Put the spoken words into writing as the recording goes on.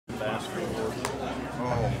Ambassador Award.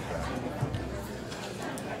 Oh, okay.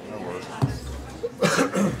 That works.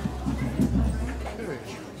 Okay.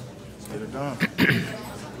 Let's get it done.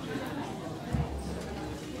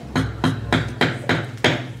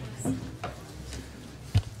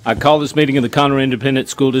 I call this meeting of the Conroe Independent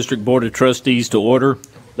School District Board of Trustees to order.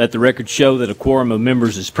 Let the record show that a quorum of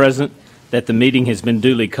members is present, that the meeting has been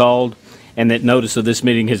duly called, and that notice of this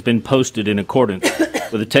meeting has been posted in accordance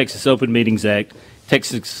with the Texas Open Meetings Act,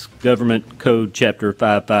 Texas Government Code, Chapter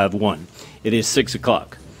 551. It is 6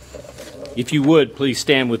 o'clock. If you would, please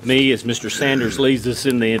stand with me as Mr. Sanders leads us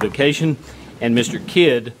in the invocation and Mr.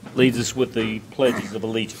 Kidd leads us with the pledges of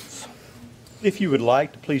allegiance. If you would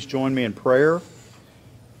like to please join me in prayer.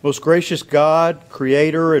 Most gracious God,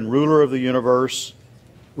 creator and ruler of the universe,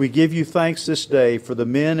 we give you thanks this day for the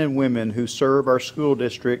men and women who serve our school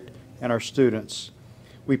district and our students.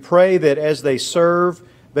 We pray that as they serve,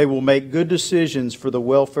 they will make good decisions for the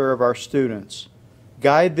welfare of our students.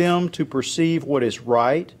 Guide them to perceive what is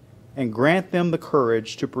right and grant them the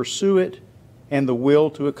courage to pursue it and the will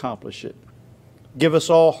to accomplish it. Give us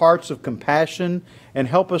all hearts of compassion and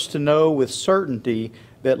help us to know with certainty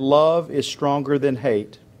that love is stronger than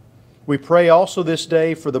hate. We pray also this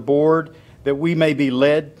day for the board that we may be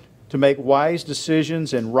led to make wise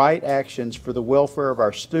decisions and right actions for the welfare of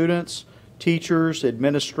our students, teachers,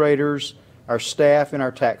 administrators, our staff, and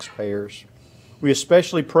our taxpayers. We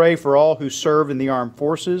especially pray for all who serve in the armed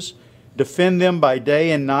forces, defend them by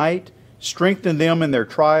day and night, strengthen them in their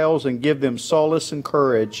trials, and give them solace and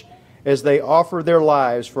courage as they offer their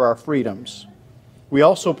lives for our freedoms. We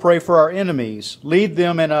also pray for our enemies, lead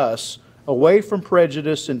them and us away from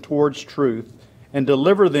prejudice and towards truth, and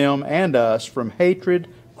deliver them and us from hatred,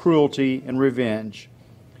 cruelty, and revenge.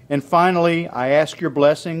 And finally, I ask your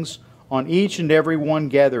blessings on each and every one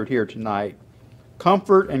gathered here tonight.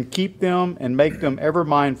 Comfort and keep them and make them ever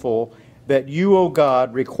mindful that you, O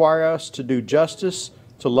God, require us to do justice,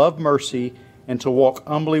 to love mercy, and to walk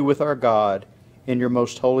humbly with our God. In your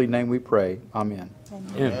most holy name we pray. Amen.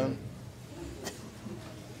 Amen.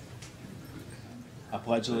 I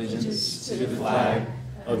pledge allegiance to the flag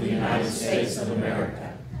of the United States of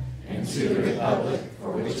America and to the republic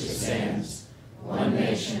for which it stands, one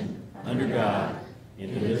nation, under God,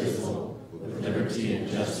 indivisible, with liberty and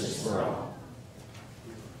justice for all.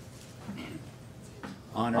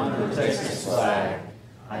 Honor the Texas flag.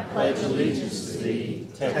 I pledge allegiance to thee,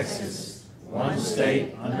 Texas, one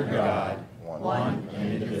state under God, one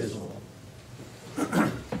and indivisible.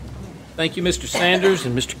 Thank you, Mr. Sanders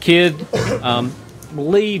and Mr. Kidd.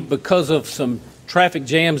 Believe because of some traffic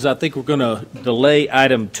jams, I think we're going to delay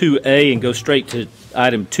item 2A and go straight to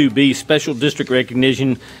item 2B, Special District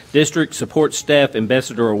Recognition, District Support Staff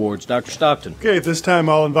Ambassador Awards. Dr. Stockton. Okay, at this time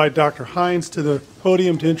I'll invite Dr. Hines to the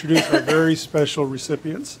podium to introduce our very special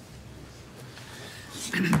recipients.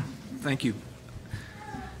 Thank you.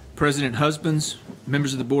 President Husbands,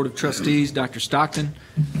 members of the Board of Trustees, Dr. Stockton,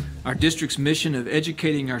 our district's mission of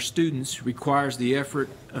educating our students requires the effort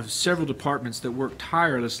of several departments that work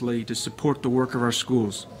tirelessly to support the work of our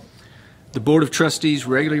schools. The Board of Trustees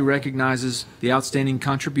regularly recognizes the outstanding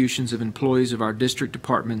contributions of employees of our district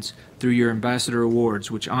departments through your Ambassador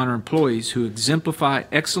Awards, which honor employees who exemplify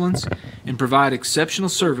excellence and provide exceptional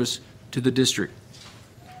service to the district.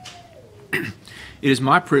 It is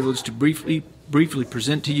my privilege to briefly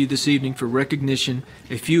present to you this evening for recognition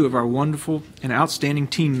a few of our wonderful and outstanding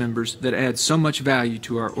team members that add so much value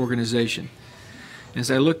to our organization. As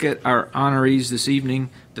I look at our honorees this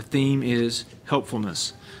evening, the theme is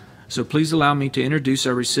helpfulness. So please allow me to introduce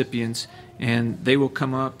our recipients, and they will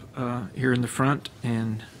come up here in the front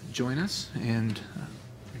and join us. And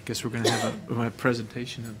I guess we're going to have a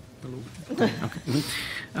presentation of a little thing. Okay.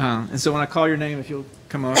 And so when I call your name, if you'll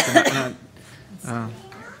come up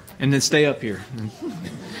and then stay up here.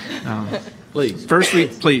 Please.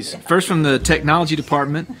 First from the Technology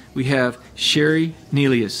Department, we have Sherry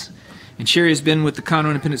Nelius. And Sherry has been with the Conroe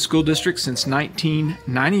Independent School District since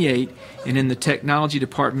 1998 and in the Technology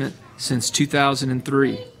Department since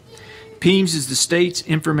 2003. PIEMS is the state's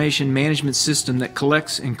information management system that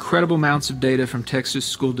collects incredible amounts of data from Texas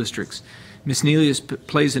school districts. Ms. Nelius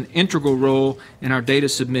plays an integral role in our data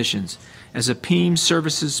submissions. As a PIEMS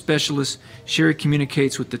services specialist, Sherry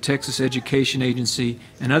communicates with the Texas Education Agency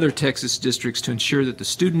and other Texas districts to ensure that the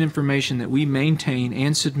student information that we maintain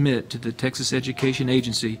and submit to the Texas Education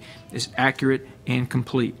Agency is accurate and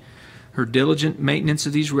complete. Her diligent maintenance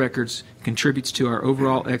of these records contributes to our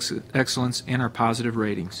overall excellence and our positive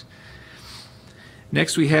ratings.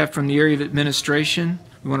 Next, we have from the area of administration,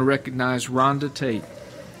 we want to recognize Rhonda Tate.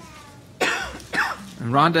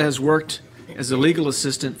 And Rhonda has worked as a legal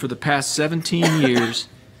assistant for the past 17 years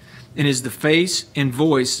and is the face and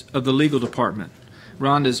voice of the legal department.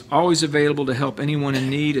 Rhonda is always available to help anyone in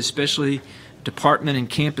need, especially department and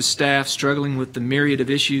campus staff struggling with the myriad of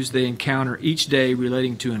issues they encounter each day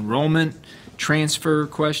relating to enrollment, transfer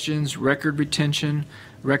questions, record retention,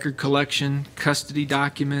 record collection, custody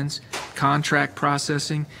documents, contract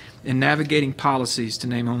processing, and navigating policies, to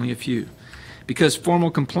name only a few. Because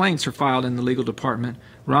formal complaints are filed in the legal department,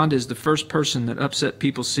 Rhonda is the first person that upset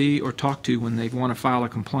people see or talk to when they want to file a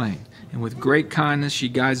complaint. And with great kindness, she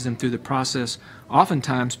guides them through the process,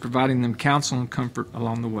 oftentimes providing them counsel and comfort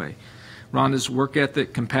along the way. Rhonda's work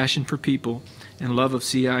ethic, compassion for people, and love of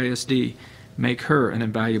CISD make her an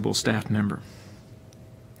invaluable staff member.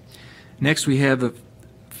 Next, we have a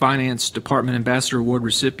Finance Department Ambassador Award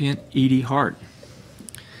recipient, Edie Hart.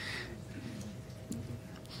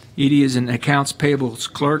 Edie is an accounts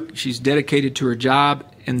payables clerk. She's dedicated to her job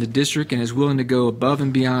in the district and is willing to go above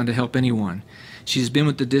and beyond to help anyone. She's been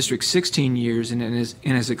with the district 16 years and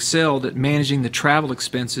has excelled at managing the travel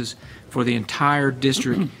expenses for the entire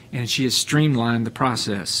district, and she has streamlined the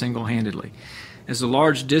process single-handedly. As a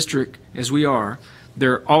large district as we are,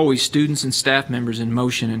 there are always students and staff members in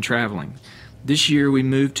motion and traveling. This year we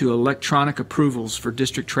moved to electronic approvals for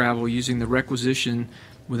district travel using the requisition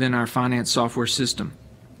within our finance software system.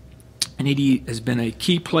 And Edie has been a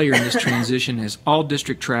key player in this transition as all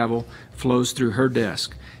district travel flows through her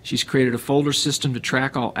desk. She's created a folder system to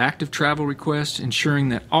track all active travel requests, ensuring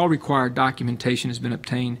that all required documentation has been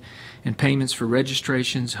obtained and payments for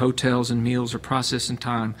registrations, hotels, and meals are processed in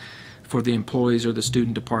time for the employees or the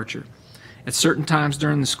student departure. At certain times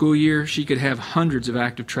during the school year, she could have hundreds of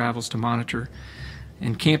active travels to monitor,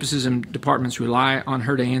 and campuses and departments rely on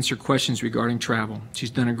her to answer questions regarding travel. She's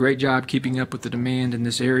done a great job keeping up with the demand in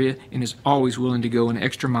this area and is always willing to go an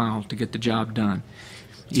extra mile to get the job done.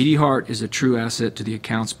 Edie Hart is a true asset to the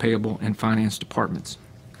accounts payable and finance departments.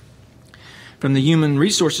 From the Human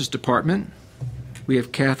Resources Department, we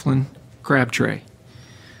have Kathleen Crabtree.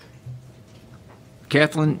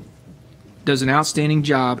 Kathleen does an outstanding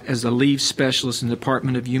job as a leave specialist in the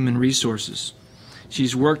Department of Human Resources.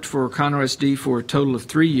 She's worked for Conroe ISD for a total of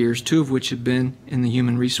 3 years, 2 of which have been in the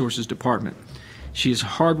Human Resources Department. She is a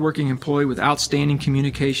hardworking employee with outstanding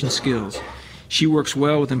communication skills. She works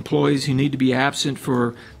well with employees who need to be absent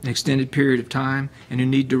for an extended period of time and who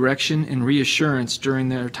need direction and reassurance during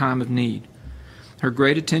their time of need. Her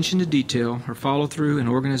great attention to detail, her follow-through, and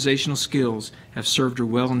organizational skills have served her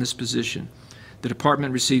well in this position. The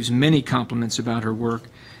department receives many compliments about her work,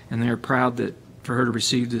 and they are proud for her to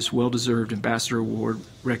receive this well-deserved Ambassador Award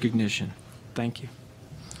recognition. Thank you.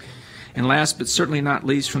 And last but certainly not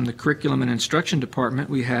least, from the Curriculum and Instruction Department,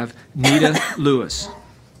 we have Nita Lewis.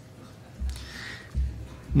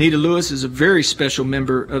 Nita Lewis is a very special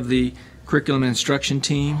member of the Curriculum and Instruction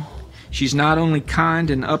team. She's not only kind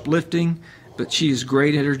and uplifting, but she is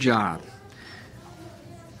great at her job.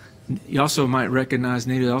 You also might recognize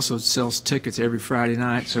Nita also sells tickets every Friday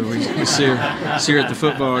night, so we see her at the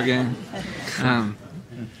football game.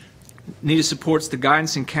 Nita supports the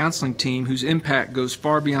guidance and counseling team whose impact goes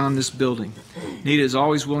far beyond this building. Nita is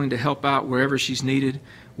always willing to help out wherever she's needed,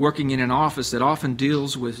 working in an office that often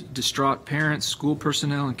deals with distraught parents, school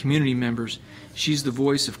personnel, and community members. She's the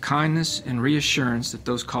voice of kindness and reassurance that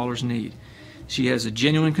those callers need. She has a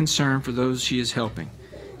genuine concern for those she is helping.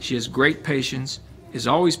 She has great patience, is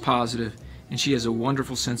always positive, and she has a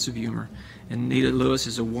wonderful sense of humor. And Nita Lewis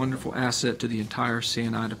is a wonderful asset to the entire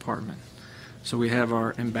C&I department. So we have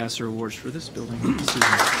our Ambassador Awards for this building.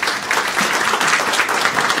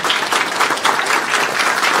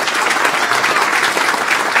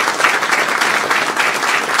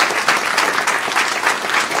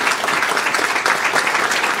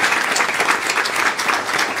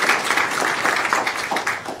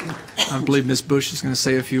 I believe Ms. Bush is going to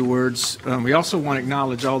say a few words. We also want to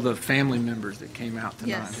acknowledge all the family members that came out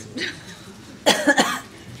tonight. Yes.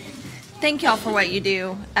 Thank y'all for what you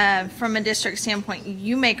do. From a district standpoint,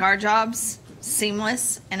 you make our jobs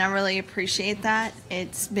seamless, and I really appreciate that.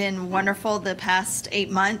 It's been wonderful the past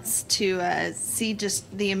 8 months to see just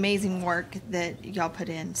the amazing work that y'all put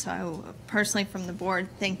in. So personally from the board,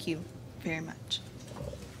 thank you very much.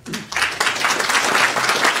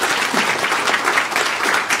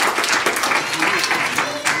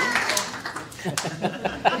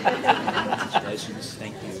 Congratulations.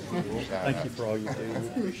 Thank you. Thank you for all you do. We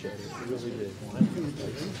appreciate it. We really do.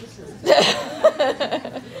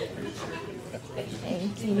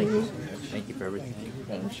 Thank you. Thank you for everything.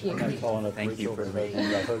 Thank you. I'm not calling up Thank you for everything.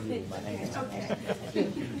 I heard you in my hand.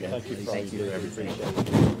 Thank you for all you do. I appreciate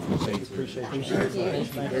it. Appreciate you. Thank you very much.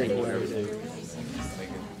 Thank you for everything.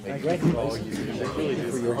 Thank you for all you do.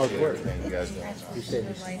 For your hard work. You guys do. You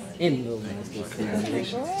said in little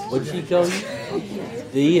what did she call you?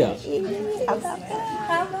 Dia.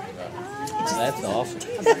 That's awesome.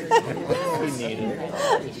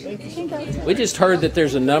 We just heard that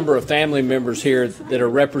there's a number of family members here that are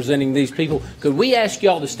representing these people. Could we ask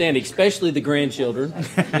y'all to stand, especially the grandchildren?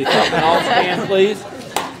 If y'all can all stand, please.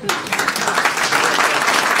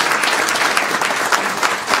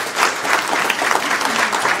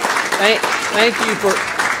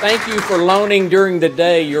 Thank you for loaning during the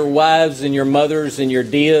day your wives and your mothers and your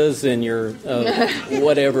Dias and your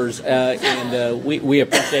whatevers, and we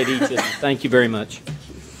appreciate each of you. Thank you very much.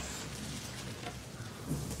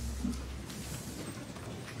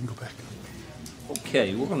 Go back.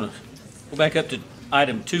 Okay, we're going to go back up to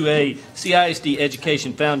item 2A, CISD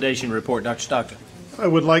Education Foundation report. Dr. Stockton. I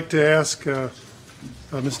would like to ask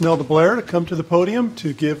Ms. Nelda Blair to come to the podium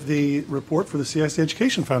to give the report for the CISD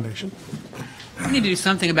Education Foundation. We need to do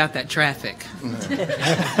something about that traffic.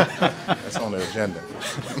 That's on the agenda.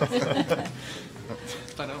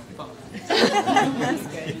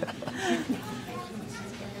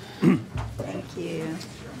 Thank you.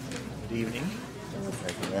 Good evening.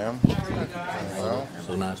 Thank you, ma'am. Well,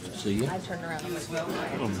 So nice to see you. I turn around and look.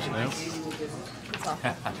 hello, Ms. Nell. It's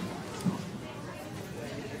awful.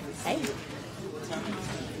 Hey.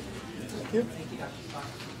 Thank you.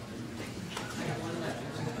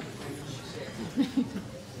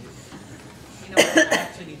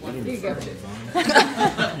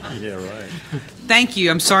 Yeah, right. Thank you.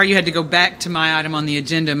 I'm sorry you had to go back to my item on the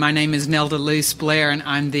agenda. My name is Nelda Luce Blair, and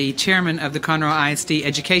I'm the chairman of the Conroe ISD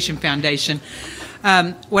Education Foundation.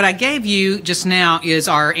 What I gave you just now is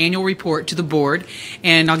our annual report to the board,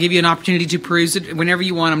 and I'll give you an opportunity to peruse it whenever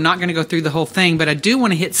you want. I'm not going to go through the whole thing, but I do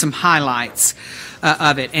want to hit some highlights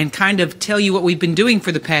of it and kind of tell you what we've been doing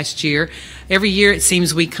for the past year. Every year it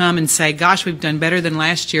seems we come and say, gosh, we've done better than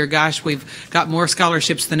last year. Gosh, we've got more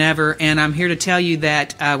scholarships than ever, and I'm here to tell you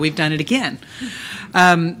that we've done it again.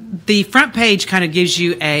 The front page kind of gives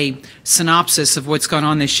you a synopsis of what's gone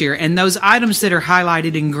on this year, and those items that are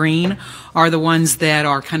highlighted in green are the ones that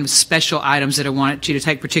are kind of special items that I want you to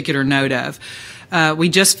take particular note of. We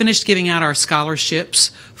just finished giving out our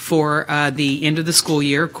scholarships for the end of the school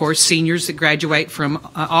year. Of course, seniors that graduate from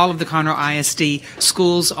all of the Conroe ISD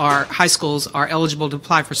schools, high schools, are eligible to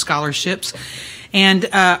apply for scholarships. And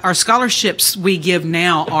our scholarships we give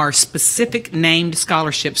now are specific named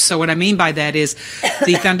scholarships. So what I mean by that is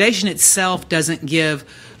the foundation itself doesn't give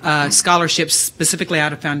scholarships specifically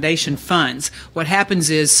out of foundation funds. What happens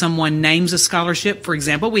is someone names a scholarship. For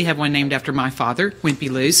example, we have one named after my father, Wimpy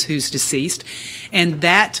Luce, who's deceased, and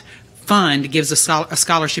that fund gives a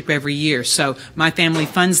scholarship every year. So my family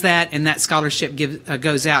funds that, and that scholarship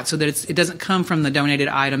goes out so that it doesn't come from the donated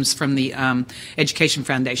items from the Education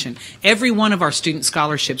Foundation. Every one of our student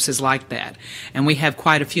scholarships is like that, and we have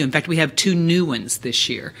quite a few. In fact, we have 2 new ones this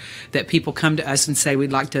year that people come to us and say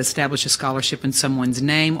we'd like to establish a scholarship in someone's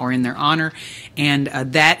name or in their honor, and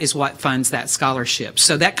that is what funds that scholarship.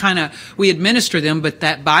 So that kind of, we administer them, but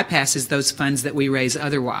that bypasses those funds that we raise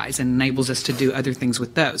otherwise and enables us to do other things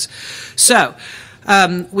with those. So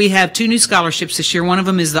we have 2 new scholarships this year. One of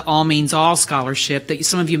them is the All Means All scholarship that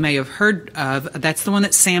some of you may have heard of. That's the one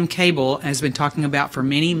that Sam Cable has been talking about for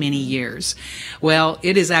many, many years. Well,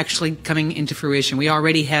 it is actually coming into fruition. We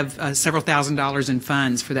already have several $1,000s in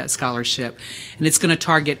funds for that scholarship, and it's going to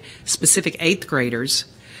target specific 8th graders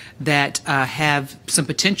that have some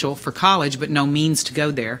potential for college but no means to go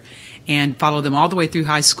there, and follow them all the way through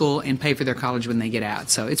high school and pay for their college when they get out.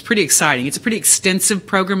 So it's pretty exciting. It's a pretty extensive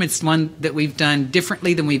program. It's one that we've done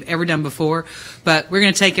differently than we've ever done before, but we're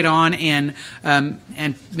going to take it on, and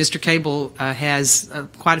Mr. Cable has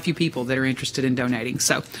quite a few people that are interested in donating.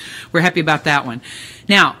 So we're happy about that one.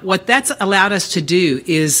 Now, what that's allowed us to do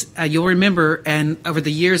is, you'll remember, and over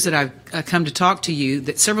the years that I've come to talk to you,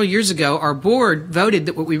 that several years ago our board voted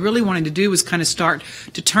that what we really wanted to do was kind of start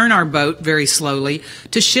to turn our boat very slowly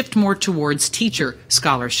to shift more towards teacher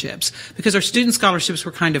scholarships, because our student scholarships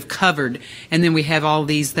were kind of covered, and then we have all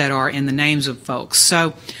these that are in the names of folks.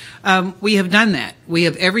 So we have done that. We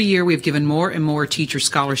have every year we've given more and more teacher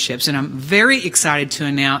scholarships, and I'm very excited to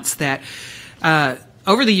announce that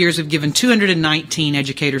over the years, we've given 219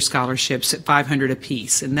 educator scholarships at $500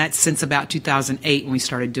 apiece, and that's since about 2008 when we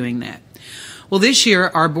started doing that. Well, this year,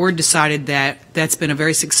 our board decided that that's been a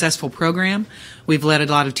very successful program. We've led a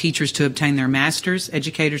lot of teachers to obtain their masters,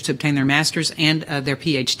 educators to obtain their masters and their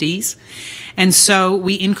PhDs. And so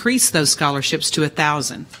we increased those scholarships to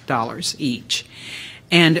 $1,000 each.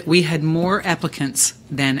 And we had more applicants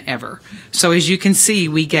than ever. So as you can see,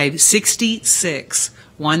 we gave 66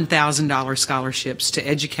 $1,000 scholarships to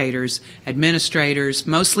educators, administrators,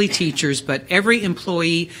 mostly teachers, but every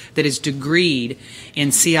employee that is degreed in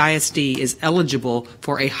CISD is eligible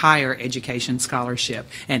for a higher education scholarship.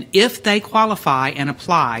 And if they qualify and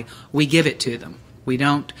apply, we give it to them. We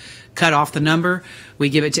don't cut off the number. We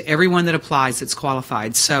give it to everyone that applies that's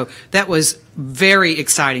qualified. So that was very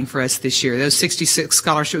exciting for us this year. Those 66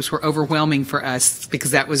 scholarships were overwhelming for us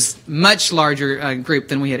because that was much larger group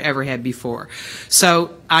than we had ever had before.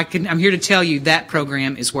 So I'm here to tell you that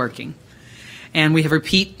program is working. And we have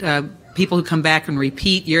people who come back and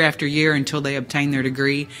repeat year after year until they obtain their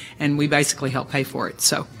degree, and we basically help pay for it.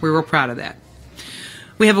 So we're real proud of that.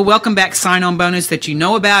 We have a welcome back sign-on bonus that you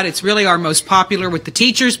know about. It's really our most popular with the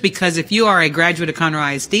teachers because if you are a graduate of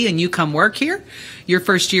Conroe ISD and you come work here, your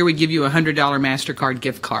first year we give you a $100 MasterCard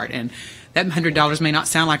gift card. And that $100 may not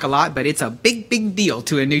sound like a lot, but it's a big, big deal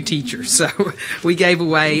to a new teacher. So we gave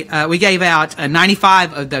out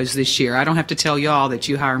 95 of those this year. I don't have to tell y'all that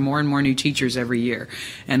you hire more and more new teachers every year,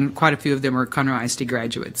 and quite a few of them are Conroe ISD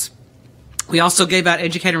graduates. We also gave out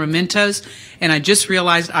educator mementos, and I just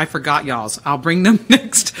realized I forgot y'all's. I will bring them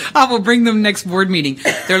next board meeting.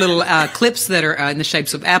 They're little clips that are in the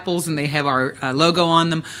shapes of apples, and they have our logo on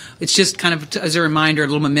them. It's just kind of as a reminder, a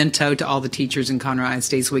little memento to all the teachers in Conroe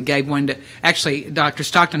ISD. So we gave one to, actually, Dr.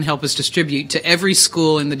 Stockton helped us distribute to every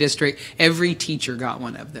school in the district. Every teacher got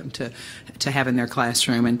one of them to have in their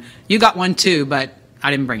classroom. And you got one too, but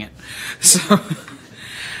I didn't bring it. So.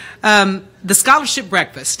 The scholarship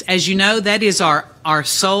breakfast, as you know, that is our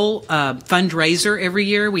sole fundraiser every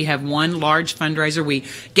year. We have one large fundraiser. We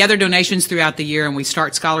gather donations throughout the year and we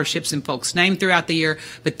start scholarships in folks' name throughout the year,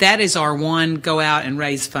 but that is our one go out and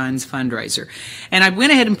raise funds fundraiser. And I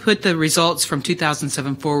went ahead and put the results from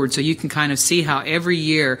 2007 forward so you can kind of see how every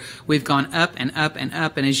year we've gone up and up and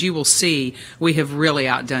up, and as you will see, we have really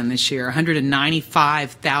outdone this year,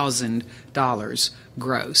 $195,000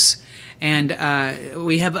 gross. And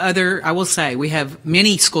we have I will say, we have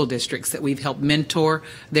many school districts that we've helped mentor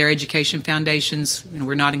their education foundations. And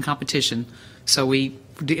we're not in competition, so we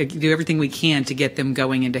do everything we can to get them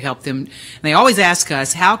going and to help them. And they always ask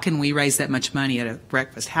us, how can we raise that much money at a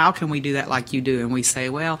breakfast? How can we do that like you do? And we say,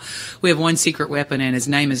 well, we have one secret weapon, and his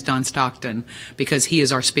name is Don Stockton, because he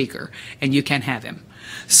is our speaker, and you can't have him.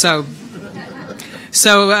 So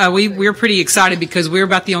we're pretty excited because we're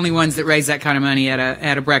about the only ones that raise that kind of money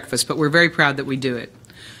at a breakfast, but we're very proud that we do it.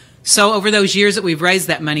 So over those years that we've raised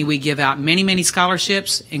that money, we give out many, many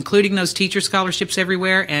scholarships, including those teacher scholarships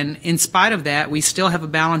everywhere. And in spite of that, we still have a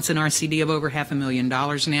balance in our CD of over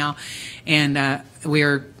 $500,000 now, and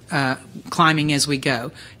we're climbing as we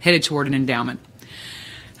go, headed toward an endowment.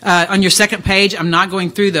 On your second page, I'm not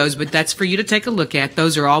going through those, but that's for you to take a look at.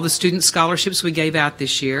 Those are all the student scholarships we gave out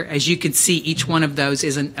this year. As you can see, each one of those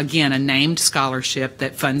is, again, a named scholarship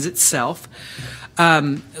that funds itself.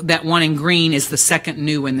 That one in green is the second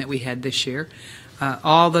new one that we had this year.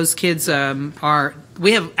 All those kids we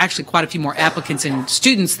have actually quite a few more applicants and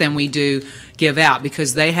students than we do give out,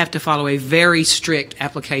 because they have to follow a very strict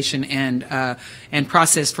application and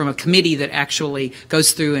process from a committee that actually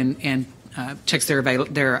goes through and checks their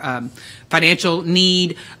financial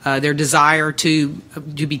need, their desire to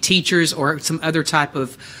be teachers or some other type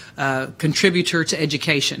of contributor to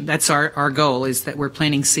education. That's our goal, is that we're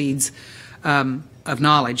planting seeds of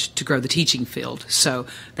knowledge to grow the teaching field. So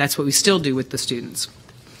that's what we still do with the students.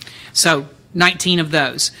 So 19 of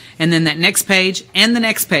those. And then that next page and the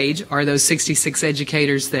next page are those 66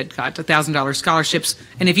 educators that got $1,000 scholarships.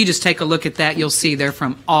 And if you just take a look at that, you'll see they're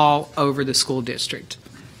from all over the school district.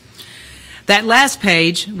 That last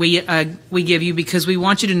page we give you because we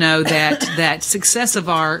want you to know that that success of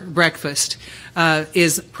our breakfast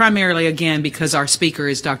is primarily, again, because our speaker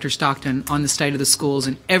is Dr. Stockton on the state of the schools,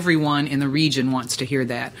 and everyone in the region wants to hear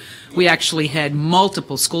that. We actually had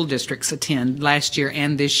multiple school districts attend last year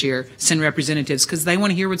and this year, send representatives, because they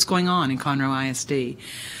want to hear what's going on in Conroe ISD.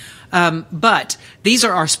 But these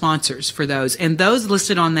are our sponsors for those, and those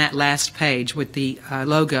listed on that last page with the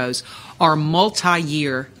logos are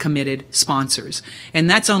multi-year committed sponsors. And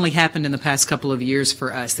that's only happened in the past couple of years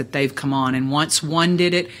for us, that they've come on, and once one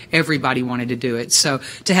did it, everybody wanted to do it. So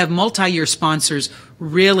to have multi-year sponsors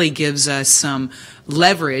really gives us some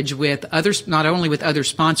leverage with others, not only with other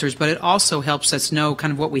sponsors, but it also helps us know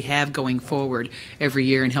kind of what we have going forward every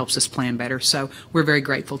year and helps us plan better. So we're very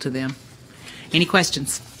grateful to them. Any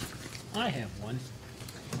questions? I have one.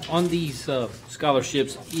 On these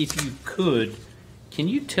scholarships, if you could, can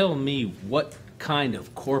you tell me what kind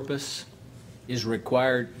of corpus is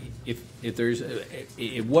required? If there's,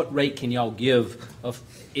 at what rate can y'all give?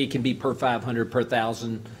 It can be per 500, per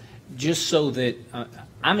 1,000, just so that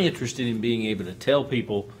I'm interested in being able to tell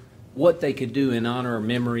people what they could do in honor or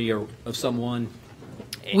memory of someone.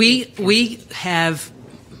 We have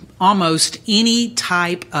almost any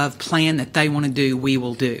type of plan that they want to do, we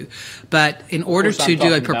will do. But in order to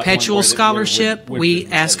do a perpetual scholarship, we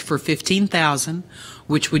ask for $15,000,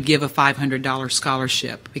 which would give a $500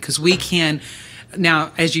 scholarship, because we can.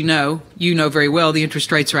 Now, as you know very well, the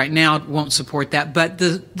interest rates right now won't support that, but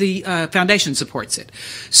the foundation supports it.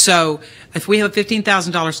 So if we have a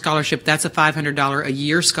 $15,000 scholarship, that's a $500 a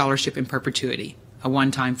year scholarship in perpetuity, a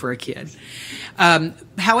one-time for a kid.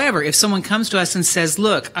 However, if someone comes to us and says,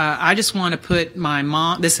 look, I just want to put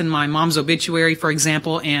this in my mom's obituary, for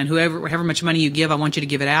example, and however much money you give, I want you to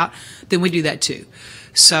give it out, then we do that too.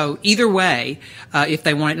 So either way, if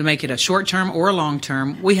they want to make it a short-term or a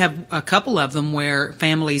long-term, we have a couple of them where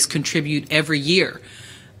families contribute every year.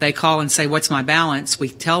 They call and say, what's my balance? We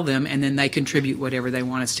tell them, and then they contribute whatever they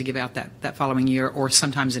want us to give out that following year, or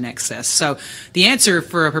sometimes in excess. So the answer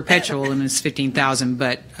for a perpetual is $15,000,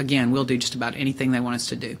 but again, we'll do just about anything they want us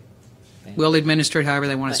to do. We'll administer it however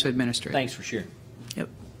they want us to administer it. Thanks for sharing. Yep.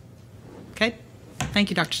 Okay.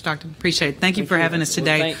 Thank you, Dr. Stockton. Appreciate it. Thank you for having us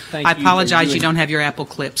today. Well, thank I you apologize you don't have your Apple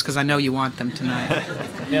clips, because I know you want them tonight.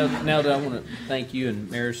 Now that I want to thank you and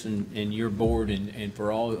Maris and your board and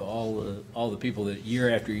for all the people that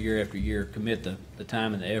year after year after year commit the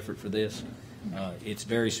time and the effort for this. It's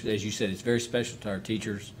very, as you said, it's very special to our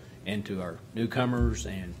teachers and to our newcomers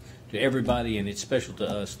and to everybody, and it's special to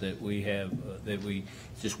us that we have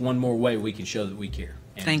it's just one more way we can show that we care.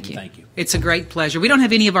 And Thank you. Thank you. It's a great pleasure. We don't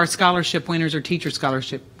have any of our scholarship winners or teacher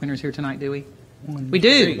scholarship winners here tonight, do we? We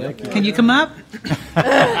do. Can you come up?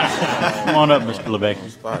 Come on up, Mr.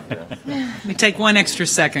 LeBecki. Let me take one extra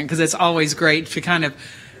second, because it's always great to kind of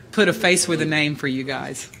put a face with a name for you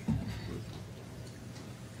guys.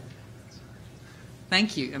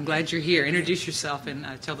 Thank you. I'm glad you're here. Introduce yourself and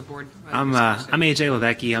tell the board. I'm A.J.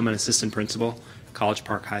 Levecki. I'm an assistant principal at College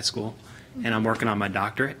Park High School, and I'm working on my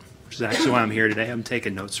doctorate, which is actually why I'm here today. I'm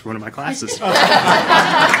taking notes for one of my classes. Thank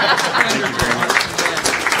you very much.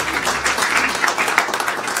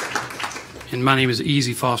 And my name is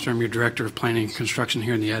E.Z. Foster. I'm your Director of Planning and Construction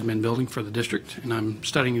here in the admin building for the district, and I'm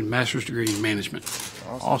studying a master's degree in management.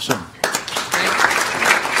 Awesome.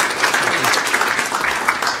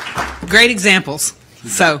 Great examples.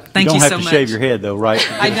 So thank you so much. You don't have to shave your head, though, right?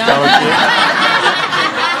 I don't.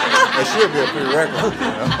 That should be a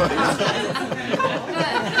prerequisite.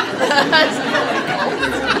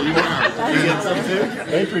 You get some too?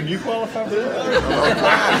 Adrian, you qualify for that?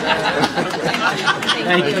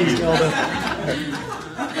 Thank you.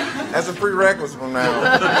 That's a prerequisite from now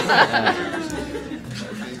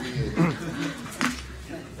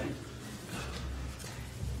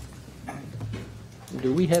on.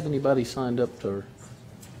 Do we have anybody signed up to?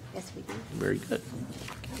 Yes, we do. Very good.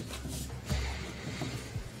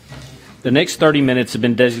 The next 30 minutes have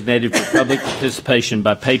been designated for public participation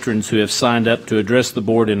by patrons who have signed up to address the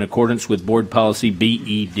board in accordance with Board Policy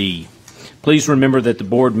BED. Please remember that the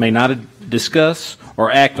board may not discuss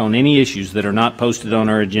or act on any issues that are not posted on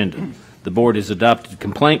our agenda. The board has adopted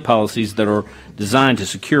complaint policies that are designed to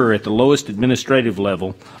secure at the lowest administrative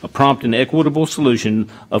level a prompt and equitable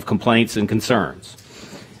solution of complaints and concerns.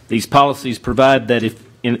 These policies provide that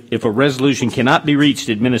if a resolution cannot be reached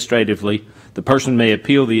administratively, the person may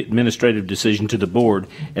appeal the administrative decision to the board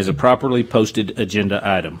as a properly posted agenda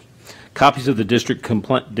item. Copies of the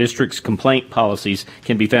district's complaint policies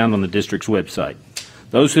can be found on the district's website.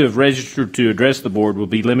 Those who have registered to address the board will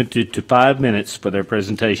be limited to 5 minutes for their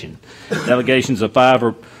presentation. Delegations of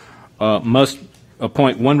 5 must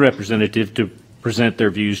appoint one representative to present their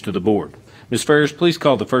views to the board. Ms. Ferris, please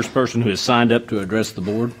call the first person who has signed up to address the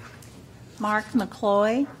board. Mark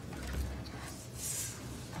McCloy.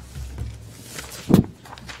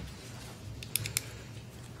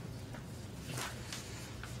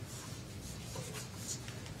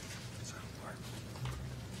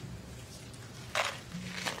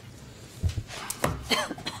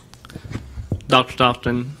 Dr.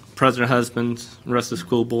 Stockton, President Husbands, rest of the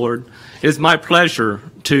school board. It is my pleasure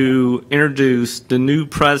to introduce the new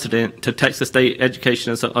president to Texas State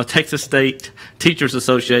Texas State Teachers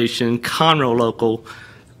Association, Conroe local,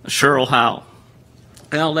 Cheryl Howell.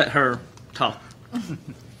 And I'll let her talk.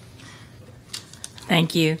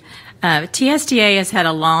 Thank you. TSTA has had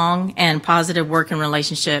a long and positive working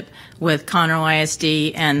relationship with Conroe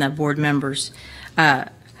ISD and the board members.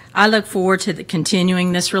 I look forward to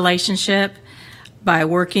continuing this relationship by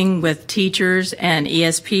working with teachers and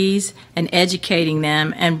ESPs and educating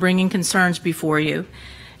them and bringing concerns before you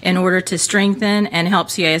in order to strengthen and help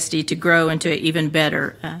CISD to grow into an even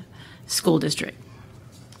better school district.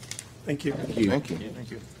 Thank you. Thank you. Thank you.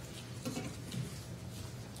 Thank you.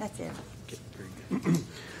 That's it.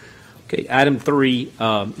 Okay, item 3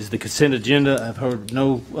 is the consent agenda. I've heard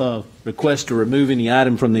no request to remove any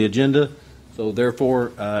item from the agenda, so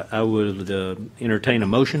therefore I would entertain a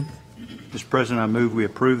motion. Mr. President, I move we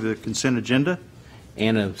approve the consent agenda.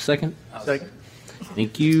 And a second? Second.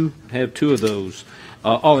 Thank you. Have 2 of those.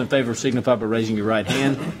 All in favor signify by raising your right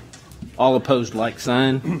hand. All opposed, like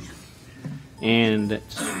sign. And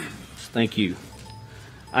thank you.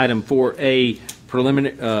 Item 4A,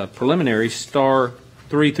 preliminary star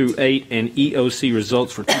 3 through 8 and EOC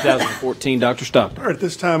results for 2014. Dr. Stockton. All right, at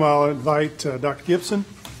this time I'll invite Dr. Gibson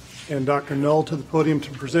and Dr. Null to the podium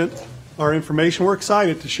to present our information. We're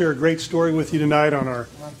excited to share a great story with you tonight on our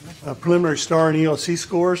preliminary star and EOC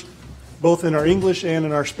scores, both in our English and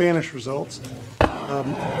in our Spanish results.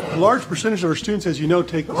 A large percentage of our students, as you know,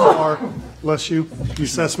 take the STAR, bless you, the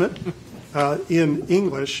assessment in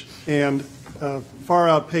English and far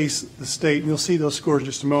outpace the state. And you'll see those scores in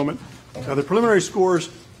just a moment. The preliminary scores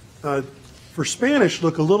for Spanish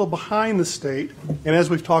look a little behind the state, and as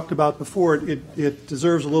we've talked about before, it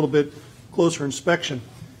deserves a little bit closer inspection.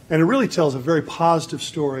 And it really tells a very positive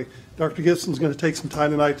story. Dr. Gibson's going to take some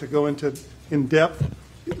time tonight to go into in depth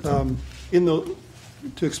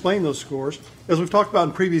to explain those scores. As we've talked about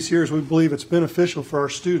in previous years, we believe it's beneficial for our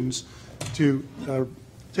students to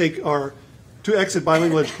exit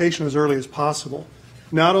bilingual education as early as possible.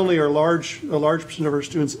 Not only are a large percent of our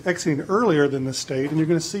students exiting earlier than the state, and you're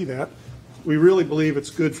going to see that, we really believe it's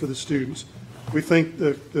good for the students. We think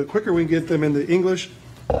the quicker we can get them into English,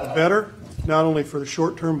 the better, not only for the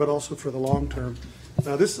short term, but also for the long term.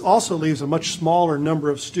 This also leaves a much smaller number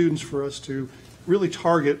of students for us to really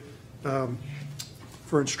target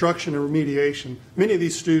for instruction and remediation. Many of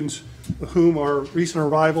these students, whom are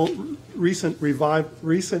recent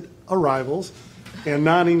arrivals and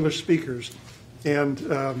non-English speakers.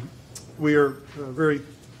 And we are very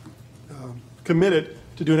committed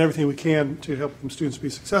to doing everything we can to help them students be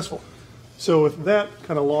successful. So with that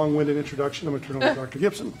kind of long-winded introduction, I'm going to turn over to Dr.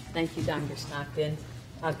 Gibson. Thank you, Dr. Stockton.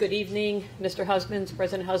 Good evening, Mr. Husbands,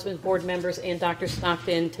 President Husbands, board members, and Dr.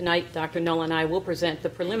 Stockton. Tonight, Dr. Null and I will present the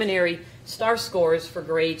preliminary STAR scores for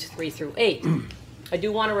grades 3 through 8. I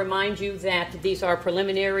do want to remind you that these are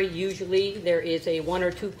preliminary. Usually there is a 1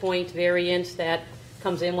 or 2 point variance that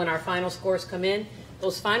comes in when our final scores come in.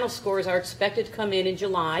 Those final scores are expected to come in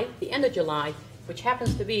July, the end of July, which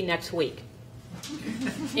happens to be next week.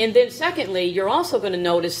 And then secondly, you're also going to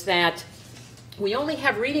notice that we only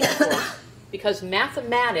have reading scores because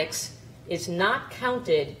mathematics is not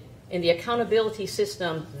counted in the accountability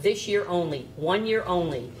system this year only, 1 year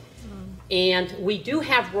only. And we do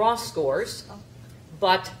have raw scores,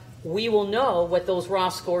 but we will know what those raw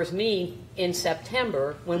scores mean in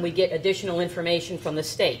September when we get additional information from the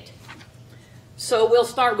state. So we'll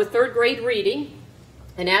start with 3rd grade reading.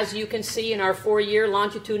 And as you can see in our 4-year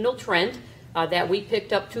longitudinal trend, that we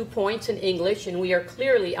picked up 2 points in English, and we are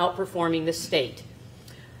clearly outperforming the state.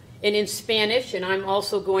 And in Spanish, and I'm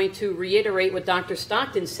also going to reiterate what Dr.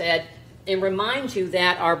 Stockton said, and remind you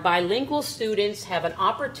that our bilingual students have an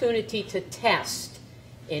opportunity to test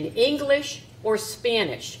in English or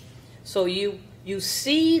Spanish. So you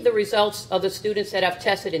see the results of the students that have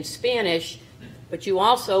tested in Spanish, but you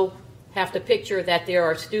also have to picture that there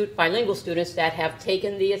are bilingual students that have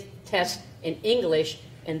taken the test in English,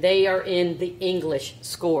 and they are in the English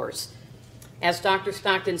scores. As Dr.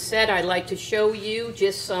 Stockton said, I'd like to show you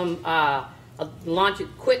just some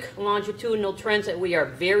quick longitudinal trends that we are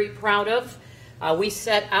very proud of. We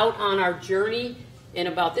set out on our journey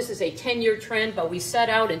this is a 10-year trend, but we set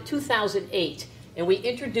out in 2008, and we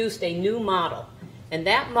introduced a new model. And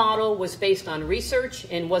that model was based on research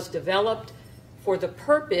and was developed for the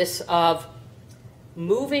purpose of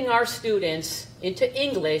moving our students into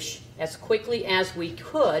English as quickly as we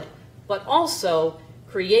could, but also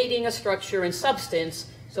creating a structure and substance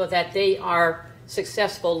so that they are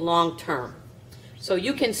successful long term. So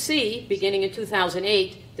you can see, beginning in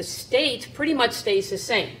 2008, the state pretty much stays the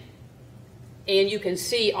same. And you can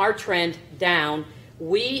see our trend down.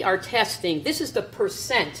 We are testing, this is the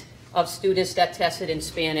percent of students that tested in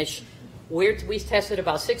Spanish. We tested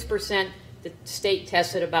about 6%, the state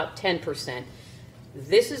tested about 10%.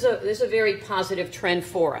 This is a very positive trend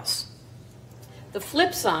for us. The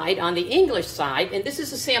flip side, on the English side, and this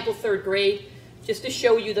is a sample 3rd grade, just to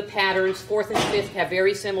show you the patterns, 4th and 5th have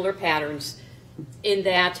very similar patterns in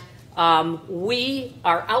that we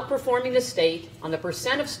are outperforming the state on the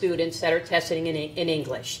percent of students that are testing in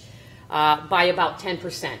English by about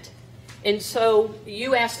 10%. And so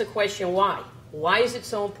you ask the question, why? Why is it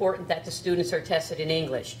so important that the students are tested in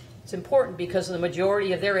English? It's important because the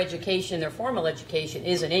majority of their education, their formal education,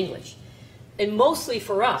 is in English. And mostly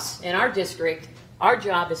for us in our district, our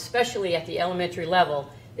job, especially at the elementary level,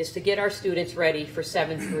 is to get our students ready for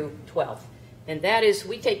 7th through 12th. And that is,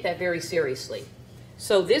 we take that very seriously.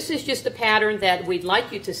 So this is just a pattern that we'd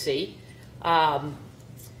like you to see.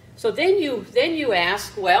 So then you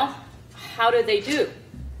ask, well, how do they do?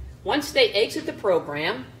 Once they exit the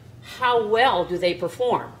program, how well do they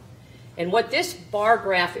perform? And what this bar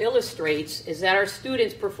graph illustrates is that our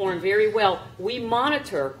students perform very well. We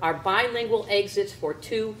monitor our bilingual exits for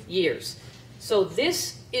 2 years. So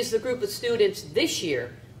this is the group of students this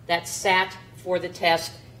year that sat for the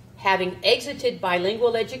test, having exited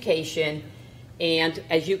bilingual education. And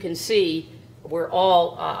as you can see, we're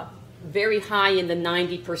all very high in the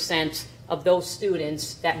 90% of those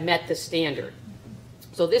students that met the standard.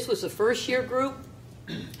 So this was the first year group,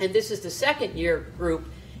 and this is the second year group,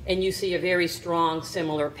 and you see a very strong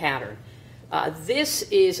similar pattern. This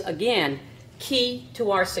is, again, key to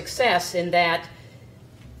our success in that,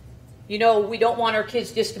 you know, we don't want our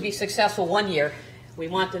kids just to be successful 1 year. We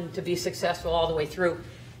want them to be successful all the way through,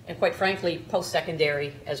 and quite frankly,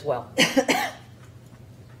 post-secondary as well.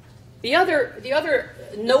 The other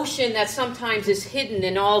notion that sometimes is hidden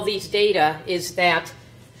in all these data is that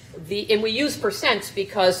and we use percents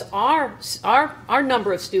because our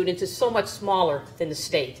number of students is so much smaller than the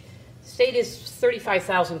state. The state is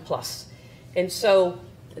 35,000 plus. And so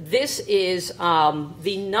this is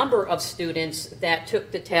the number of students that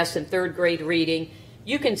took the test in 3rd grade reading.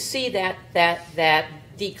 You can see that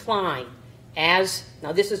decline as,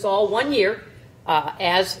 now this is all 1 year,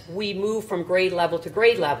 as we move from grade level to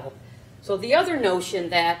grade level. So the other notion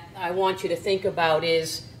that I want you to think about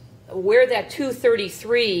is where that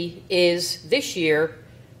 233 is this year,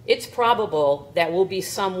 it's probable that we'll be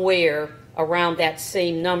somewhere around that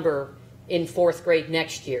same number in 4th grade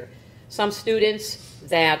next year. Some students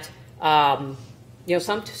that, some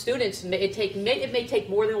students, it may take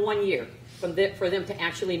more than 1 year for them to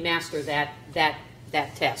actually master that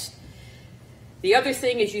test. The other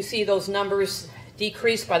thing is you see those numbers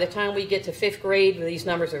decrease by the time we get to 5th grade. These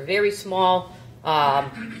numbers are very small.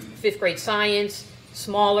 5th grade science,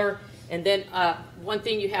 smaller. And then one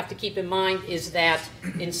thing you have to keep in mind is that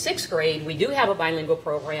in 6th grade, we do have a bilingual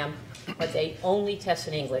program, but they only test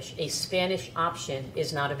in English. A Spanish option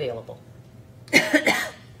is not available.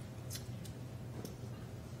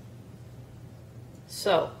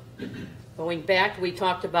 So, going back, we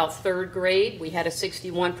talked about 3rd grade. We had a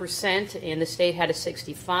 61%, and the state had a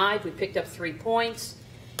 65. We picked up 3 points.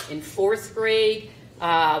 In 4th grade,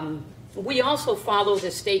 we also follow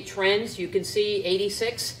the state trends. You can see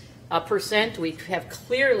 86%. We have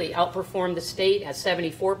clearly outperformed the state at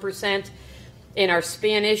 74%. In our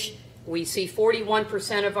Spanish, we see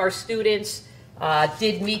 41% of our students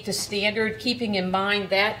did meet the standard, keeping in mind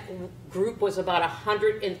that group was about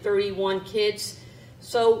 131 kids.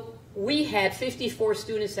 So we had 54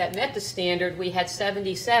 students that met the standard. We had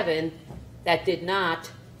 77 that did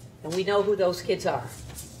not, and we know who those kids are.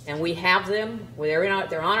 And we have them. They're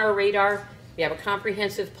on our radar. We have a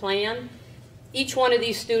comprehensive plan. Each one of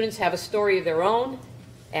these students have a story of their own.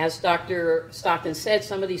 As Dr. Stockton said,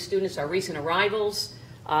 some of these students are recent arrivals.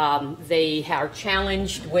 They are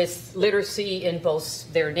challenged with literacy in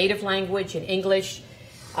both their native language and English.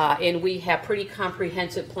 And we have pretty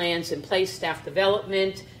comprehensive plans in place, staff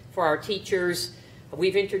development for our teachers.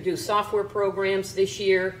 We've introduced software programs this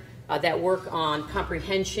year that work on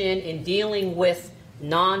comprehension and dealing with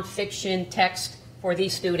nonfiction text for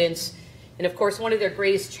these students. And of course, one of their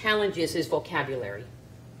greatest challenges is vocabulary.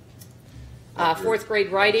 4th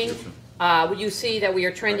grade writing, you see that we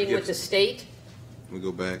are trending with the state. Can we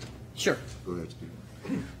go back? Sure. Go ahead, Steve.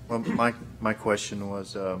 Well, my question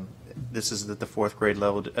was, this is at the 4th grade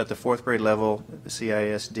level. At the 4th grade level, the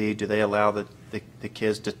CISD, do they allow the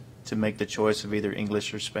kids to make the choice of either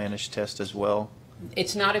English or Spanish test as well?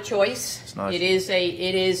 It's not a choice. It's not.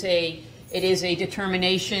 It is a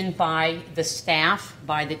determination by the staff,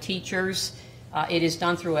 by the teachers. It is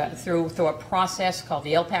done through a process called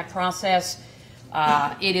the LPAC process.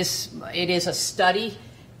 It is a study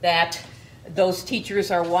that those teachers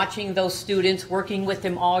are watching those students, working with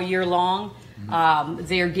them all year long.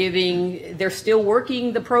 They're still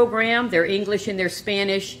working the program, their English and their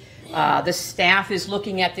Spanish. The staff is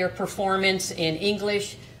looking at their performance in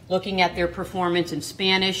English, looking at their performance in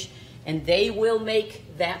Spanish, and they will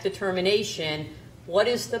make that determination. What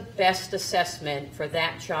is the best assessment for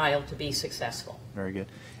that child to be successful? Very good.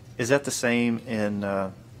 Is that the same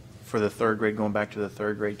for the 3rd grade, going back to the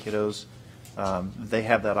 3rd grade kiddos? They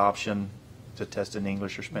have that option to test in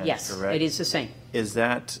English or Spanish, yes, correct? It is the same. Is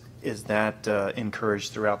that is that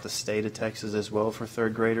encouraged throughout the state of Texas as well for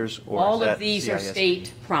third graders? Or all is that of these are CISD?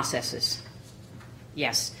 state processes.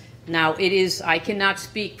 Yes. Now, it is, I cannot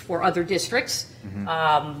speak for other districts.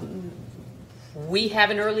 We have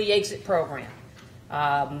an early exit program.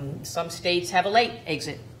 Some states have a late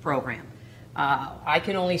exit program. I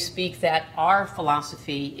can only speak that our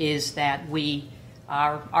philosophy is that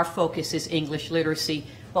our focus is English literacy,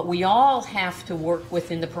 but we all have to work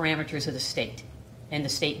within the parameters of the state and the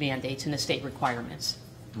state mandates and the state requirements.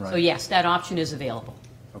 Right. So yes, that option is available.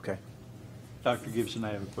 Okay. Dr. Gibson,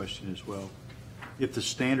 I have a question as well. If the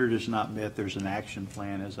standard is not met, there's an action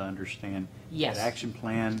plan, as I understand. Yes. That action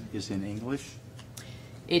plan is in English?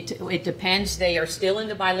 It depends. They are still in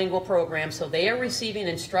the bilingual program, so they are receiving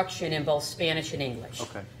instruction in both Spanish and English.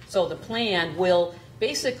 Okay. So the plan will,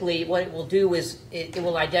 basically what it will do is it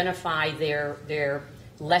will identify their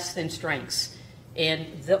less than strengths. And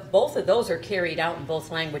both of those are carried out in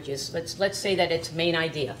both languages. Let's say that it's main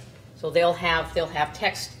idea. So they'll have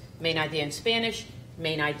text, main idea in Spanish,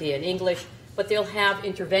 main idea in English, but they'll have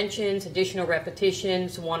interventions, additional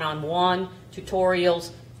repetitions, one-on-one,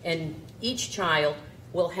 tutorials, and each child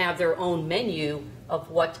will have their own menu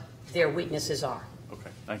of what their weaknesses are. Okay,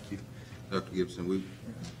 thank you. Dr. Gibson,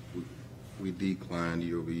 we declined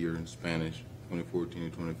year over year in Spanish, 2014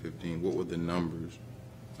 and 2015. What were the numbers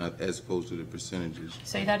as opposed to the percentages?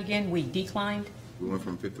 Say that again, we declined? We went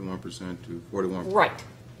from 51% to 41%. Right. So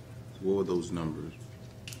what were those numbers?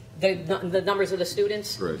 The numbers of the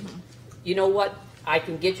students? Correct. You know what? I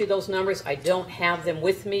can get you those numbers. I don't have them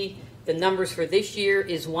with me. The numbers for this year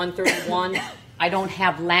is 131. I don't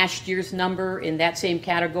have last year's number in that same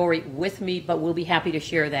category with me, but we'll be happy to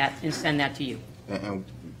share that and send that to you. And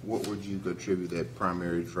what would you attribute that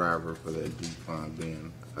primary driver for that decline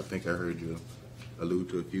being? I think I heard you allude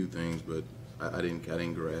to a few things, but I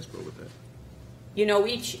didn't grasp over that. You know,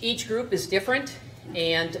 each group is different,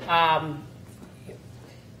 and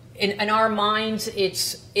in our minds,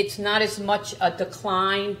 it's not as much a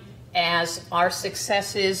decline as our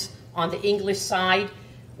successes on the English side.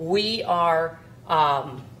 We are,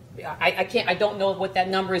 I don't know what that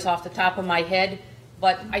number is off the top of my head,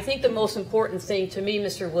 but I think the most important thing to me,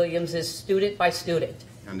 Mr. Williams, is student by student.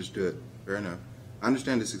 Understood. Fair enough. I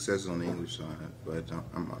understand the successes on the English side, but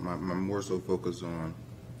I'm more so focused on,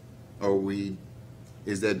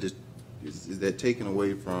 is that taken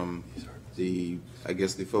away from the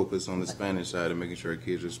focus on the Spanish side and making sure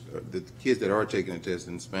the kids that are taking a test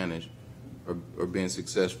in Spanish are being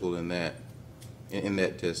successful in that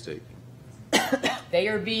test taking?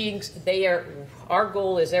 Our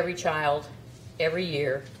goal is every child, every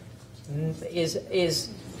year,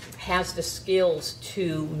 has the skills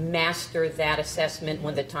to master that assessment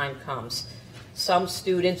when the time comes. Some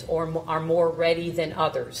students are more ready than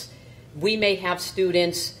others. We may have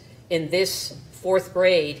students in this fourth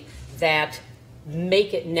grade that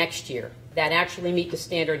make it next year, that actually meet the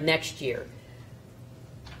standard next year.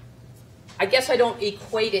 I guess I don't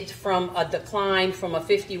equate it from a decline from a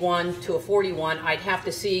 51 to a 41. I'd have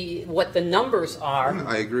to see what the numbers are.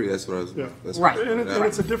 I agree. That's what I was. Yeah. Right. And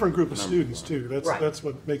it's a different group of students too. Right. That's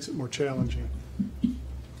what makes it more challenging.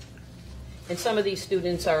 And some of these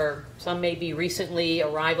students some may be recently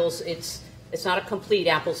arrivals. It's not a complete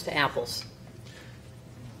apples to apples.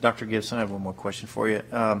 Dr. Gibson, I have one more question for you.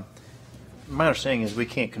 My understanding is we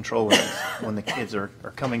can't control when the kids are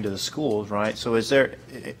coming to the schools, right? So is there,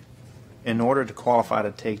 in order to qualify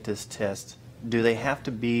to take this test, do they have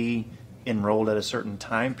to be enrolled at a certain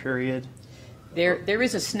time period? There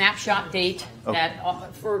is a snapshot date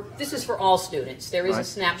this is for all students. There is a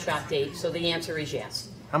snapshot date, so the answer is yes.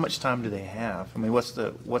 How much time do they have? I mean, what's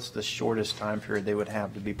the shortest time period they would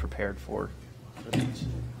have to be prepared for this?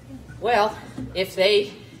 Well, if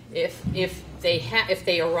they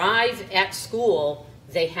arrive at school,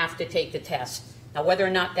 they have to take the test. Now, whether or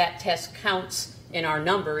not that test counts in our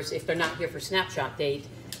numbers, if they're not here for snapshot date,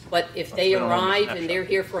 but if they arrive and they're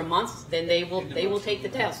here for a month, then they will take the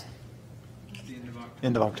test.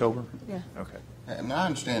 End of October? Yeah. Okay. And I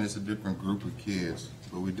understand it's a different group of kids,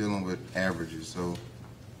 but we're dealing with averages. So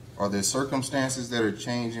are there circumstances that are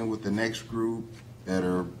changing with the next group that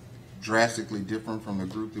are drastically different from the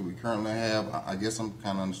group that we currently have? I guess I'm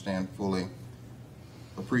kind of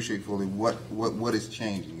appreciate fully what is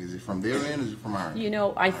changing. Is it from their end or is it from our end?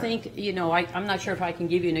 I think, I'm not sure if I can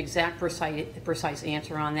give you an exact precise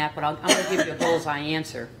answer on that, but I'm going to give you a bullseye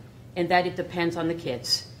answer, and that it depends on the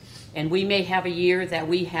kids. And we may have a year that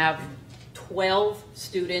we have 12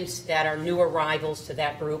 students that are new arrivals to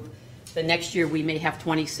that group. The next year we may have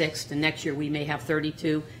 26. The next year we may have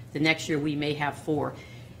 32. The next year we may have 4.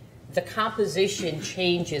 The composition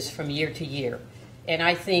changes from year to year. And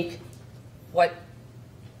I think what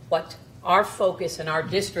our focus in our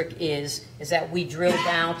district is that we drill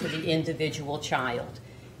down to the individual child.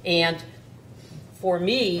 And for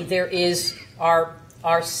me, there is our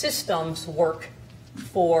systems work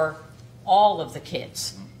for all of the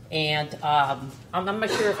kids. And I'm not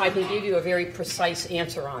sure if I can give you a very precise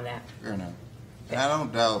answer on that. Fair enough. And I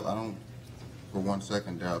don't for 1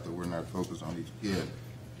 second doubt that we're not focused on each kid.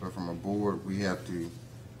 But from a board, we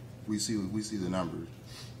see the numbers.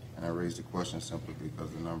 And I raised the question simply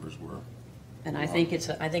because the numbers were. And I think it's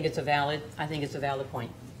a valid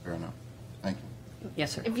point. Fair enough. Thank you.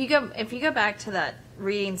 Yes, sir. If you go back to that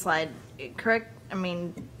reading slide, correct? I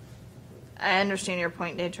mean, I understand your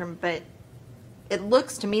point, Nathan, but it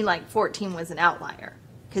looks to me like 14 was an outlier.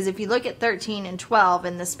 Because if you look at 13 and 12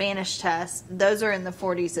 in the Spanish test, those are in the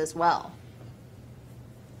 40s as well.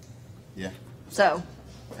 Yeah. So.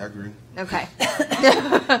 I agree. Okay.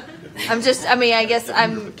 I guess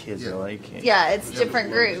I'm. Kids are like. Yeah, it's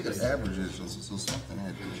different groups. The averages, so something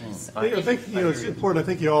had to change. I think it's important. I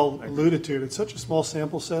think you all alluded to it. It's such a small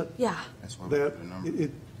sample set. Yeah. That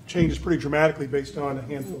it changes pretty dramatically based on a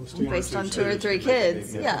handful of students. Based on 2 or 3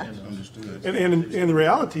 kids. Yeah. And the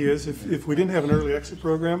reality is, if we didn't have an early exit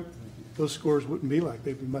program, those scores wouldn't be like,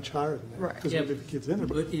 they'd be much higher than that. Right. Because we have the kids in there.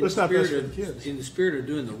 But in it's the not best for spirit the kids. in the spirit of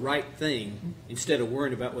doing the right thing, instead of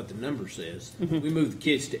worrying about what the number says, we move the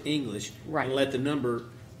kids to English and let the number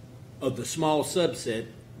of the small subset,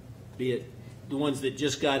 be it the ones that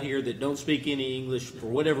just got here that don't speak any English for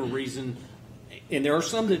whatever reason, and there are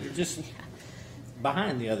some that are just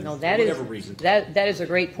behind the others for whatever reason. That is a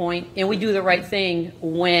great point, and we do the right thing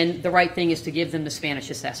when the right thing is to give them the Spanish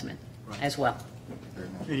assessment as well.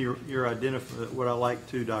 And you're what I like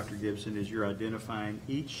too, Dr. Gibson, is you're identifying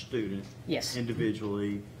each student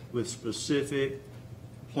individually with specific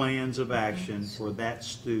plans of action for that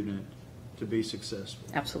student to be successful.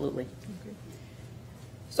 Absolutely.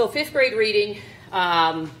 So 5th grade reading,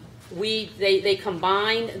 they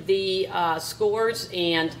combine the scores,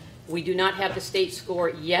 and we do not have the state score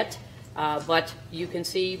yet, but you can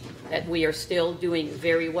see that we are still doing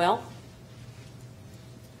very well.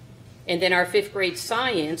 And then our 5th grade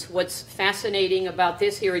science, what's fascinating about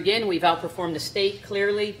this, here again, we've outperformed the state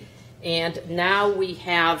clearly. And now we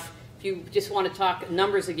have, if you just want to talk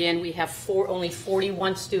numbers again, we have only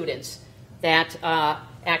 41 students that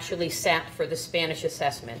actually sat for the Spanish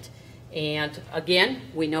assessment. And again,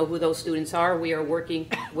 we know who those students are. We are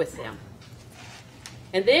working with them.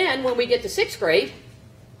 And then when we get to 6th grade,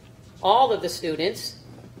 all of the students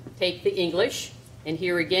take the English. And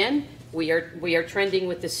here again, we are trending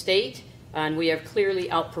with the state, and we have clearly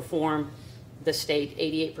outperformed the state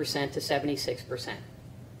 88% to 76%.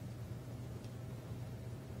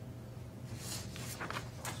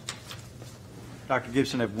 Dr.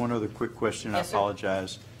 Gibson, I have one other quick question. Yes, I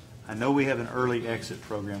apologize. I know we have an early exit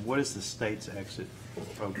program. What is the state's exit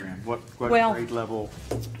program? What grade level?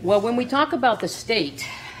 Well, when we talk about the state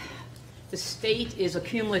is a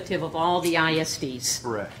cumulative of all the ISDs.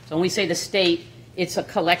 Correct. So when we say the state, it's a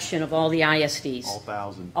collection of all the ISDs. All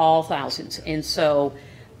thousands. All thousands. And so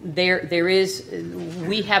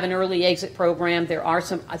we have an early exit program. There are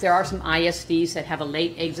some ISDs that have a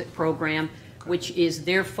late exit program, which is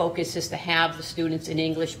their focus is to have the students in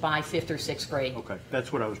English by 5th or 6th grade. Okay,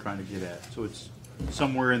 that's what I was trying to get at. So it's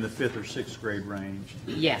somewhere in the 5th or 6th grade range.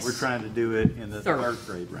 Yes. We're trying to do it in the 3rd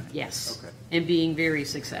grade range. Yes. Okay. And being very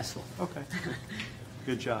successful. Okay.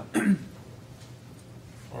 Good job.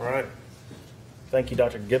 All right. Thank you,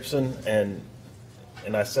 Dr. Gibson, and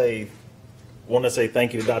I want to say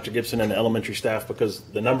thank you to Dr. Gibson and the elementary staff, because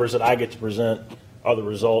the numbers that I get to present are the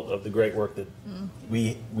result of the great work that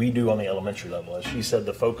we do on the elementary level. As she said,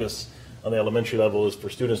 the focus on the elementary level is for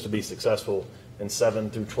students to be successful in 7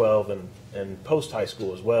 through 12 and post-high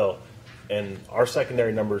school as well, and our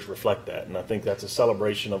secondary numbers reflect that, and I think that's a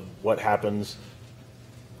celebration of what happens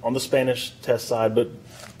on the Spanish test side, but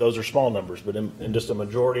those are small numbers. But in just a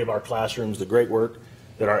majority of our classrooms, the great work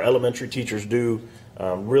that our elementary teachers do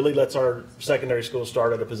really lets our secondary schools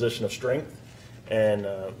start at a position of strength. And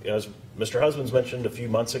as Mr. Husbands mentioned a few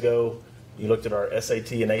months ago, you looked at our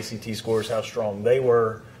SAT and ACT scores, how strong they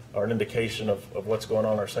were, are an indication of what's going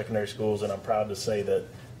on in our secondary schools. And I'm proud to say that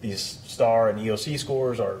these STAR and EOC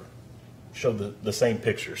scores show the same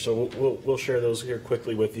picture. So we'll share those here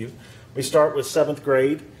quickly with you. We start with 7th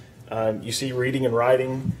grade. You see reading and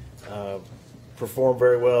writing performed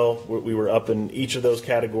very well. We were up in each of those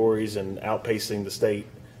categories and outpacing the state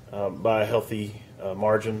by a healthy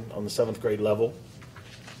margin on the 7th grade level.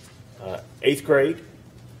 8th grade,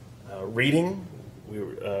 reading, we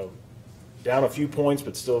were down a few points,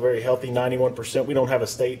 but still very healthy, 91%. We don't have a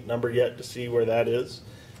state number yet to see where that is.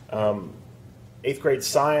 8th grade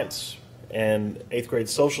science and 8th grade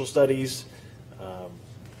social studies,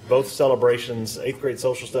 both celebrations. 8th grade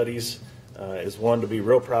social studies is one to be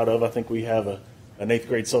real proud of. I think we have an 8th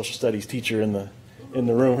grade social studies teacher in the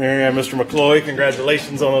room here. Yeah, Mr. McCloy,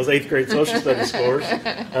 congratulations on those 8th grade social studies scores.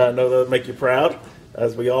 I know that'll make you proud,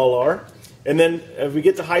 as we all are. And then as we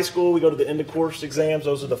get to high school, we go to the end of course exams.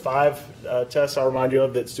 Those are the 5 tests I'll remind you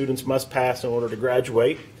of that students must pass in order to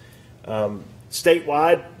graduate.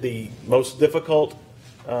 Statewide, the most difficult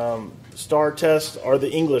STAR tests are the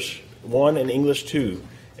English 1 and English 2.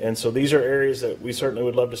 And so these are areas that we certainly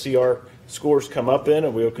would love to see our scores come up in,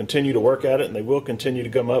 and we'll continue to work at it, and they will continue to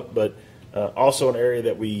come up, but also an area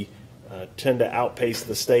that we tend to outpace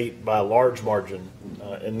the state by a large margin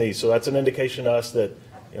in these. So that's an indication to us that,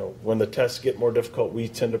 you know, when the tests get more difficult, we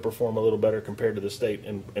tend to perform a little better compared to the state,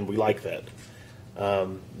 and we like that.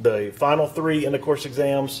 The final 3 end of course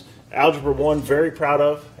exams, Algebra 1, very proud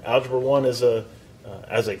of. Algebra 1 is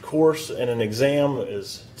as a course and an exam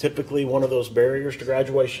is typically one of those barriers to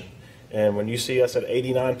graduation. And when you see us at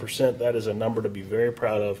 89%, that is a number to be very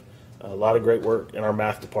proud of. A lot of great work in our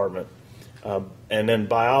math department. And then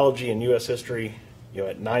biology and U.S. history, you know,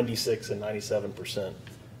 at 96 and 97%,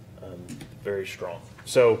 very strong.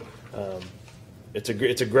 So it's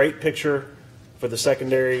a great picture for the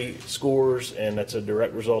secondary scores, and that's a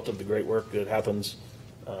direct result of the great work that happens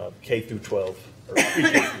K through 12, or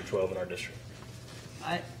pre-K through 12 in our district.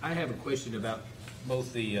 I have a question about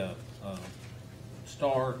both the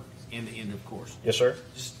STAR and the end of course. Yes, sir.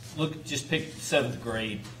 Just pick 7th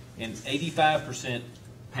grade and 85%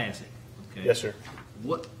 passing. Okay. Yes, sir.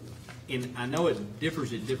 What? And I know it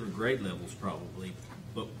differs at different grade levels, probably,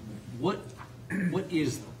 but what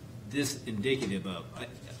is this indicative of?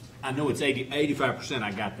 I know it's 85%.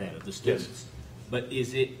 I got that of the students, yes. But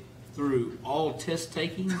is it through all test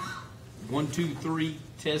taking? 1, 2, 3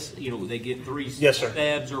 tests. You know, they get 3 yes, sir.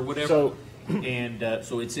 stabs or whatever. So, and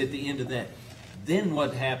so it's at the end of that. Then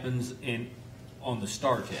what happens on the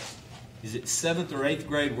STAR test? Is it 7th or 8th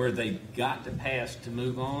grade where they got to pass to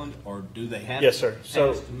move on, or do they have yes, to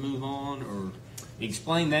sir. pass to move on? Or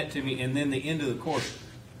explain that to me. And then the end of the course,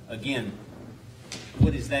 again,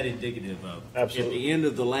 what is that indicative of? Absolutely. At the end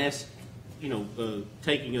of the last,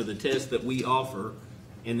 taking of the test that we offer,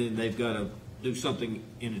 and then they've got to do something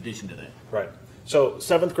in addition to that. Right. So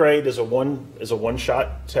 7th grade is a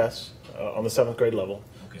one-shot test on the 7th grade level.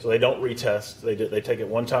 Okay. So they don't retest. They take it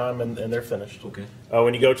one time and they're finished. Okay.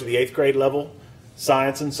 When you go to the 8th grade level,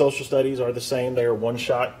 science and social studies are the same. They are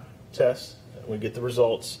one-shot tests. We get the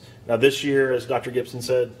results. Now this year, as Dr. Gibson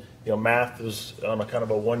said, math was on a kind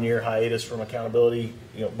of a one-year hiatus from accountability,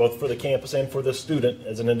 both for the campus and for the student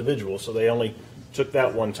as an individual. So they only took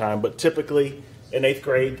that one time. But typically in 8th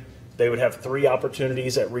grade, they would have 3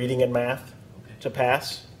 opportunities at reading and math to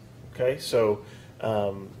pass. Okay, so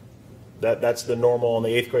that's the normal on the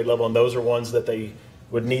 8th grade level, and those are ones that they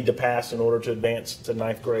would need to pass in order to advance to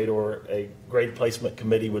 9th grade, or a grade placement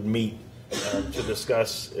committee would meet to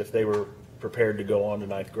discuss if they were prepared to go on to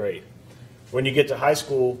 9th grade. When you get to high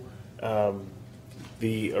school,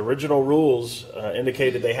 the original rules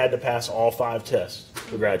indicated they had to pass all 5 tests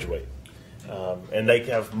to graduate, and they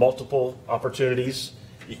have multiple opportunities.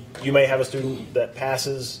 You may have a student that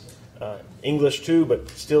passes English 2, but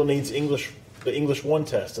still needs the English 1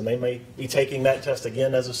 test, and they may be taking that test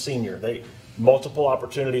again as a senior. Multiple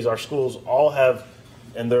opportunities. Our schools all have,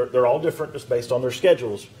 and they're all different just based on their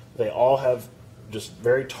schedules. They all have just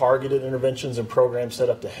very targeted interventions and programs set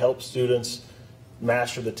up to help students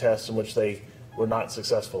master the tests in which they were not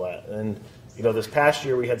successful at. And this past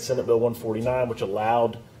year we had Senate Bill 149, which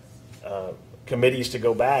allowed committees to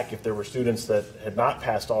go back if there were students that had not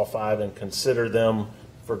passed all 5 and consider them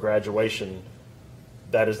for graduation.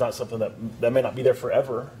 That is not something that may not be there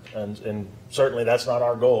forever, and certainly that's not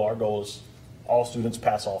our goal. Our goal is all students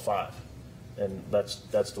pass all 5, and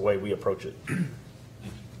that's the way we approach it.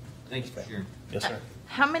 Thanks for sharing. Yes, sir.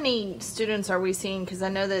 How many students are we seeing? Because I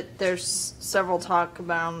know that there's several talk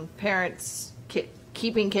about parents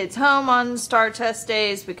keeping kids home on STAR test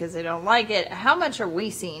days because they don't like it. How much are we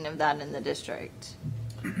seeing of that in the district?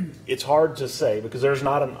 It's hard to say because there's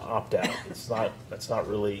not an opt-out. That's not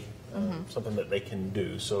really something that they can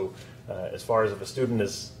do. So as far as if a student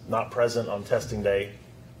is not present on testing day,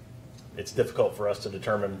 it's difficult for us to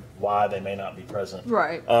determine why they may not be present.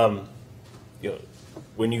 Right.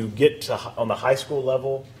 When you get to on the high school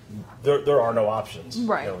level, there are no options.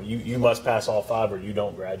 Right. You must pass all 5 or you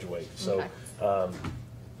don't graduate. So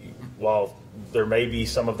while there may be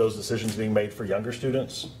some of those decisions being made for younger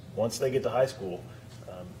students, once they get to high school,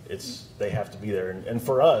 they have to be there. And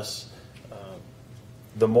for us,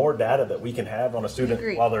 the more data that we can have on a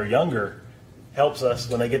student while they're younger helps us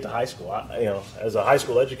when they get to high school. As a high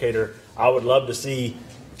school educator, I would love to see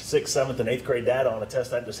 6th, 7th, and 8th grade data on a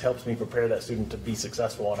test. That just helps me prepare that student to be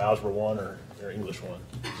successful on Algebra 1 or English 1.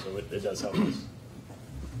 So it does help us.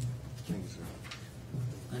 Thank you,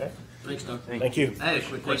 sir. Okay. Thanks, Doctor. Thank you. I had a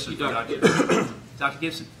quick question for Dr. Dr.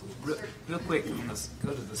 Gibson. Real quick, let's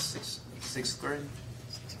go to the sixth grade.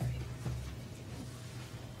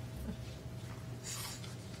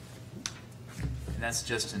 And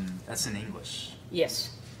that's in English.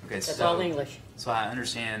 Yes. Okay, That's so, all English. So I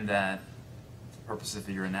understand that the purpose of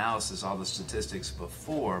your analysis, all the statistics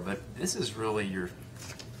before, but this is really your,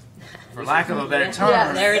 for lack of a better term,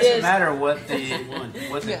 Yeah, there it doesn't is. matter what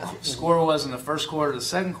the score was in the first quarter, the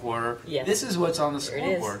second quarter. Yes. This is what's on the There it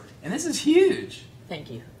is. scoreboard, and this is huge.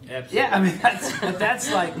 Thank you. Absolutely. Yeah, I mean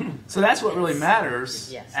that's like, so that's what really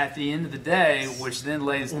matters Yes. at the end of the day, which then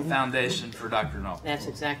lays the foundation for Dr. Null. That's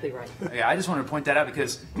exactly right. Okay, I just wanted to point that out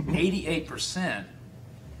because 88%,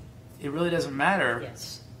 it really doesn't matter.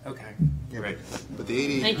 Yes. Okay, Yeah, great. But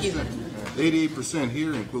the 88%, Thank you. the 88%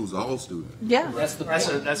 here includes all students. Yeah. That's the point.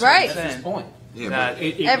 That's Right. what I'm saying. Point. Yeah, That-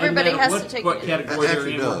 but Everybody no has matter to take what it. category they're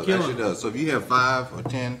actually in, does. we're killing Actually them. does. So if you have 5 or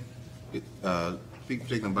 10 people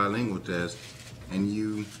taking a bilingual test, and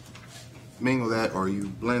you mingle that or you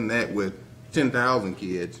blend that with 10,000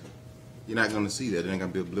 kids, you're not going to see that. It ain't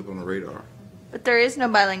going to be a blip on the radar. But there is no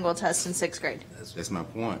bilingual test in 6th grade. That's my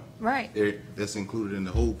point. Right. That's included in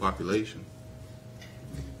the whole population.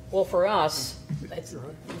 Well, for us,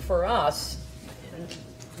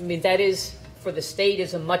 I mean, that is, for the state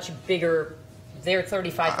is a much bigger, they're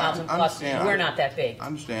 35,000 I plus, understand. we're not that big. I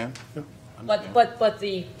understand. But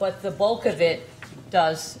the bulk of it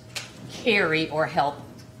does carry or help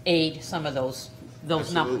aid some of those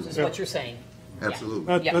numbers, is what you're saying.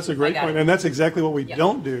 Absolutely. Yeah, That's a I great got point, it. and that's exactly what we Yeah.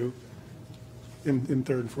 don't do in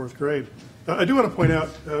 3rd and 4th grade. I do want to point out,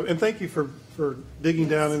 and thank you for digging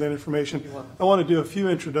down in that information. I want to do a few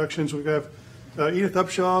introductions. We have Edith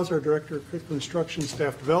Upshaw is our Director of Curriculum Instruction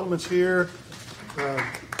Staff Development's here.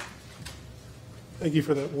 Thank you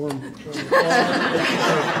for that warm.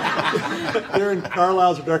 Darren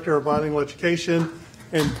Carlisle is our Director of Bilingual Education,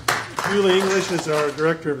 and Julie English is our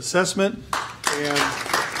Director of Assessment. And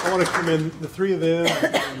I want to commend the three of them,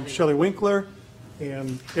 and Shelley Winkler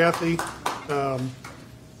and Kathy.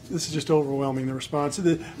 This is just overwhelming, the response.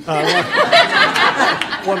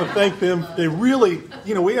 I want to thank them. They really,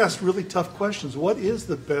 we asked really tough questions. What is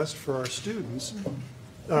the best for our students?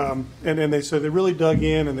 And they said they really dug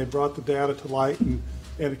in and they brought the data to light, and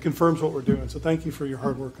it confirms what we're doing. So thank you for your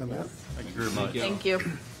hard work on that. Thank you very much. Thank you.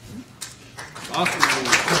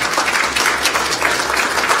 Awesome.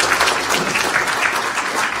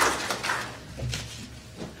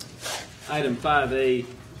 Item 5A,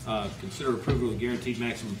 consider approval of guaranteed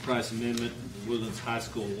maximum price amendment, Woodlands High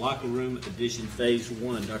School locker room addition phase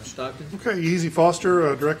 1. Dr. Stockton? Okay, Easy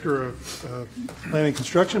Foster, Director of Planning and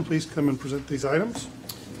Construction, please come and present these items.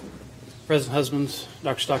 President Husbands,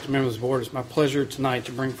 Dr. Stockton, members of the board, it's my pleasure tonight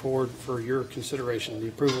to bring forward for your consideration the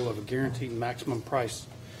approval of a guaranteed maximum price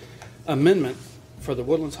amendment for the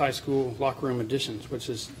Woodlands High School locker room additions, which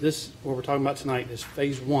is what we're talking about tonight is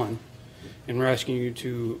phase 1. And we're asking you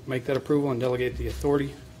to make that approval and delegate the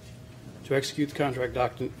authority to execute the contract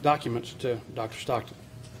documents to Dr. Stockton.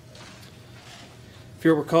 If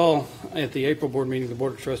you'll recall, at the April board meeting, the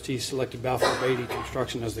Board of Trustees selected Balfour Beatty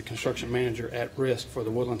Construction as the construction manager at risk for the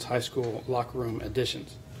Woodlands High School locker room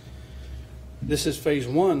additions. This is phase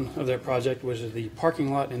 1 of that project, which is the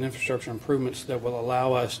parking lot and infrastructure improvements that will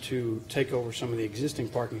allow us to take over some of the existing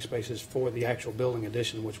parking spaces for the actual building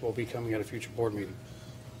addition, which will be coming at a future board meeting.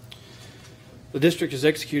 The district has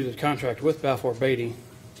executed a contract with Balfour Beatty,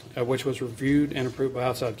 which was reviewed and approved by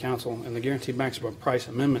outside counsel, and the guaranteed maximum price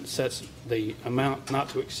amendment sets the amount not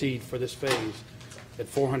to exceed for this phase at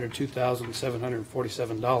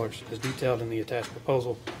 $402,747, as detailed in the attached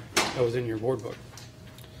proposal that was in your board book.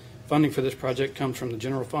 Funding for this project comes from the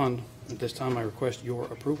general fund. At this time, I request your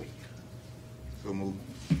approval. So moved.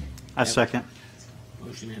 I second.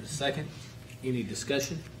 Motion and a second. Any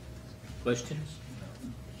discussion? Questions?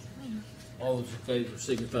 All those in favor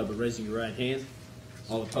signify by raising your right hand.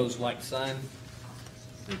 All opposed, like sign.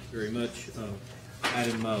 Thank you very much.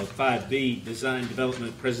 Item 5B, design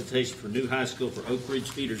development presentation for new high school for Oak Ridge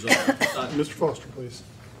Feeder Zone. Mr. Foster, please.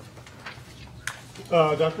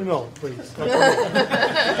 Dr. Nolan, please.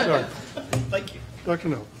 Sorry. Thank you. Dr.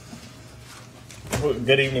 Nolan. Well,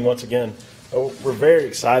 good evening once again. We're very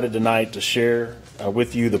excited tonight to share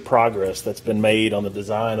with you the progress that's been made on the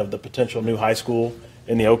design of the potential new high school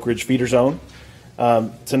in the Oak Ridge Feeder Zone.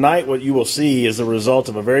 Tonight, what you will see is the result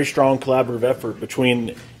of a very strong collaborative effort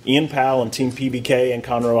between Ian Powell and Team PBK and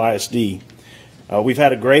Conroe ISD. We've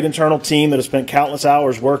had a great internal team that has spent countless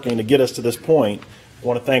hours working to get us to this point. I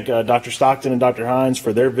want to thank Dr. Stockton and Dr. Hines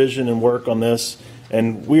for their vision and work on this.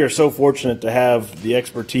 And we are so fortunate to have the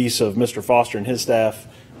expertise of Mr. Foster and his staff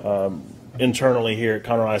internally here at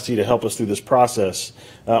Conroe ISD to help us through this process.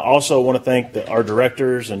 Also want to thank our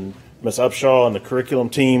directors and Ms. Upshaw and the curriculum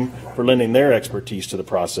team for lending their expertise to the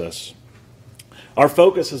process. Our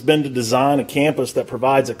focus has been to design a campus that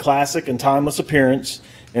provides a classic and timeless appearance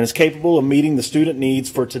and is capable of meeting the student needs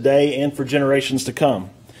for today and for generations to come.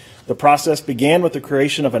 The process began with the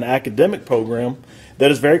creation of an academic program that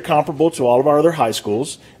is very comparable to all of our other high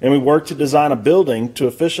schools, and we worked to design a building to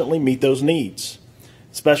efficiently meet those needs.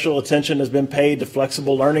 Special attention has been paid to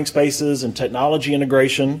flexible learning spaces and technology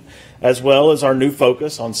integration, as well as our new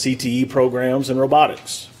focus on CTE programs and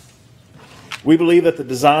robotics. We believe that the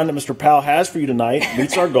design that Mr. Powell has for you tonight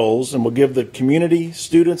meets our goals and will give the community,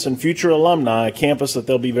 students, and future alumni a campus that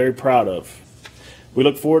they'll be very proud of. We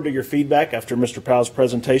look forward to your feedback after Mr. Powell's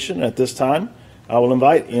presentation. At this time, I will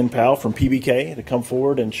invite Ian Powell from PBK to come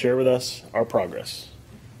forward and share with us our progress.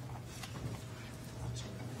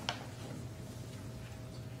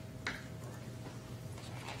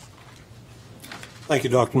 Thank you,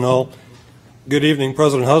 Dr. Null. Good evening,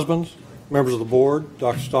 President Husbands, members of the board,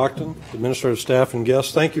 Dr. Stockton, administrative staff, and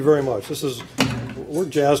guests. Thank you very much. We're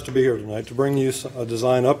jazzed to be here tonight to bring you a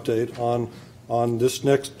design update on this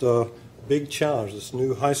next big challenge, this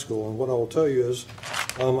new high school. And what I will tell you is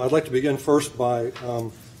I'd like to begin first by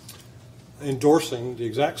endorsing the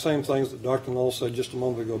exact same things that Dr. Null said just a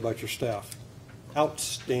moment ago about your staff.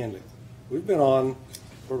 Outstanding. We've been on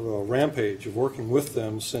sort of a rampage of working with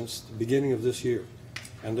them since the beginning of this year.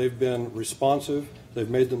 And they've been responsive. They've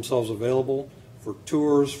made themselves available for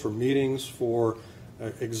tours, for meetings, for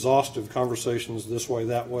exhaustive conversations this way,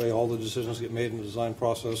 that way. All the decisions get made in the design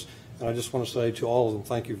process. And I just want to say to all of them,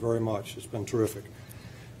 thank you very much. It's been terrific.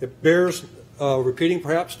 It bears repeating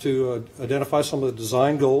perhaps to identify some of the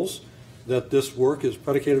design goals that this work is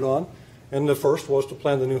predicated on. And the first was to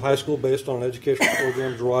plan the new high school based on an educational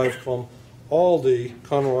program derived from all the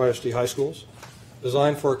Conroe ISD high schools,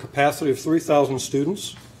 designed for a capacity of 3,000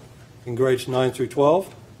 students in grades 9 through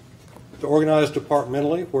 12, to organize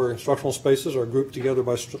departmentally where instructional spaces are grouped together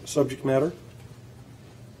by subject matter,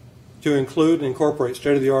 to include and incorporate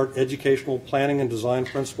state-of-the-art educational planning and design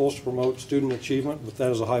principles to promote student achievement, with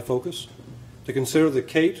that as a high focus, to consider the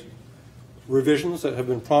CATE revisions that have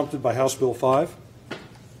been prompted by House Bill 5,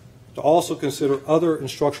 to also consider other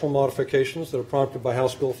instructional modifications that are prompted by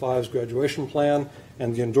House Bill 5's graduation plan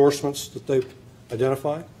and the endorsements that they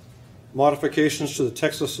identify, modifications to the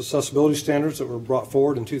Texas accessibility standards that were brought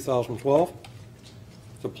forward in 2012,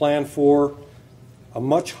 to plan for a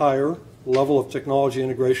much higher level of technology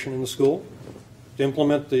integration in the school, to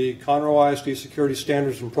implement the Conroe ISD security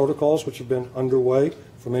standards and protocols, which have been underway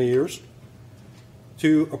for many years,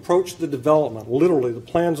 to approach the development, literally the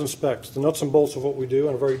plans and specs, the nuts and bolts of what we do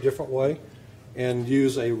in a very different way, and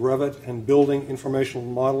use a Revit and building informational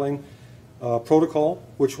modeling protocol,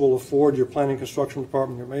 which will afford your planning construction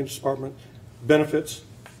department, your maintenance department, benefits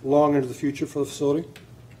long into the future for the facility.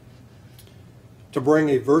 To bring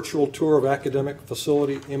a virtual tour of academic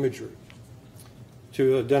facility imagery,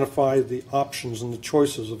 to identify the options and the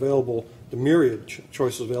choices available, the myriad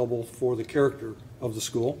choices available for the character of the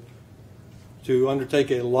school, to undertake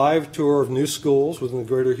a live tour of new schools within the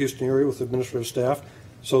greater Houston area with administrative staff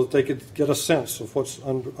so that they could get a sense of what's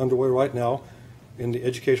underway right now in the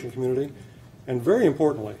educational community. And very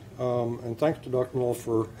importantly, and thanks to Dr. Null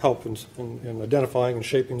for help in identifying and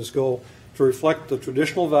shaping this goal, to reflect the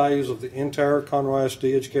traditional values of the entire Conroe ISD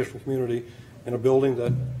educational community in a building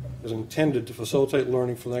that is intended to facilitate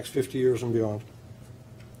learning for the next 50 years and beyond.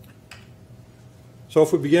 So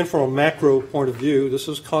if we begin from a macro point of view, this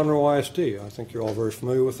is Conroe ISD. I think you're all very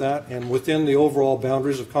familiar with that. And within the overall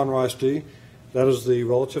boundaries of Conroe ISD, that is the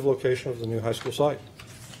relative location of the new high school site.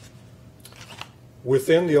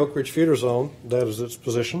 Within the Oak Ridge feeder zone, that is its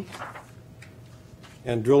position.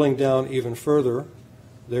 And drilling down even further,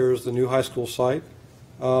 there is the new high school site.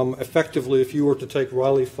 Effectively, if you were to take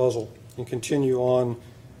Riley Fuzzle and continue on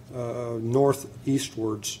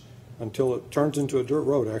northeastwards until it turns into a dirt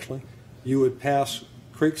road, actually, you would pass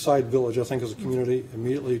Creekside Village, I think is a community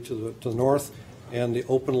immediately to the north, and the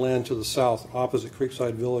open land to the south. Opposite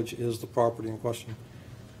Creekside Village is the property in question.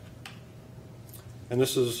 And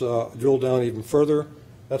this is drilled down even further.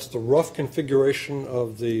 That's the rough configuration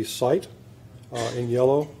of the site in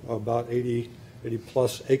yellow, about 80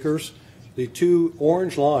 plus acres. The two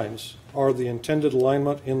orange lines are the intended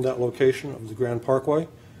alignment in that location of the Grand Parkway.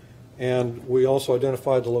 And we also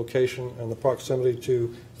identified the location and the proximity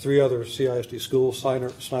to 3 other CISD schools,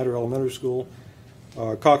 Snyder Elementary School,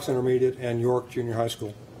 Cox Intermediate, and York Junior High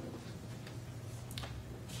School.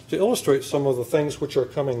 To illustrate some of the things which are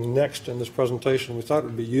coming next in this presentation, we thought it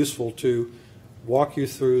would be useful to walk you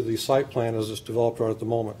through the site plan as it's developed right at the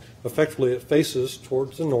moment. Effectively, it faces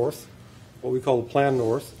towards the north, what we call the Plan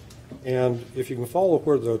North, and if you can follow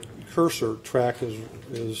where the cursor track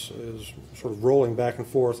is sort of rolling back and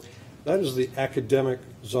forth, that is the academic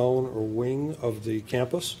zone or wing of the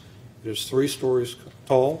campus. It is 3 stories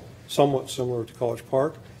tall, somewhat similar to College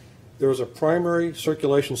Park. There is a primary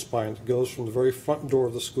circulation spine that goes from the very front door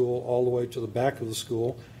of the school all the way to the back of the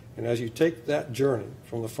school. And as you take that journey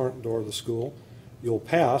from the front door of the school, you'll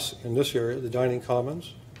pass, in this area, the dining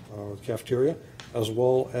commons, the cafeteria, as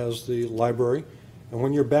well as the library. And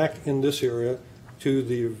when you're back in this area,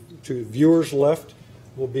 to viewers' left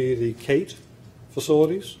will be the CATE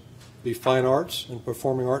facilities, the Fine Arts and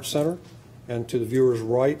Performing Arts Center, and to the viewer's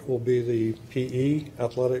right will be the PE,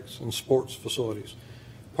 athletics, and sports facilities.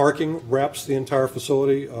 Parking wraps the entire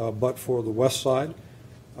facility, but for the west side.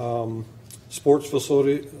 Sports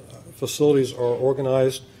facilities are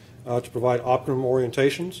organized to provide optimum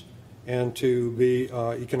orientations and to be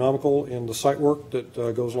economical in the site work that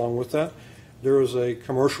goes along with that. There is a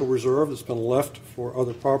commercial reserve that's been left for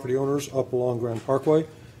other property owners up along Grand Parkway.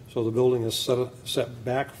 So the building is set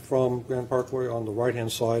back from Grand Parkway on the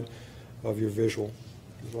right-hand side of your visual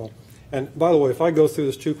as well. And by the way, if I go through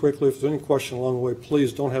this too quickly, if there's any question along the way,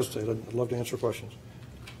 please don't hesitate. I'd love to answer questions.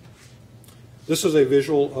 This is a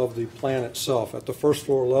visual of the plan itself. At the first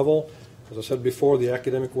floor level, as I said before, the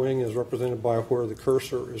academic wing is represented by where the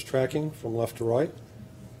cursor is tracking from left to right,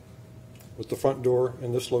 with the front door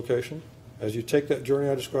in this location. As you take that journey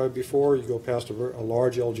I described before, you go past a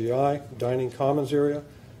large LGI, dining commons area,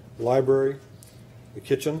 library, the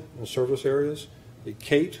kitchen and service areas, the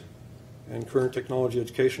CATE and career and technology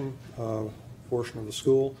education portion of the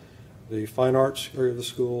school, the fine arts area of the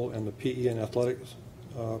school, and the PE and athletics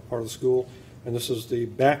part of the school. And this is the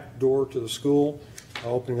back door to the school,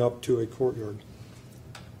 opening up to a courtyard.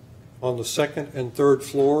 On the second and third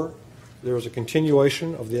floor, there is a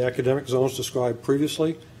continuation of the academic zones described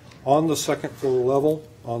previously. On the second floor level,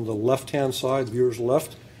 on the left-hand side, viewer's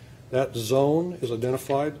left, that zone is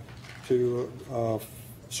identified to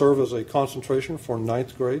serve as a concentration for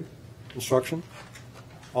 9th grade instruction.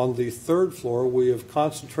 On the third floor, we have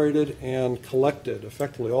concentrated and collected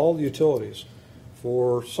effectively all the utilities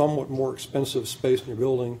for somewhat more expensive space in your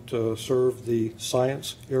building to serve the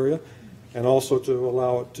science area and also to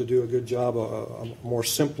allow it to do a good job, a more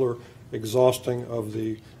simpler exhausting of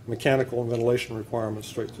the mechanical and ventilation requirements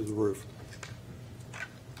straight through the roof.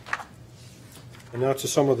 And now to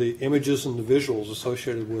some of the images and the visuals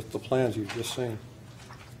associated with the plans you've just seen.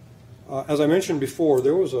 As I mentioned before,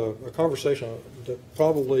 there was a conversation that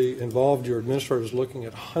probably involved your administrators looking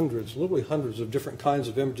at hundreds, literally hundreds of different kinds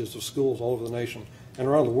of images of schools all over the nation and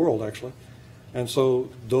around the world, actually. And so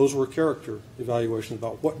those were character evaluations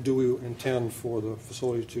about what do we intend for the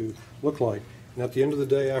facility to look like. And at the end of the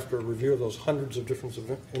day, after a review of those hundreds of different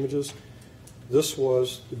images, this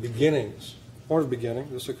was the beginnings, point of beginning.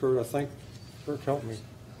 This occurred, I think, help me,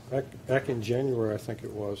 back in January, I think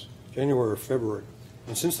it was, January or February.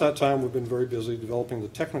 And since that time, we've been very busy developing the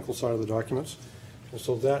technical side of the documents. And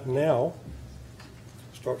so that now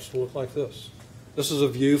starts to look like this. This is a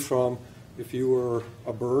view from, if you were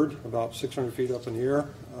a bird about 600 feet up in the air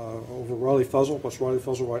over Riley Fuzzle. What's Riley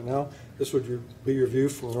Fuzzle right now? This would be your view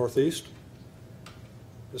from the northeast.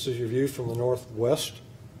 This is your view from the northwest.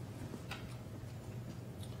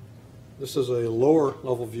 This is a lower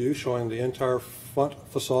level view showing the entire front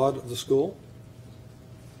facade of the school.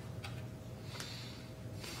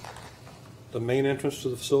 The main entrance to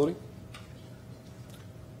the facility.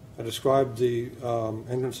 I described the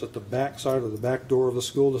entrance at the back side of the back door of the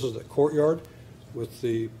school. This is the courtyard with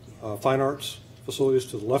the fine arts facilities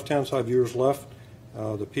to the left-hand side, viewers left,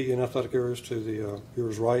 the PE and athletic areas to the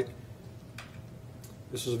viewers right.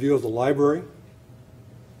 This is a view of the library.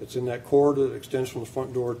 It's in that corridor that extends from the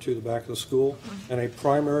front door to the back of the school. And a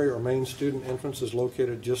primary or main student entrance is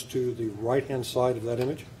located just to the right-hand side of that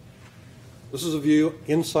image. This is a view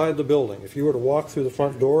inside the building. If you were to walk through the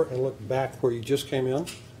front door and look back where you just came in,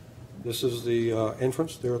 this is the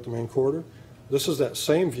entrance there at the main corridor. This is that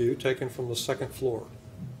same view taken from the second floor.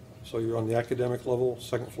 So you're on the academic level,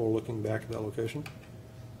 second floor looking back at that location.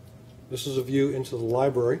 This is a view into the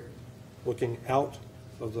library, looking out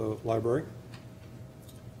of the library.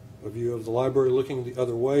 A view of the library looking the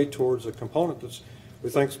other way towards a component that's we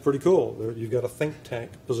think it's pretty cool. You've got a think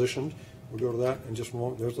tank positioned. We'll go to that in just a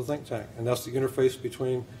moment. There's the think tank, and that's the interface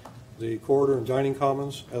between the corridor and dining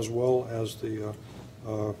commons as well as the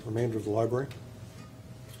remainder of the library.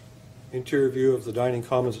 Interior view of the dining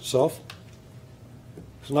commons itself.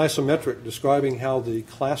 It's an isometric describing how the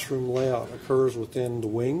classroom layout occurs within the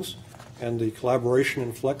wings and the collaboration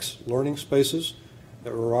and flex learning spaces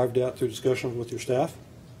that were arrived at through discussions with your staff.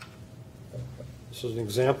 This is an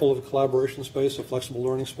example of a collaboration space, a flexible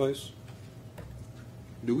learning space.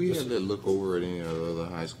 Do we have that look over at any of the other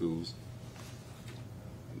high schools?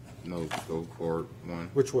 No, go forward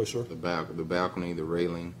one. Which way, sir? The balcony, the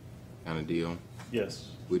railing kind of deal. Yes.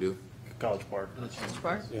 We do? College Park. College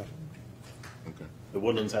Park? Yeah. Okay. The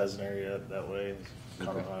Woodlands has an area that way.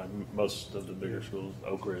 Conroe High. Most of the bigger schools,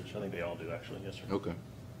 Oak Ridge, I think they all do actually. Yes, sir. Okay.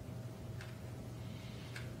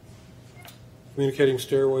 Communicating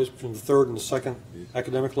stairways between the third and the second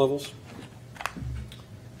academic levels.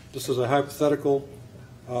 This is a hypothetical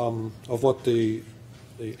of what the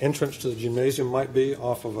entrance to the gymnasium might be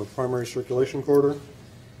off of a primary circulation corridor.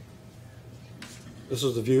 This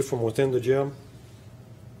is the view from within the gym.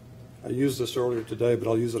 I used this earlier today, but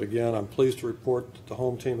I'll use it again. I'm pleased to report that the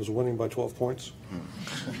home team is winning by 12 points.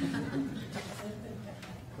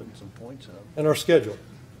 Putting some points up. And our schedule.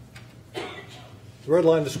 The red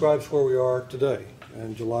line describes where we are today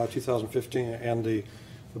in July 2015, and the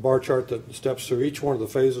bar chart that steps through each one of the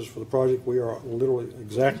phases for the project. We are literally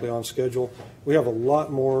exactly on schedule. We have a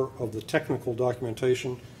lot more of the technical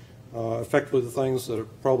documentation, effectively the things that are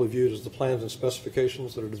probably viewed as the plans and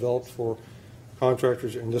specifications that are developed for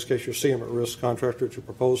contractors. In this case, your CM at-risk contractor to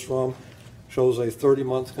propose from. Shows a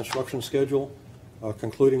 30-month construction schedule,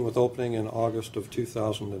 concluding with opening in August of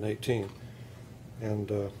 2018. And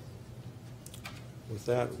with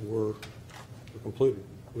that, we're concluded.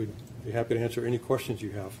 We'd be happy to answer any questions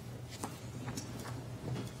you have.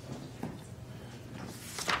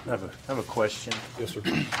 I have a question. Yes, sir.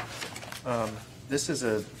 This is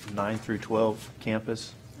a 9 through 12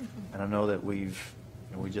 campus, and I know that we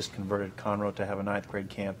just converted Conroe to have a 9th grade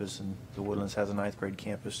campus, and the Woodlands has a 9th grade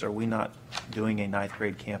campus. Are we not doing a 9th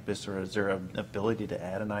grade campus, or is there an ability to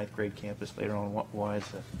add a 9th grade campus later on? Why is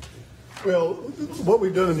that? Well, what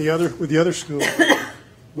we've done with the other schools,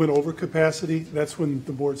 went over capacity. That's when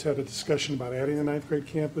the boards had a discussion about adding a 9th grade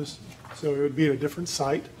campus. So it would be at a different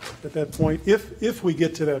site at that point. If we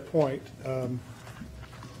get to that point,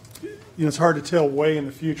 it's hard to tell way in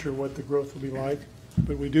the future what the growth will be like,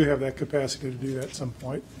 but we do have that capacity to do that at some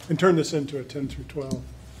point and turn this into a 10 through 12.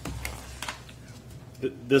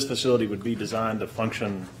 This facility would be designed to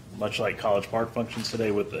function much like College Park functions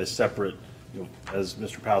today, with a separate, as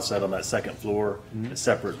Mr. Powell said, on that second floor, a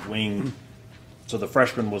separate wing. So the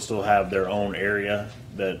freshmen will still have their own area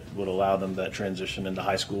that would allow them that transition into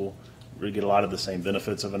high school. We get a lot of the same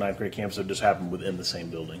benefits of a 9th grade campus that just happen within the same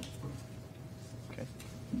building. Okay.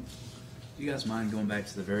 Do you guys mind going back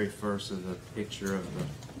to the very first of the picture of the?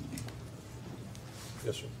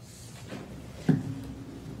 Yes, sir.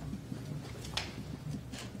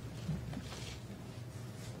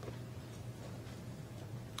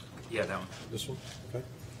 Yeah, that one. This one? Okay.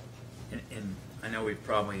 And I know we've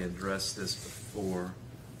probably addressed this before,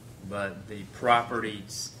 but the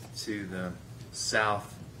properties to the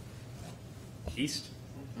southeast?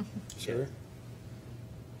 Sure.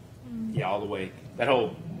 Yeah, all the way. That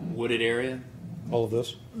whole wooded area? All of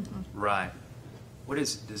this? Right. What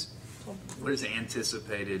is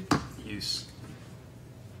anticipated use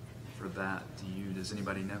for that? Does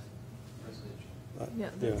anybody know? Yeah,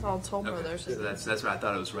 that's all Toll Okay. Brothers. So that's what I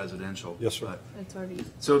thought it was residential. Yes, sir. But- It's already.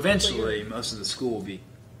 So eventually, most of the school will be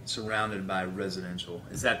surrounded by residential.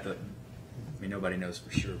 Is that nobody knows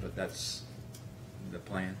for sure, but that's the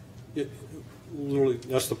plan? Literally,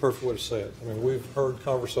 that's the perfect way to say it. I mean, we've heard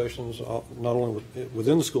conversations not only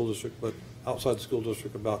within the school district, but outside the school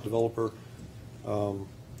district about developer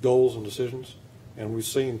goals and decisions. And we've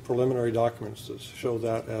seen preliminary documents that show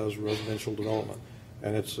that as residential development.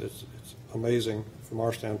 And it's amazing from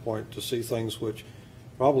our standpoint to see things which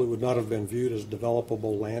probably would not have been viewed as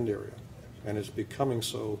developable land area. And it's becoming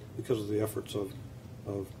so because of the efforts of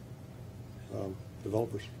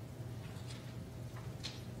developers.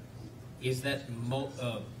 Is that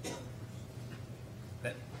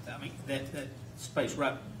that space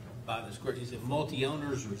right by the square, is it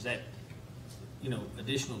multi-owners, or is that,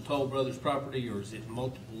 additional Toll Brothers property, or is it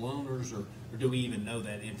multiple owners, or do we even know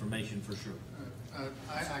that information for sure?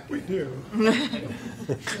 We do.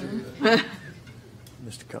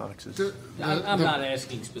 Mr. Cox is. I'm not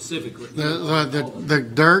asking specifically.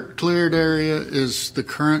 The dirt cleared area is the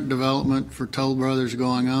current development for Toll Brothers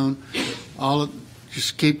going on.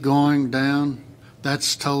 Just keep going down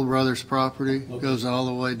That's Toll Brothers property, goes all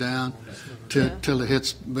the way down till it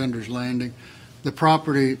hits Bender's Landing. The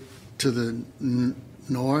property to the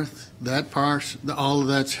north, that all of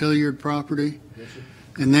that's Hilliard property.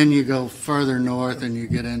 And then you go further north and you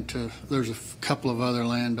get into, there's a couple of other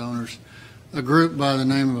landowners. A group by the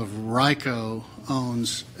name of Ryco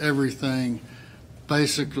owns everything.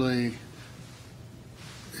 Basically,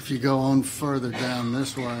 if you go on further down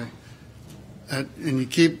this way, and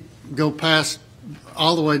you go past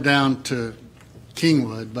all the way down to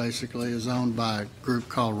Kingwood, basically, is owned by a group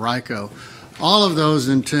called Ryco. All of those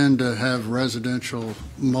intend to have residential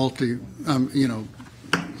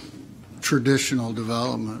traditional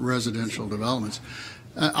development, residential developments.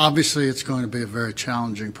 Obviously, it's going to be a very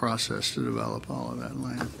challenging process to develop all of that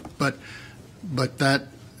land. But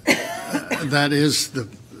that is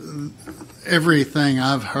everything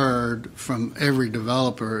I've heard from every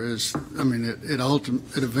developer is, I mean, it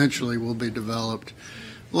eventually will be developed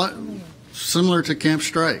similar to Camp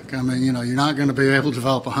Strake. I mean, you're not going to be able to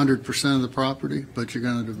develop 100% of the property, but you're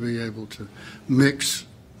going to be able to mix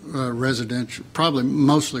residential, probably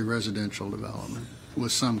mostly residential development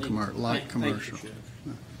with some commercial.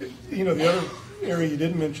 The other area you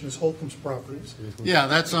didn't mention is Holcomb's properties. Yeah,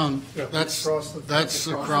 that's across the way. That's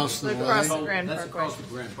across the Grand That's Parkway. across the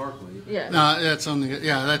Grand Parkway. Yeah. No, that's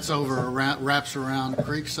that's over wraps around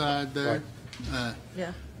Creekside there.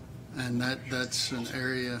 Yeah. And that's an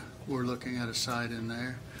area, we're looking at a site in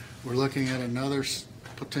there. We're looking at another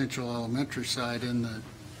potential elementary site in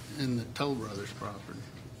the Toll Brothers property.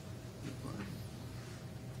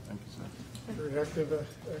 Very active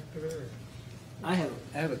area. I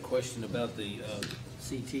have a question about the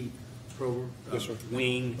CT program. Yes, sir.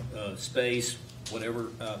 Wing, space, whatever.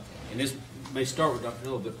 And this may start with Dr.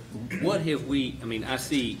 Miller, but what have we, I mean, I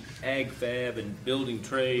see ag fab and building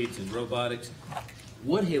trades and robotics.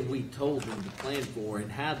 What have we told them to plan for,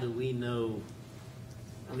 and how do we know?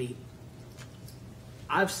 I mean,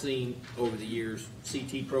 I've seen over the years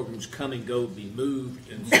CT programs come and go, be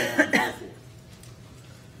moved, and so on and so forth.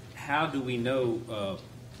 How do we know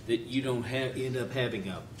that you don't end up having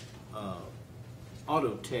a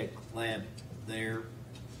auto tech lab there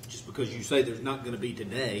just because you say there's not going to be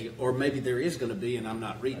today, or maybe there is going to be and I'm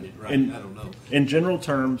not reading it right? I don't know. In general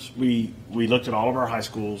terms, we looked at all of our high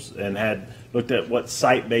schools and had looked at what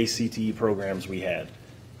site-based CTE programs we had.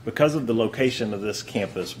 Because of the location of this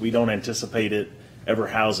campus, we don't anticipate it ever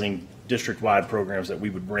housing district-wide programs that we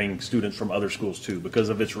would bring students from other schools to because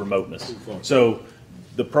of its remoteness. So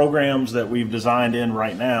the programs that we've designed in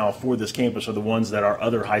right now for this campus are the ones that our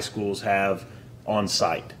other high schools have on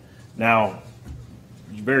site. Now,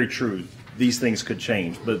 very true, these things could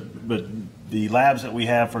change, but the labs that we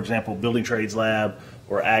have, for example, building trades lab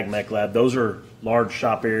or ag mech lab, those are large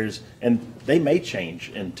shop areas, and they may change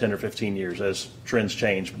in 10 or 15 years as trends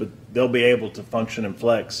change, but they'll be able to function and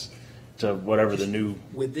flex to whatever the new.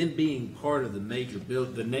 With them being part of the major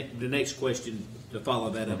build, the next question to follow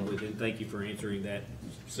that up with, and thank you for answering that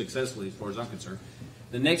successfully as far as I'm concerned.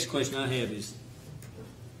 The next question I have is,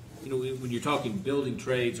 when you're talking building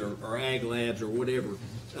trades or ag labs or whatever,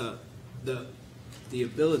 the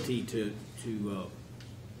ability to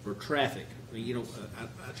for traffic. I mean,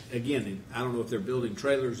 again, I don't know if they're building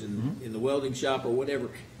trailers in the welding shop or whatever.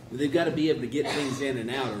 They've got to be able to get things in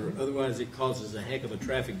and out, or otherwise it causes a heck of a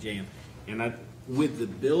traffic jam. And with the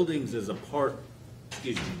buildings as a part,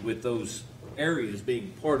 with those areas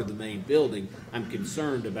being part of the main building, I'm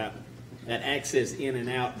concerned about that access in and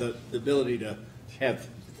out, the ability to have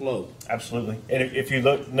flow. Absolutely. And if you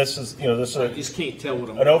look, this is, I just can't tell what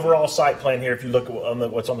an overall site plan here. If you look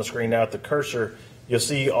at what's on the screen now at the cursor, you'll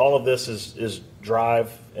see all of this is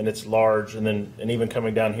drive, and it's large, and even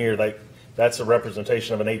coming down here, that's a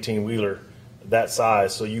representation of an 18-wheeler that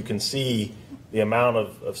size. So you can see the amount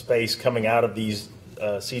of space coming out of these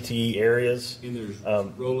CTE areas. And there's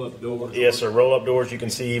roll-up doors. Yes, sir, roll-up doors. You can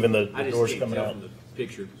see even the doors coming out. From the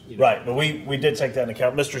picture. Right, but we did take that into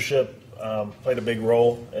account. Mr. Shipp played a big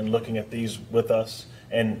role in looking at these with us,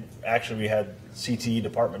 and actually we had CTE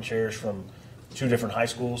department chairs from 2 different high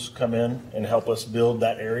schools come in and help us build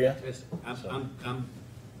that area. Yes, I'm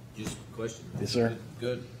just questioning. Yes, sir.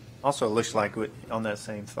 Good. Also, it looks like on that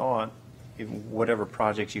same thought, whatever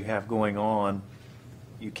projects you have going on,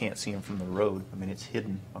 you can't see them from the road. I mean, it's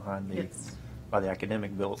hidden behind by the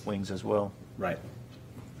academic built wings as well. Right.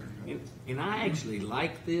 And I actually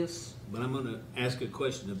like this, but I'm going to ask a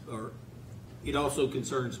question, or it also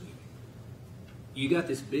concerns me. You got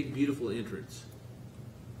this big, beautiful entrance,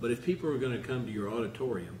 but if people are going to come to your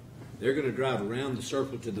auditorium, they're going to drive around the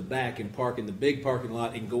circle to the back and park in the big parking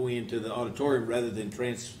lot and go into the auditorium rather than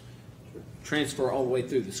transfer all the way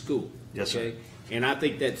through the school. Yes, sir. Okay? And I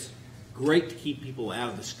think that's great to keep people out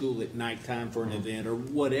of the school at nighttime for an event or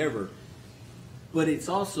whatever. But it's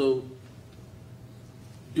also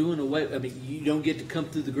doing away. I mean, you don't get to come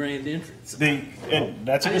through the grand entrance. And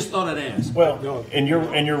that's I just thought I'd ask. Well, and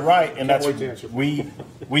you're right, and that's wait to answer. we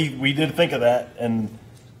did think of that, and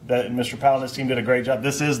that Mr. Powell and his team did a great job.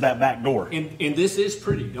 This is that back door. And this is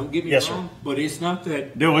pretty. Don't get me Yes, wrong, sir. but it's not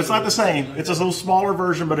that. No, it's not the same. It's a little smaller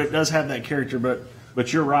version, but it does have that character.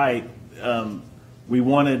 But you're right. We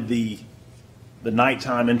wanted the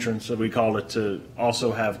nighttime entrance, that we called it, to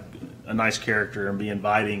also have a nice character and be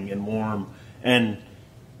inviting and warm. And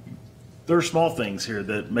there are small things here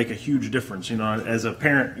that make a huge difference. You know, as a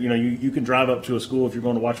parent, you know, you can drive up to a school if you're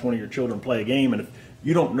going to watch one of your children play a game, and if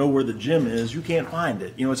you don't know where the gym is, you can't find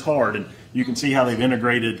it. You know, it's hard. And you can see how they've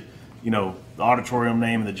integrated, you know, the auditorium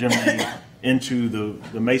name and the gym name into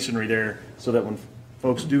the masonry there, so that when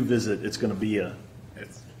folks do visit, it's going to be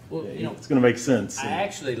Well, you know, it's going to make sense. I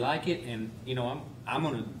actually like it, and you know, I'm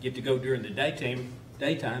going to get to go during the daytime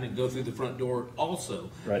and go through the front door also.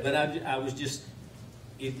 Right. But I was just,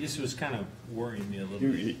 this was kind of worrying me a little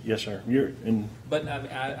bit. Yes, sir. But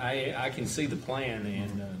I can see the plan,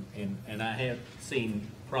 and I have seen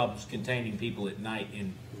problems containing people at night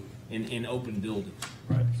in open buildings.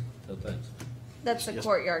 Right. So thanks. That's the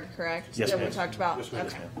courtyard, correct? Yes, That we ma'am. talked about? Yes, ma'am.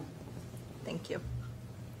 Okay. Thank you.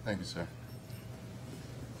 Thank you, sir.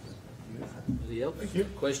 Anybody else?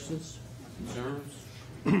 Questions, concerns?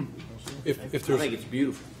 If I there's, think it's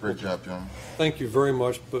beautiful. Great job, John. thank you very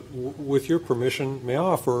much, but with your permission, may I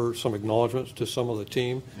offer some acknowledgments to some of the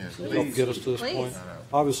team? Yes, to help please. get us to this Please. point.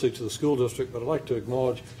 Obviously to the school district, but I'd like to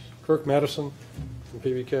acknowledge Kirk Madison from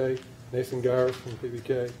PBK, Nathan Geyer from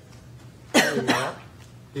PBK, Harry Matt,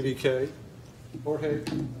 PBK, Jorge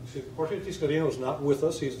Tiscarino is not with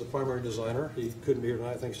us. He's the primary designer. He couldn't be here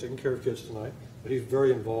tonight. I think he's taking care of kids tonight, but he's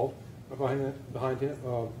very involved. Behind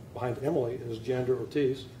Emily is Jander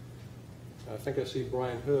Ortiz. I think I see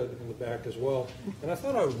Brian Hood in the back as well. And I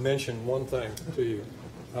thought I would mention one thing to you,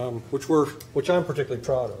 which I'm particularly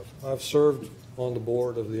proud of. I've served on the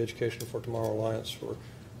board of the Education for Tomorrow Alliance for,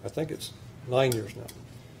 I think it's 9 years now.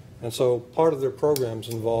 And so part of their programs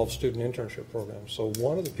involve student internship programs. So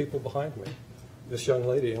one of the people behind me, this young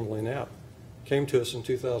lady, Emily Knapp, came to us in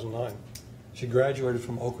 2009. She graduated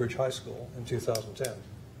from Oak Ridge High School in 2010.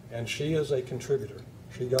 And she is a contributor.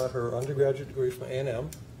 She got her undergraduate degree from A&M.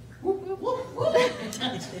 You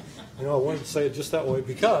know, I wanted to say it just that way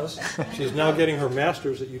because she's now getting her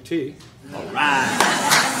master's at UT. All right.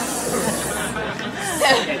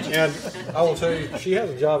 And I will tell you, she has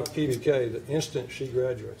a job at PBK the instant she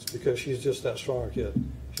graduates because she's just that strong a kid.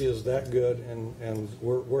 She is that good, and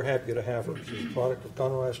we're happy to have her. She's a product of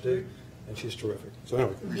Conroe ISD, and she's terrific. So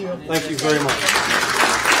anyway, thank you very much.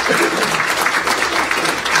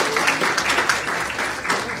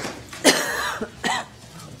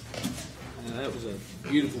 That was a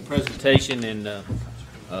beautiful presentation, and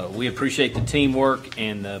we appreciate the teamwork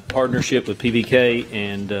and the partnership with PBK,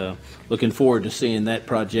 and looking forward to seeing that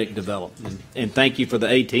project develop. And thank you for the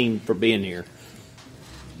A-team for being here.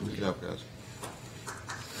 Good job, guys.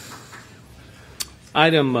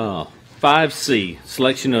 Item 5C,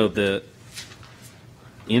 selection of the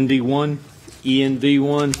NV1,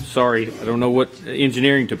 ENV1, sorry, I don't know what,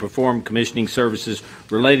 engineering to perform commissioning services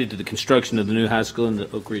related to the construction of the new high school in the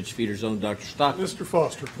Oak Ridge feeder zone. Dr. Stockton. Mr.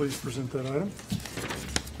 Foster, please present that item.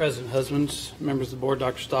 President Husbands, members of the board,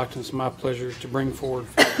 Dr. Stockton, it's my pleasure to bring forward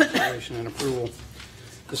for consideration and approval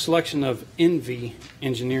the selection of NV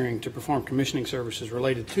Engineering to perform commissioning services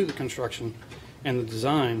related to the construction and the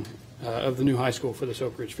design of the new high school for this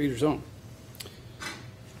Oak Ridge feeder zone.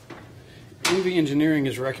 NV Engineering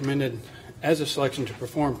is recommended as a selection to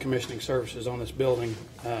perform commissioning services on this building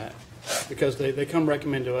because they come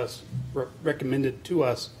recommended to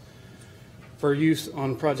us for use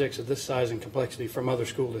on projects of this size and complexity from other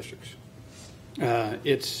school districts.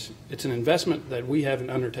 It's an investment that we haven't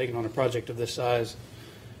undertaken on a project of this size.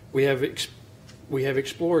 We have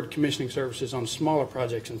explored commissioning services on smaller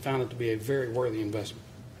projects and found it to be a very worthy investment.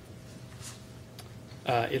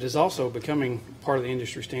 It is also becoming part of the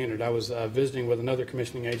industry standard. I was visiting with another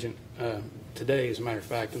commissioning agent today, as a matter of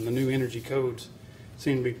fact, and the new energy codes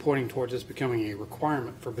seem to be pointing towards this becoming a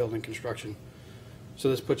requirement for building construction. So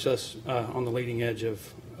this puts us on the leading edge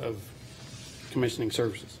of commissioning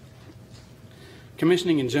services.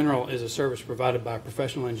 Commissioning in general is a service provided by a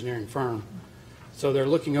professional engineering firm. So they're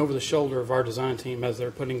looking over the shoulder of our design team as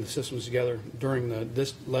they're putting the systems together during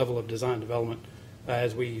this level of design development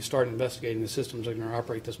as we start investigating the systems that are going to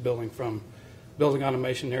operate this building, from building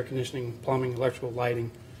automation, air conditioning, plumbing, electrical,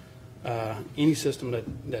 lighting, any system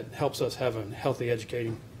that helps us have a healthy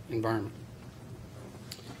educating environment.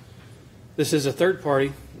 This is a third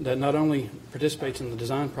party that not only participates in the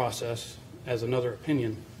design process as another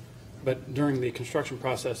opinion, but during the construction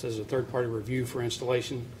process as a third party review for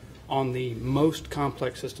installation on the most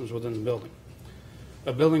complex systems within the building.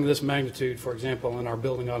 A building of this magnitude, for example, in our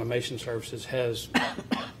building automation services has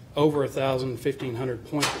over 1,000, 1,500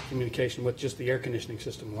 points of communication with just the air conditioning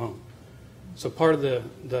system alone. So part of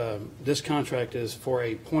this contract is for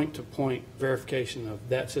a point-to-point verification of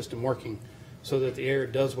that system working so that the air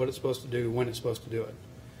does what it's supposed to do when it's supposed to do it.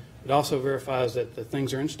 It also verifies that the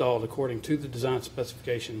things are installed according to the design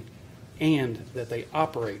specification and that they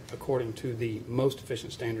operate according to the most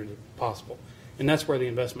efficient standard possible. And that's where the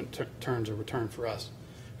investment turns a return for us.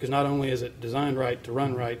 Because not only is it designed right to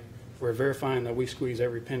run right, we're verifying that we squeeze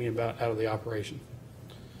every penny out of the operation.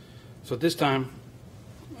 So at this time,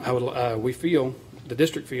 we feel, the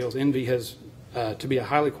district feels, NV has to be a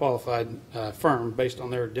highly qualified firm based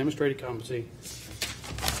on their demonstrated competency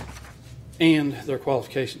and their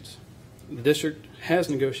qualifications. The district has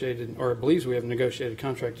negotiated, or believes we have negotiated, a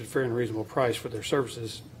contract at a fair and reasonable price for their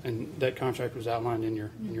services, and that contract was outlined in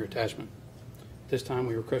your attachment. This time,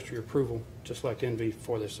 we request your approval to select NV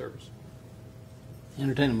for this service.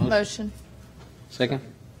 Entertain a motion. Motion. Second.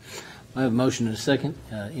 I have a motion and a second.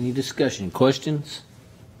 Any discussion? Questions?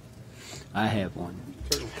 I have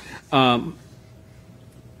one.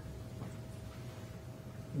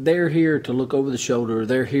 They're here to look over the shoulder.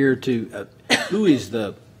 They're here to. Who has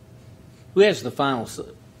the final?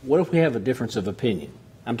 What if we have a difference of opinion?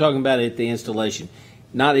 I'm talking about at the installation.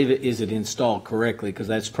 Not even is it installed correctly, because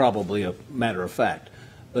that's probably a matter of fact,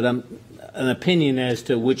 but an opinion as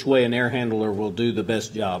to which way an air handler will do the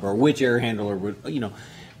best job, or which air handler would,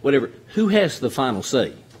 whatever. Who has the final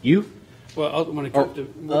say? You? Well, when it comes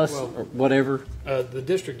to us, or whatever. The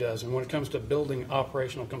district does, and when it comes to building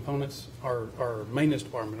operational components, our maintenance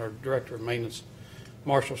department, our director of maintenance,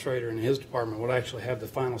 Marshall Schrader, and his department would actually have the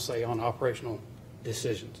final say on operational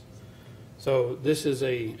decisions. So this is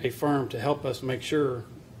a firm to help us make sure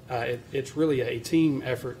it's really a team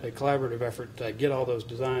effort, a collaborative effort to get all those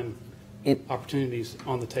design opportunities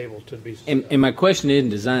on the table to be successful. And my question isn't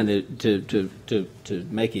designed to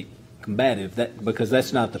make it combative, because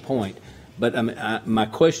that's not the point. But my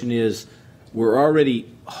question is, we're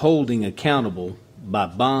already holding accountable by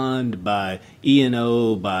bond, by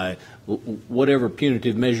E&O, by whatever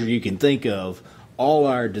punitive measure you can think of, all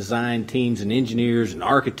our design teams and engineers and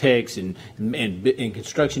architects and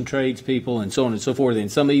construction trades people and so on and so forth,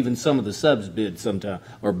 and even some of the subs bid sometimes,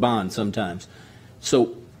 or bond sometimes.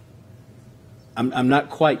 So I'm not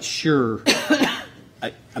quite sure.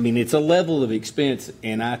 I mean, it's a level of expense,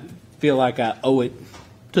 and I feel like I owe it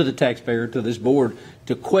to the taxpayer, to this board,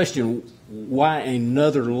 to question why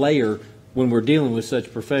another layer when we're dealing with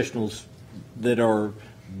such professionals that are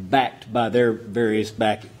backed by their various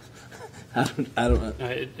backings. I don't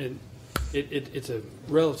know. It's a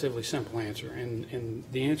relatively simple answer, and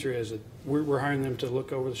the answer is that we're hiring them to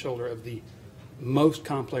look over the shoulder of the most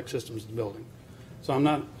complex systems of the building. So I'm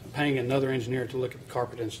not paying another engineer to look at the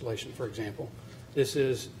carpet installation, for example. This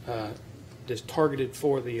is targeted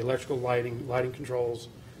for the electrical lighting controls,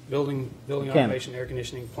 building automation, air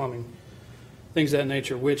conditioning, plumbing, things of that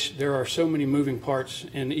nature, which there are so many moving parts,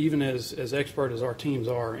 and even as expert as our teams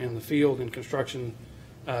are in the field and construction,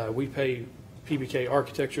 we pay PBK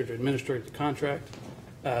Architecture to administrate the contract.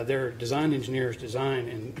 Their design engineers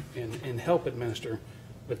design and help administer,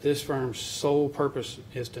 but this firm's sole purpose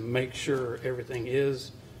is to make sure everything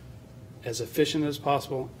is as efficient as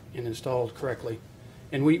possible and installed correctly.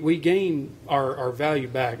 And we gain our value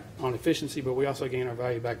back on efficiency, but we also gain our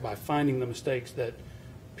value back by finding the mistakes that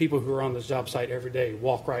people who are on this job site every day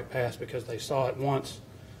walk right past because they saw it once.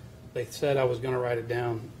 They said I was going to write it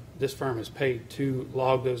down. This firm is paid to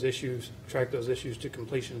log those issues, track those issues to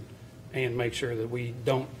completion, and make sure that we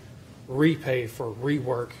don't repay for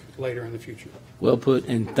rework later in the future. Well put,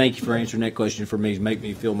 and thank you for answering that question for me to make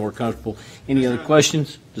me feel more comfortable. Any other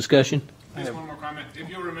questions, discussion? Just one more comment. If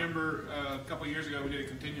you'll remember, a couple of years ago, we did a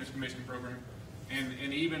continuous commissioning program,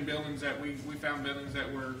 and even buildings that we found buildings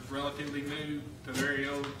that were relatively new to very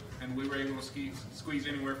old, and we were able to squeeze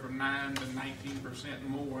anywhere from 9 to 19%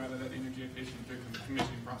 more out of that energy efficiency through the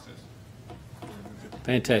commissioning process.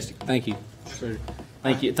 Fantastic. Thank you.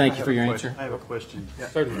 Thank you for your answer. I have a question.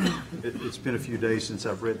 Certainly. It's been a few days since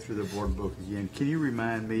I've read through the board book again. Can you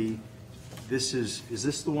remind me, is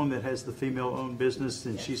this the one that has the female-owned business,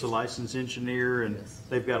 and she's a licensed engineer, and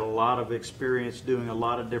they've got a lot of experience doing a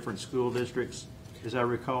lot of different school districts, as I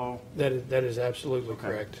recall? That is absolutely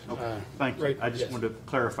correct. Okay. Thank you. Right, I just yes. wanted to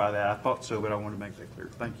clarify that. I thought so, but I wanted to make that clear.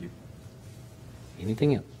 Thank you.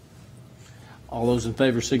 Anything else? All those in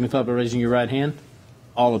favor signify by raising your right hand.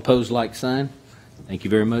 All opposed, like sign. Thank you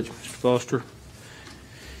very much, Mr. Foster.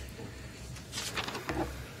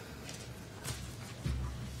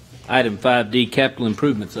 Item 5D, capital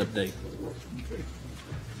improvements update.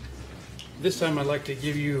 This time I'd like to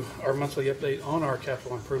give you our monthly update on our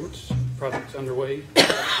capital improvements projects underway in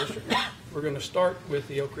the district. We're going to start with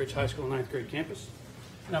the Oak Ridge High School 9th grade campus.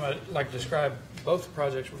 And I'd like to describe both the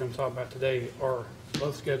projects we're going to talk about today are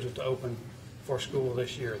both scheduled to open for school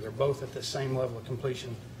this year. They're both at the same level of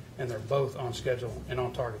completion, and they're both on schedule and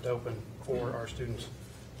on target to open for our students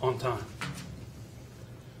on time.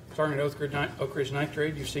 Starting at Oak Ridge 9th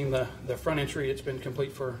grade, you've seen the front entry. It's been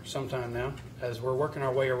complete for some time now. As we're working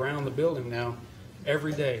our way around the building now,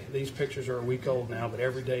 every day, these pictures are a week old now, but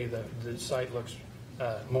every day the site looks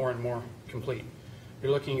more and more complete.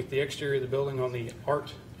 You're looking at the exterior of the building on the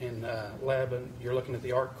art and lab, and you're looking at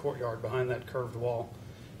the art courtyard behind that curved wall.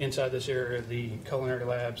 Inside this area, the culinary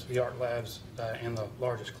labs, the art labs, and the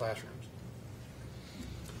largest classrooms.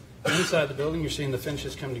 Inside the building, you're seeing the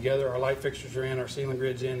finishes come together. Our light fixtures are in, our ceiling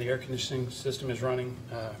grid's in, the air conditioning system is running.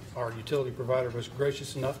 Our utility provider was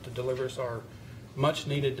gracious enough to deliver us our much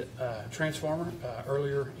needed transformer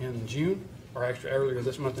earlier in June, or actually earlier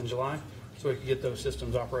this month in July, so we could get those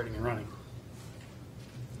systems operating and running.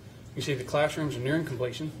 You see the classrooms are nearing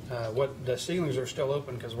completion. The ceilings are still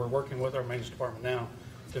open because we're working with our maintenance department now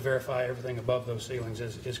to verify everything above those ceilings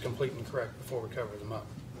is complete and correct before we cover them up.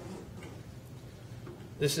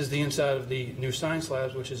 This is the inside of the new science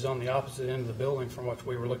labs, which is on the opposite end of the building from what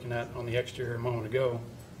we were looking at on the exterior a moment ago.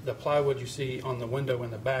 The plywood you see on the window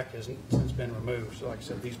in the back has since been removed. So like I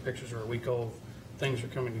said, these pictures are a week old. Things are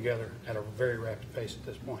coming together at a very rapid pace at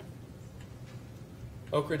this point.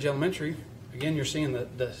 Oak Ridge Elementary, again, you're seeing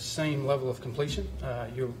the same level of completion.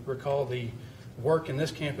 You'll recall the work in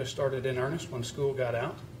this campus started in earnest when school got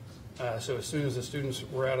out. So as soon as the students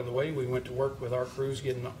were out of the way, we went to work with our crews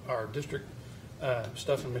getting our district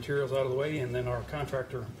stuff and materials out of the way, and then our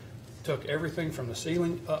contractor took everything from the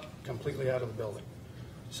ceiling up completely out of the building.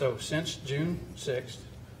 So since June 6th,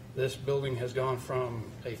 this building has gone from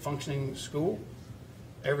a functioning school,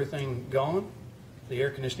 everything gone, the air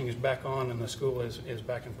conditioning is back on, and the school is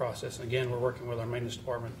back in process. And again, we're working with our maintenance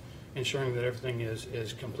department, ensuring that everything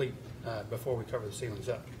is complete before we cover the ceilings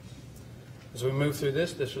up. As we move through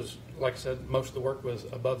this was, like I said, most of the work was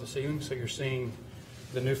above the ceiling, so you're seeing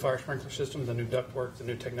the new fire sprinkler system, the new ductwork, the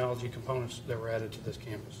new technology components that were added to this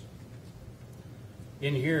campus.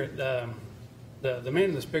 In here, the man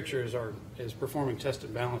in this picture is performing test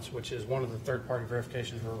and balance, which is one of the third-party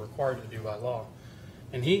verifications we're required to do by law.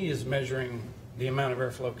 And he is measuring the amount of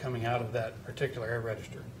airflow coming out of that particular air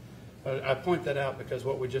register. But I point that out because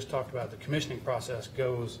what we just talked about, the commissioning process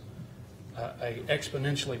goes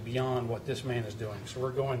exponentially beyond what this man is doing. So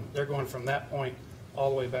they're going from that point all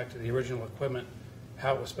the way back to the original equipment,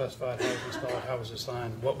 how it was specified, how it was installed, how it was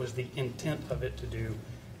assigned, what was the intent of it to do,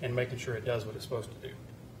 and making sure it does what it's supposed to do.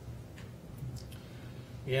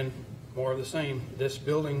 Again, more of the same. This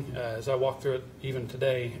building, as I walk through it even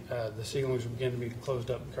today, the ceilings begin to be closed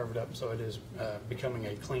up and covered up, so it is becoming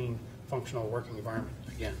a clean, functional working environment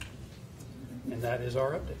again. And that is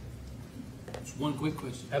our update. Just one quick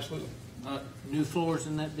question. Absolutely. New floors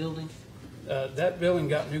in that building? That building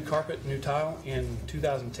got new carpet, new tile in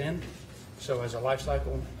 2010. So as a life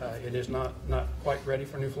cycle, it is not quite ready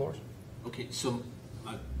for new floors. Okay, so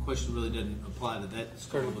my question really doesn't apply to that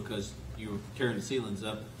school because you were tearing the ceilings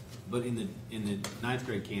up. But in the 9th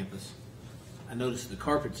grade campus, I noticed the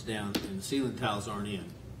carpet's down and the ceiling tiles aren't in.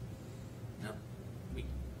 Now,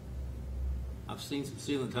 I've seen some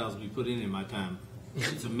ceiling tiles be put in my time.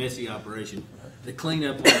 It's a messy operation. The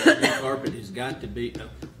cleanup on the new carpet has got to be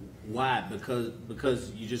why?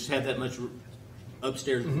 Because you just have that much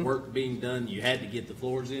upstairs work being done, you had to get the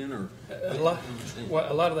floors in, or a lot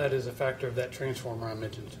of that is a factor of that transformer I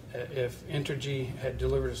mentioned. If Entergy had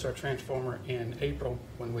delivered us our transformer in April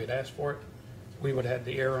when we had asked for it, we would have had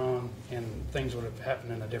the air on and things would have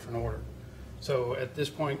happened in a different order. So at this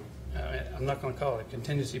point, I'm not going to call it a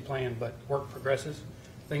contingency plan, but work progresses.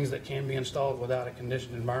 Things that can be installed without a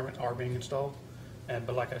conditioned environment are being installed.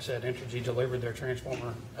 But like I said, Entergy delivered their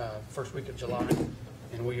transformer first week of July,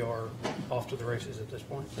 and we are off to the races at this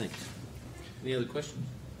point. Thanks. Any other questions?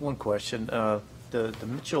 One question. The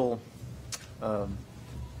Mitchell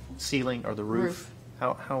ceiling or the roof.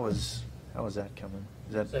 How is that coming?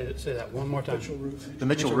 Is that say that one more time? Mitchell roof. The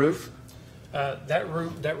Mitchell roof?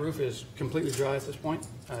 That roof is completely dry at this point.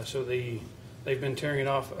 So they've been tearing it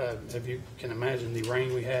off. If you can imagine, the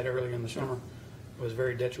rain we had earlier in the summer was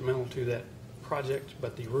very detrimental to that project.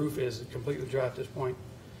 But the roof is completely dry at this point.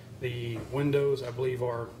 The windows, I believe,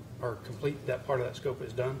 are complete. That part of that scope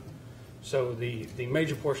is done. So the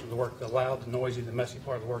major portion of the work, the loud, the noisy, the messy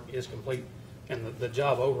part of the work is complete. And the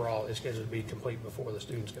job overall is scheduled to be complete before the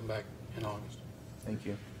students come back in August. Thank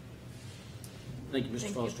you. Thank you,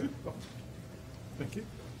 Mr. Foster. Thank you.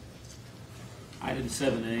 Item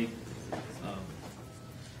 7A,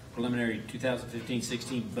 preliminary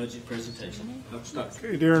 2015-16 budget presentation. Dr. Stockton.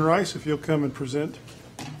 Okay, Darren Rice, if you'll come and present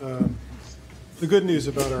the good news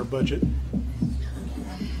about our budget.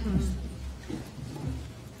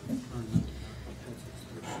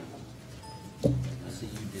 I see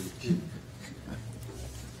you did it too.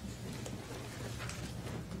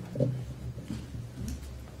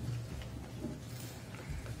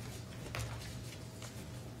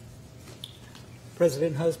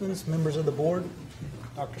 President Husbands, members of the board,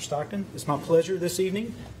 Dr. Stockton, it's my pleasure this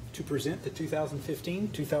evening to present the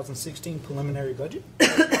 2015-2016 preliminary budget.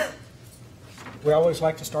 We always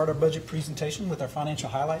like to start our budget presentation with our financial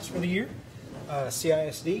highlights for the year.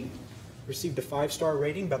 CISD received a 5-star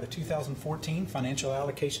rating by the 2014 Financial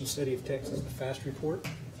Allocation Study of Texas, the FAST report.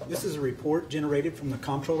 This is a report generated from the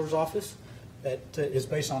Comptroller's Office that is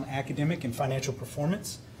based on academic and financial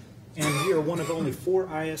performance. And we are one of only 4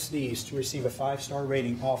 ISDs to receive a 5-star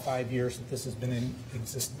rating all 5 years that this has been in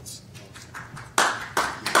existence.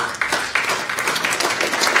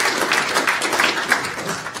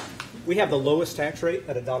 We have the lowest tax rate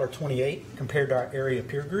at $1.28 compared to our area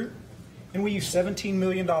peer group. And we use $17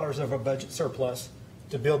 million of our budget surplus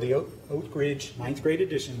to build the Oak Ridge 9th grade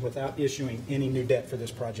edition without issuing any new debt for this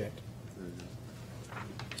project.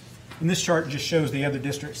 And this chart just shows the other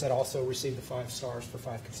districts that also received the 5 stars for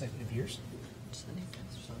 5 consecutive years.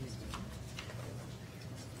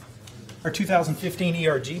 Our 2015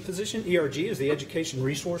 ERG position, ERG is the Education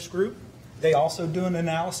Resource Group. They also do an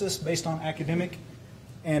analysis based on academic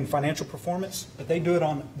and financial performance, but they do it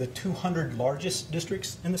on the 200 largest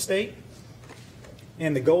districts in the state.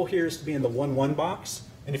 And the goal here is to be in the 1-1 box.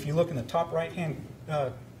 And if you look in the top right-hand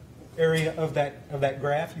area of that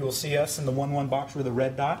graph, you will see us in the 1-1 box with a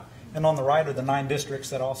red dot. And on the right are the 9 districts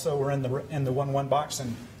that also were in the 1-1 box,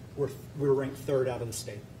 and we're ranked 3rd out of the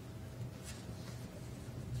state.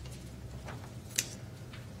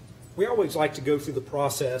 We always like to go through the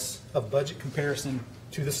process of budget comparison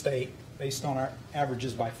to the state based on our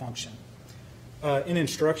averages by function. In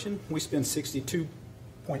instruction, we spend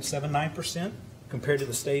 62.79% compared to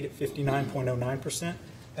the state at 59.09%.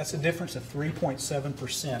 That's a difference of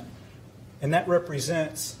 3.7%. And that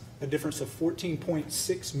represents a difference of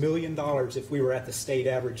 $14.6 million if we were at the state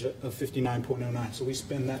average of 59.09. So we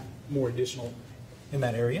spend that more additional in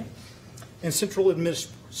that area. In central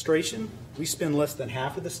administration, we spend less than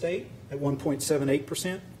half of the state at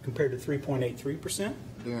 1.78% compared to 3.83%.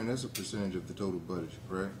 Darren, that's a percentage of the total budget,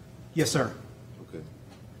 correct? Yes, sir.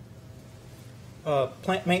 Okay.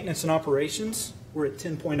 Plant maintenance and operations, we're at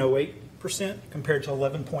 10.08% compared to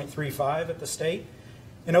 11.35% at the state.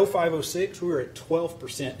 In 0506, we were at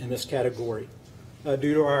 12% in this category.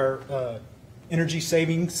 Due to our energy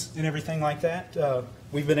savings and everything like that,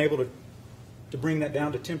 we've been able to bring that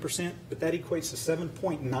down to 10%, but that equates to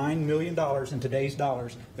 $7.9 million in today's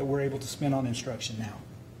dollars that we're able to spend on instruction now.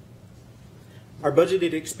 Our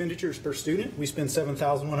budgeted expenditures per student, we spend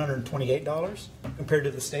 $7,128 compared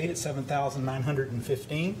to the state at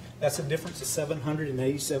 $7,915. That's a difference of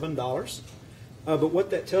 $787. But what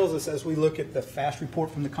that tells us as we look at the FAST report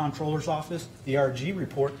from the Comptroller's Office, the RG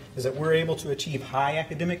report, is that we're able to achieve high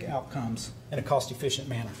academic outcomes in a cost-efficient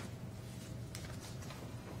manner.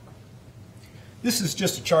 This is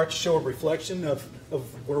just a chart to show a reflection of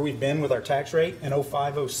where we've been with our tax rate. In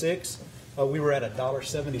 0506, we were at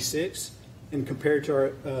 $1.76, and compared to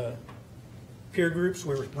our peer groups,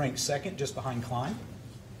 we were ranked 2nd, just behind Klein.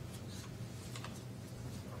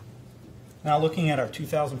 Now looking at our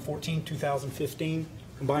 2014-2015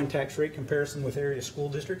 combined tax rate comparison with area school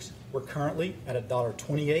districts, we're currently at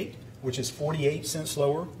 $1.28, which is 48 cents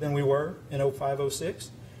lower than we were in 0506.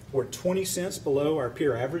 We're 20 cents below our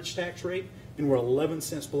peer average tax rate, and we're 11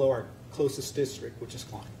 cents below our closest district, which is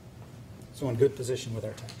Klein. So in good position with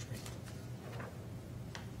our tax rate.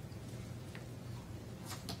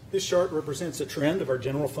 This chart represents a trend of our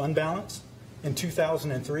general fund balance. In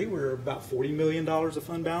 2003, we were about $40 million of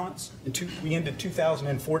fund balance. We ended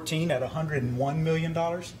 2014 at $101 million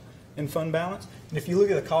in fund balance. And if you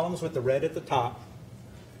look at the columns with the red at the top,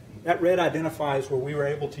 that red identifies where we were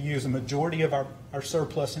able to use a majority of our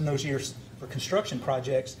surplus in those years for construction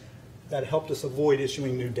projects that helped us avoid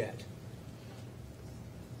issuing new debt.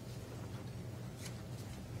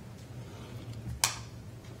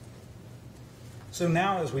 So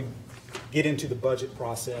now as we get into the budget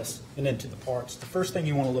process and into the parts, the first thing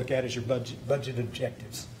you want to look at is your budget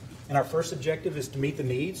objectives. And our first objective is to meet the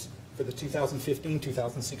needs for the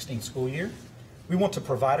 2015-2016 school year. We want to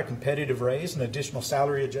provide a competitive raise and additional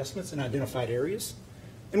salary adjustments in identified areas.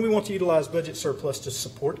 And we want to utilize budget surplus to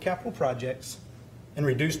support capital projects and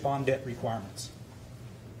reduce bond debt requirements.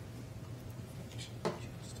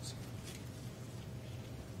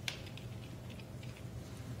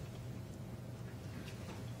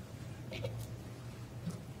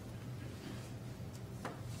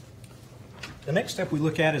 The next step we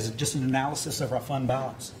look at is just an analysis of our fund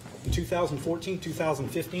balance. In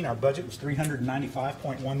 2014-2015, our budget was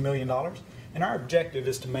 $395.1 million, and our objective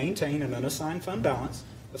is to maintain an unassigned fund balance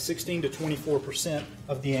of 16 to 24%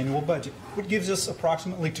 of the annual budget, which gives us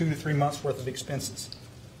approximately 2 to 3 months worth of expenses.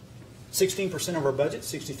 16% of our budget,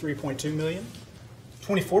 $63.2 million.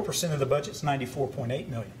 24% of the budget is $94.8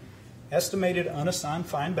 million. Estimated unassigned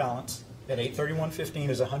fund balance at 8/31/15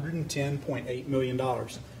 is $110.8 million,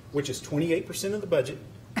 which is 28% of the budget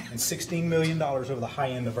and $16 million over the high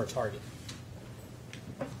end of our target.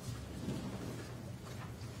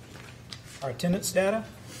 Our attendance data.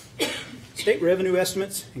 State revenue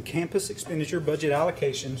estimates and campus expenditure budget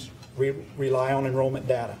allocations rely on enrollment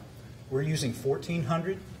data. We're using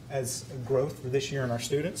 1,400 as growth for this year in our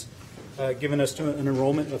students, giving us an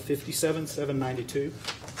enrollment of 57,792,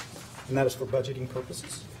 and that is for budgeting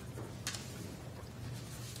purposes.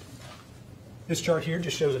 This chart here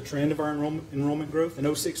just shows a trend of our enrollment growth. In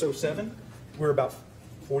 06-07, we're about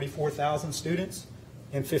 44,000 students.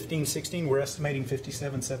 In 15-16, we're estimating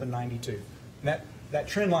 57,792. And that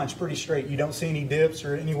trend line's pretty straight. You don't see any dips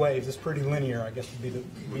or any waves. It's pretty linear, I guess would be the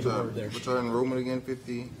word there. What's our enrollment again?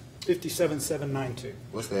 57,792.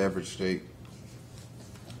 What's the average state?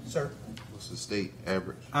 Sir? What's the state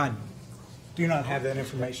average? I do not have that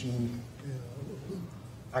information.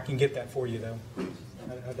 I can get that for you, though.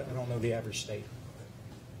 I don't know the average state.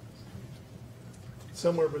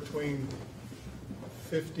 Somewhere between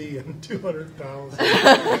 50 and 200,000.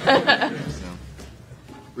 The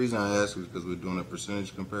reason I ask is because we're doing a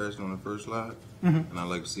percentage comparison on the first slide, and I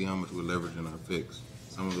like to see how much we're leveraging our fixed.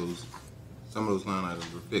 Some of those line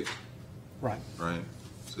items are fixed. Right. Right.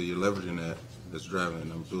 So you're leveraging that. That's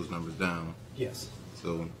driving those numbers down. Yes.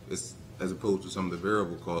 So it's as opposed to some of the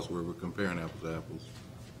variable costs where we're comparing apples to apples.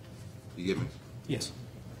 You get me? Yes.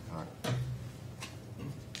 All right.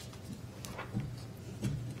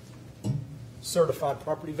 Certified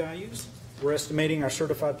property values. We're estimating our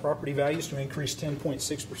certified property values to increase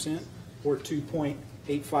 10.6% or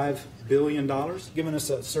 $2.85 billion, giving us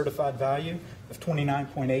a certified value of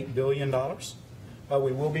 $29.8 billion.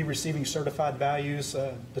 We will be receiving certified values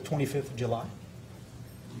the 25th of July.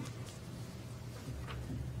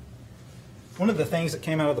 One of the things that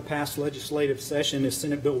came out of the past legislative session is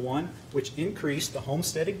Senate Bill 1, which increased the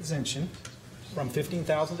homestead exemption from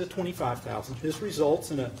 $15,000 to $25,000. This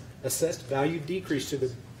results in an assessed value decrease to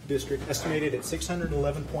the district estimated at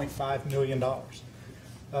 $611.5 million.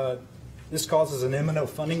 This causes an M&O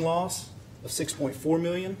funding loss of $6.4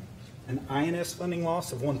 million, an INS funding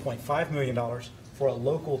loss of $1.5 million for a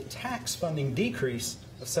local tax funding decrease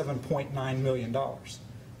of $7.9 million.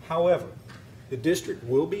 However, the district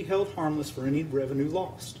will be held harmless for any revenue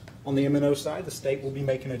lost. On the M&O side, the state will be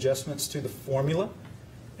making adjustments to the formula,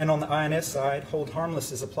 and on the INS side, hold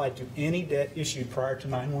harmless is applied to any debt issued prior to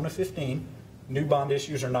 9/1/15. New bond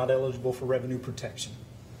issues are not eligible for revenue protection.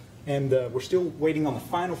 And we're still waiting on the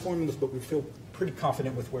final formulas, but we feel pretty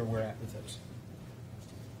confident with where we're at with those.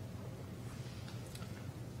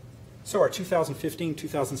 So our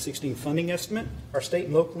 2015-2016 funding estimate, our state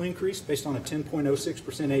and local increase based on a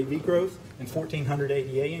 10.06% AV growth and 1,400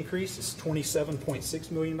 ADA increase is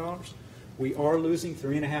 $27.6 million. We are losing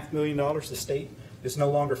 $3.5 million. The state is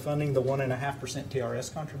no longer funding the 1.5%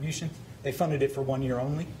 TRS contribution. They funded it for 1 year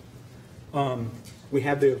only. We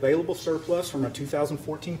have the available surplus from our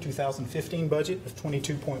 2014-2015 budget of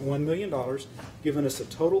 $22.1 million, giving us a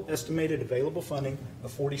total estimated available funding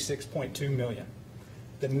of $46.2 million.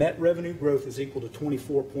 The net revenue growth is equal to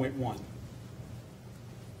 24.1.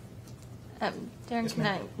 Darren, Yes, can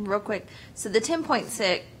I, ma'am. real quick, so the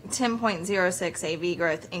 10.06 AV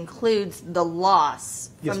growth includes the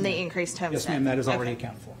loss Yes, from the ma'am. increased homestead? Yes, ma'am, that is already Okay.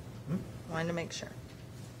 accounted for. Wanted to make sure.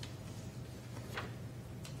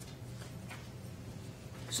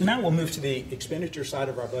 So now we'll move to the expenditure side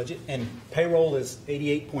of our budget, and payroll is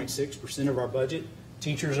 88.6% of our budget.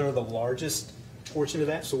 Teachers are the largest portion of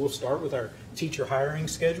that, so we'll start with our teacher hiring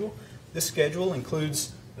schedule. This schedule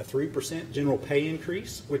includes a 3% general pay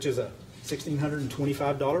increase, which is a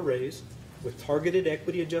 $1,625 raise, with targeted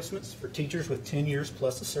equity adjustments for teachers with 10 years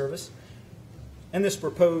plus of service. And this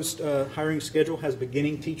proposed hiring schedule has a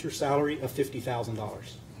beginning teacher salary of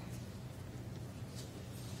 $50,000.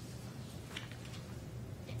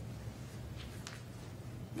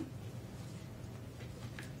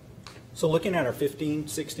 So looking at our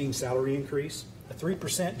 15-16 salary increase, a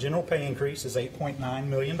 3% general pay increase is $8.9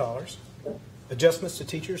 million. Adjustments to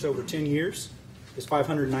teachers over 10 years is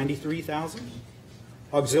 $593,000.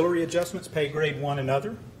 Auxiliary adjustments, pay grade 1 and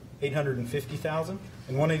other, $850,000.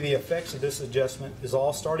 And one of the effects of this adjustment is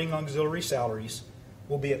all starting auxiliary salaries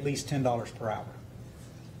will be at least $10 per hour.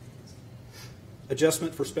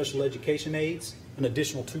 Adjustment for special education aides, an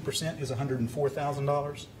additional 2% is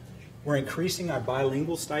 $104,000. We're increasing our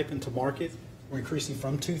bilingual stipend to market. We're increasing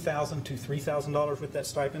from $2,000 to $3,000 with that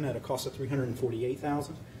stipend at a cost of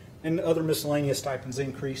 $348,000. And other miscellaneous stipends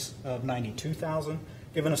increase of $92,000,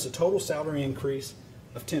 giving us a total salary increase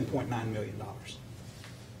of $10.9 million.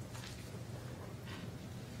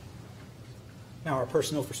 Now our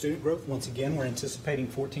personnel for student growth, once again, we're anticipating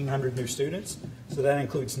 1,400 new students. So that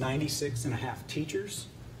includes 96.5 teachers,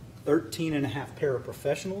 13.5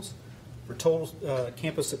 paraprofessionals, for total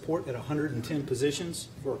campus support at 110 positions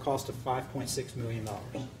for a cost of $5.6 million.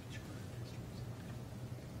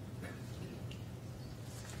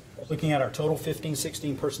 Looking at our total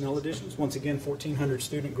 15-16 personnel additions, once again, 1,400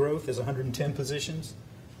 student growth is 110 positions,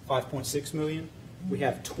 $5.6 million. We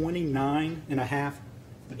have 29.5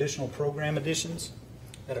 additional program additions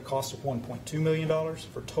at a cost of $1.2 million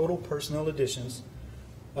for total personnel additions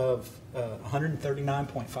of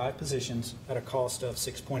 139.5 positions at a cost of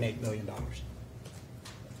 $6.8 million.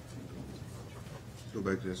 Go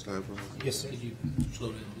back to that slide, please. Yes, sir. Could you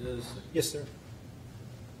slow down this? Yes, sir.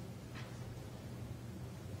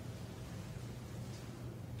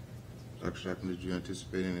 Dr. Stockton, did you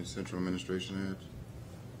anticipate any central administration ads?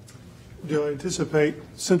 Do I anticipate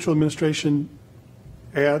central administration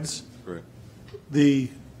ads? Correct. The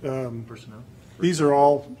Personnel? these are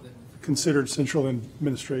all considered central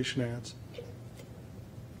administration ads.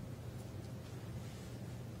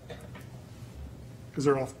 Because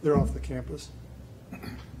they're off the campus.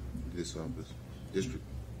 This office, district.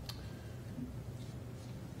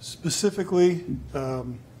 Specifically,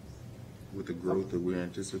 With the growth that we're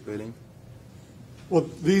anticipating? well,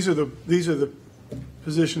 these are the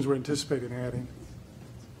positions we're anticipating adding.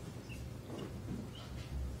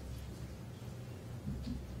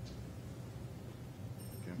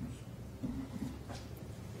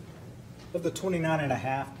 Of the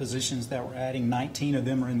 29.5 positions that we're adding, 19 of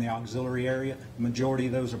them are in the auxiliary area. The majority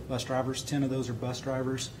of those are bus drivers. 10 of those are bus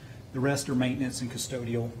drivers. The rest are maintenance and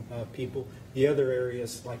custodial people. The other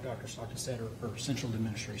areas, like Dr. Stockton said, are central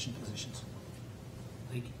administration positions.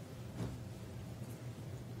 Thank you.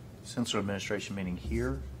 Central administration meaning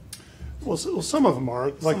here? Well, some of them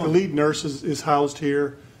are. Like the lead nurse is housed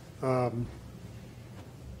here.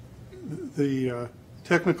 The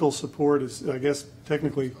technical support is, I guess,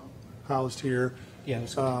 technically housed here. Yeah.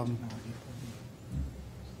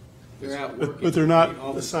 They're out but working they're not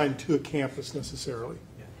all the assigned to a campus necessarily.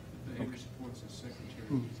 Behavior support is a secretary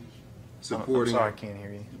position. Supporting. I'm sorry, I can't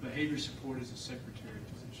hear you. The behavior support is a secretary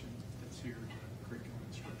position that's here in curriculum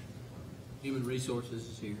instruction. Human resources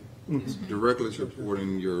is here. Directly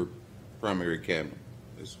supporting your primary cabinet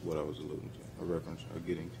is what I was alluding to, a reference, or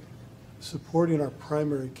getting to. Supporting our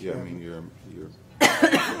primary cabinet. Yeah, I mean, your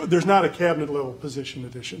There's not a cabinet level position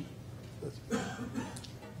addition.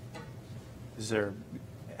 Is there,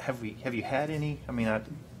 have you had any, I mean,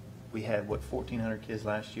 we had, what, 1,400 kids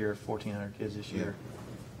last year, 1,400 kids this year?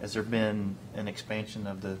 Has there been an expansion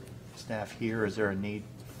of the staff here? Is there a need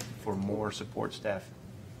for more support staff?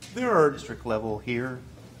 There are district level here?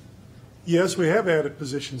 Yes, we have added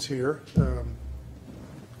positions here.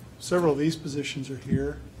 Several of these positions are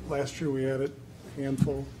here. Last year we added a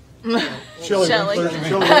handful. Shelley Winkler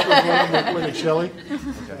was one with it, Shelley.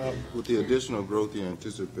 With the additional growth you're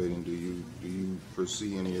anticipating, do you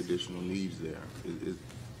foresee any additional needs there?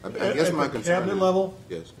 I guess my concern cabinet level?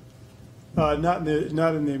 Yes. Not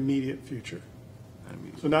in the immediate future.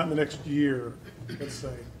 So not in the next year, let's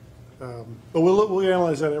say. But we'll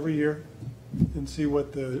analyze that every year and see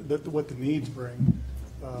what the needs bring.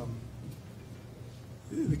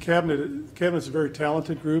 The cabinet's a very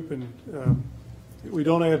talented group, and we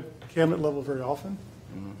don't add cabinet level very often.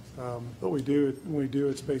 But we do. When we do,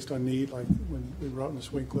 it's based on need, like when we brought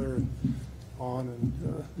Ms. Winkler and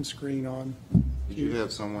Screen on. Did you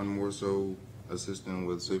have someone more so assisting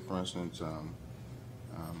with, say, for instance,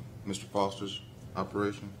 Mr. Foster's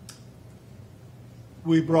operation?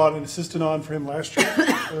 We brought an assistant on for him last year.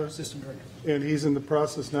 Assistant director. And he's in the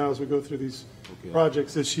process now as we go through these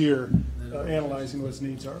projects this year, analyzing what his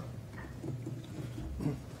needs are.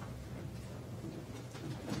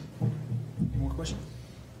 question?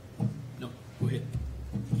 No, go ahead.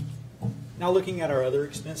 Now looking at our other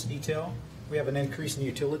expense detail, we have an increase in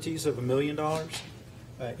utilities of $1 million,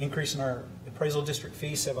 increase in our appraisal district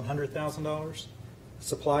fee, $700,000,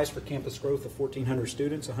 supplies for campus growth of 1,400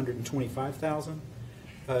 students, $125,000,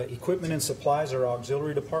 equipment and supplies, our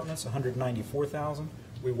auxiliary departments, $194,000.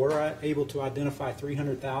 We were able to identify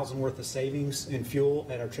 $300,000 worth of savings in fuel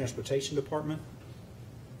at our transportation department.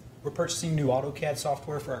 We're purchasing new AutoCAD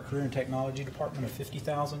software for our career and technology department of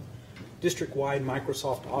 $50,000. District-wide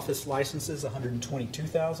Microsoft Office licenses,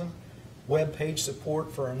 $122,000. Web page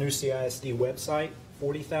support for our new CISD website,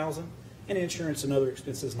 $40,000. And insurance and other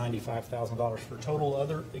expenses, $95,000, for a total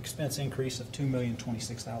other expense increase of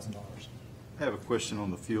 $2,026,000. I have a question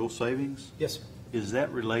on the fuel savings. Yes, sir. Is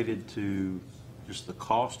that related to just the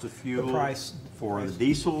cost of fuel? The price. For the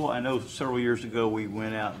diesel? I know several years ago we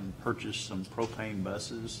went out and purchased some propane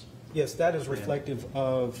buses. Yes, that is reflective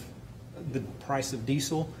of the price of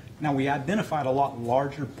diesel. Now, we identified a lot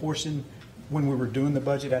larger portion when we were doing the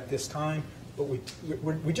budget at this time, but we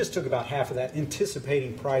just took about half of that,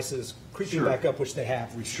 anticipating prices creeping back up, which they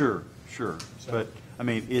have. Sure. So, but, I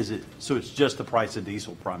mean, so it's just the price of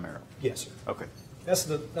diesel primarily? Yes, sir. Okay. That's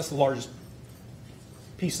the largest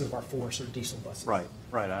piece of our force, are diesel buses. Right,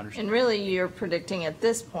 I understand. And really, you're predicting at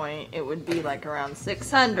this point, it would be like around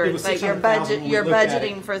 600, It was but you're 600,000 when we you're looked at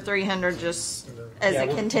budgeting for 300 just as Yeah, a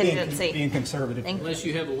we're contingency. being conservative. Unless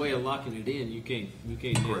you have a way of locking it in, you can't do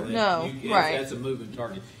that. No, right. That's a moving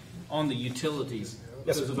target. On the utilities,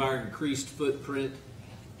 because of our increased footprint,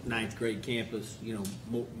 ninth grade campus,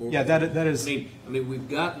 more. Yeah, that is. I mean, we've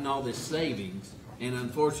gotten all this savings, and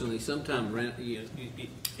unfortunately, sometimes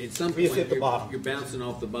at some We point hit the bottom. you're bouncing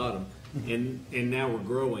off the bottom, and now we're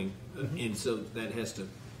growing, and so that has to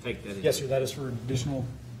take that. Yes, sir. That is for additional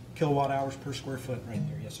kilowatt hours per square foot right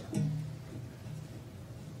there. Yes, sir.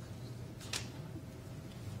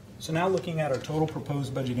 So now looking at our total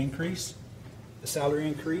proposed budget increase, the salary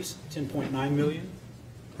increase, $10.9 million.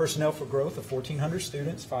 Personnel for growth of 1,400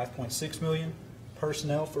 students, $5.6 million.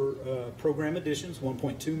 Personnel for program additions,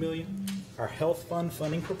 $1.2 million. Our health fund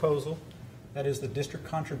funding proposal, that is the district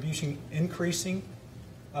contribution increasing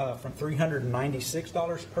from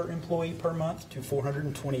 $396 per employee per month to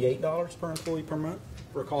 $428 per employee per month,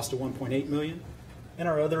 for a cost of $1.8 million. And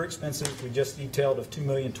our other expenses we just detailed of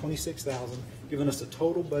 $2,026,000, giving us a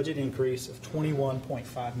total budget increase of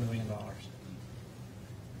 $21.5 million.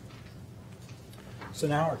 So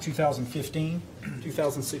now our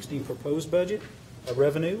 2015-2016 proposed budget, our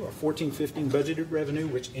revenue, our 14-15 budgeted revenue,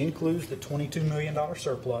 which includes the $22 million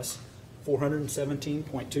surplus,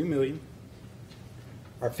 $417.2 million.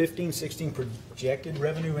 Our 15-16 projected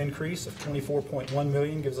revenue increase of $24.1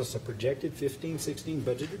 million gives us a projected 15-16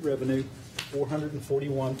 budgeted revenue of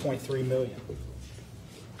 $441.3 million.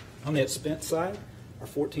 On the expense side, our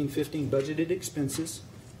 14-15 budgeted expenses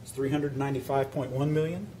is $395.1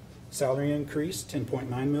 million. Salary increase,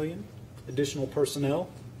 $10.9 million. Additional personnel,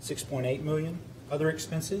 $6.8 million. Other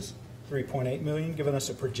expenses, $3.8 million, giving us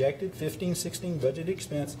a projected 15-16 budget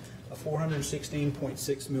expense of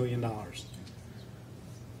 $416.6 million.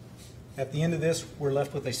 At the end of this, we're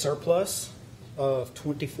left with a surplus of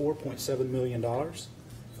 $24.7 million. The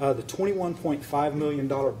 $21.5 million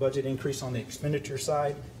budget increase on the expenditure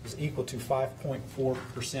side is equal to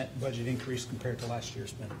 5.4% budget increase compared to last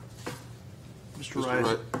year's spending. Mr.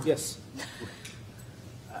 Rice? Yes.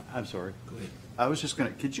 I'm sorry. Go ahead. I was just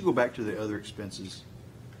going to, could you go back to the other expenses?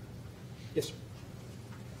 Yes,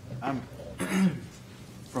 sir.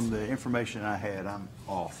 From the information I had, I'm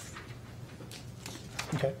off.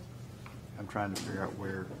 Okay. I'm trying to figure out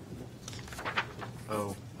where.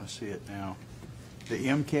 Oh, I see it now. The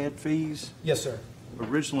MCAD fees? Yes, sir.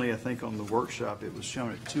 Originally, I think on the workshop, it was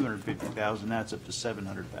shown at $250,000. Now it's up to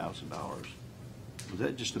 $700,000. Was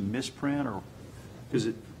that just a misprint, or is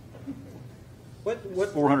it what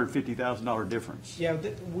 $450,000 difference? Yeah,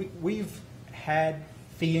 we've had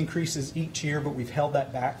fee increases each year, but we've held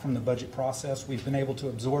that back from the budget process. We've been able to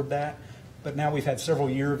absorb that, but now we've had several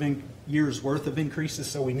years worth of increases,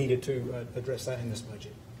 so we needed to address that in this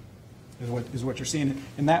budget. Is what you're seeing,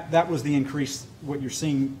 and that was the increase. What you're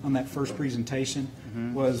seeing on that first presentation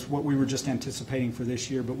was what we were just anticipating for this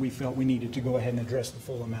year, but we felt we needed to go ahead and address the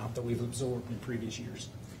full amount that we've absorbed in previous years.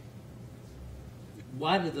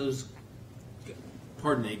 Why do those,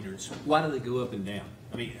 pardon ignorance, why do they go up and down?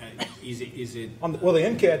 I mean, is it? Well, the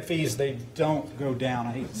MCAD fees, they don't go down.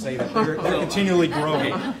 I hate to say that. They're continually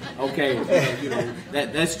growing. Okay.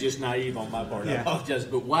 That's just naive on my part. I apologize.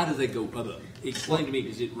 But why do they go up? Explain to me.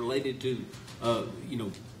 Is it related to,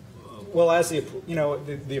 Well, as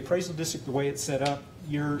the appraisal district, the way it's set up,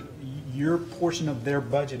 your portion of their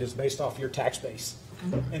budget is based off your tax base.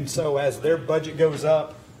 And so as their budget goes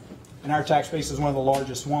up, and our tax base is one of the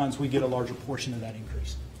largest ones, we get a larger portion of that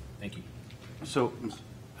increase. Thank you. So,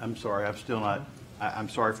 I'm sorry, I'm still not, I'm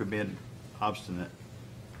sorry for being obstinate,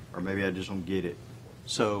 or maybe I just don't get it.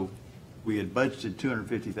 So, we had budgeted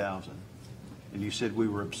 $250,000, and you said we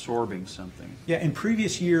were absorbing something. Yeah, in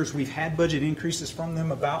previous years, we've had budget increases from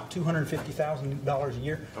them about $250,000 a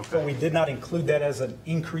year. Okay. But we did not include that as an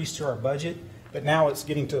increase to our budget. But now it's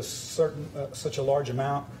getting to a certain, such a large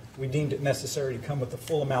amount, we deemed it necessary to come with the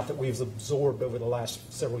full amount that we've absorbed over the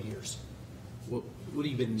last several years. What have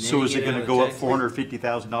you been? So is it going to go up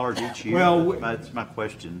 $450,000 each year? Well, That's my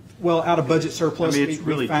question. Well, out of budget surplus, I mean, it's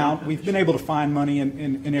really we've been able to find money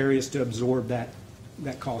in areas to absorb that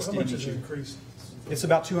cost. How much has it increased? It's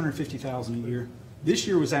about $250,000 a year. This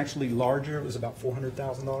year was actually larger. It was about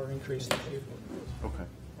 $400,000 increase this year. Okay,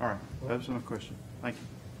 all right. That was my question. Thank you.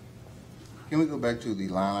 Can we go back to the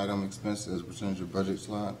line item expense as a percentage of budget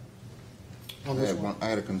slide? I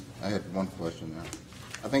had one question there.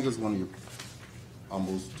 I think it was one of your,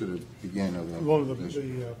 almost to the beginning of the. One of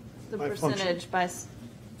The percentage by.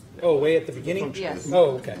 Oh, way at the beginning? Yes.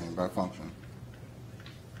 Oh, okay. By function.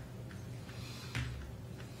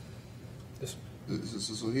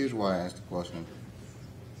 So here's why I asked the question.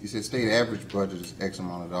 You said state average budget is X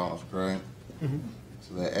amount of dollars, correct? Mm-hmm.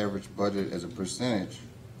 So that average budget as a percentage,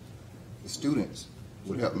 the students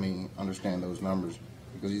would help me understand those numbers.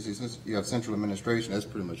 Because you see, since you have central administration, that's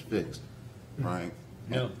pretty much fixed, right?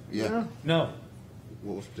 No. Yeah. No.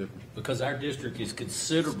 What was the difference? Because our district is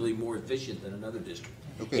considerably more efficient than another district.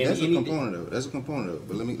 Okay, that's a component of it. That's a component of it.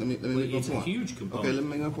 But let me make my It's point. a huge component. Okay, let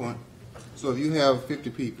me make my point. So if you have 50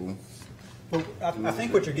 people. Well, I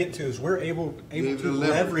think what you're getting to is we're able to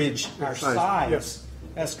leverage our Precisely. size Yes.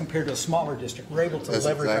 as compared to a smaller district. We're able to That's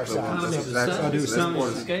leverage exactly our size. That's exactly So I do that's some part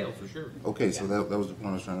of- scale for sure. Okay, so that was the point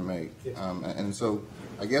I was trying to make. And so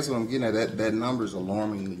I guess what I'm getting at, that number is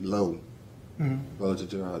alarmingly low relative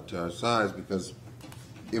to our size, because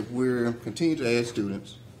if we're continuing to add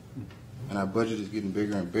students and our budget is getting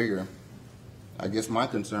bigger and bigger, I guess my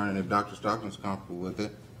concern, and if Dr. Stockton's comfortable with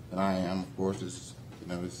it, and I am, of course, it's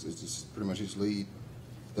just pretty much his lead,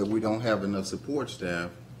 that we don't have enough support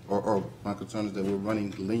staff, or my concern is that we're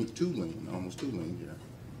running almost too lean here.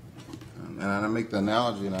 And I make the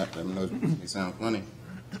analogy, and I know it may sound funny,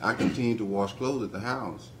 I continue to wash clothes at the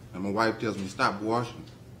house, and my wife tells me, stop washing,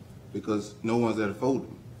 because no one's there to fold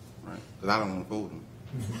them, right? Because I don't want to fold them.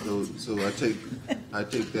 So I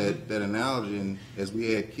take that analogy, and as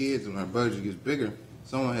we add kids and our budget gets bigger,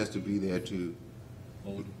 someone has to be there to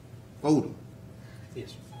fold them.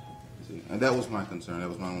 Yes. See, and that was my concern. That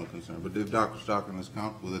was my only concern. But if Dr. Stockton is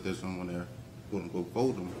comfortable that there's someone there, quote unquote,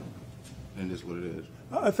 fold them, then that's what it is.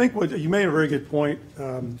 I think you made a very good point.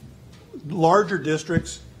 Larger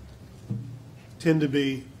districts tend to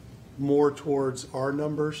be more towards our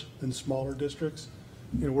numbers than smaller districts.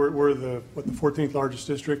 You know, we're the 14th largest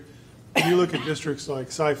district. If you look at districts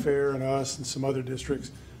like Cy-Fair and us and some other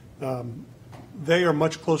districts, they are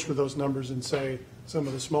much closer to those numbers than, say, some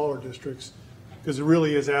of the smaller districts, because it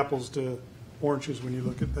really is apples to oranges when you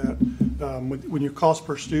look at that. When you cost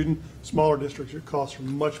per student, smaller districts, your costs are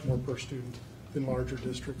much more per student than larger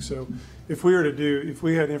districts. So if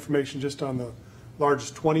we had information just on the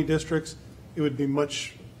largest 20 districts, it would be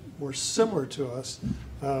much more similar to us.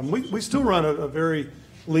 We still run a very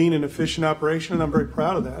lean and efficient operation, and I'm very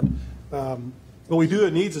proud of that. But we do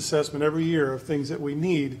a needs assessment every year of things that we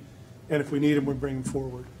need, and if we need them, we bring them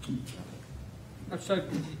forward. So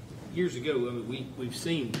years ago, I mean, we've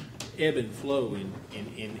seen ebb and flow in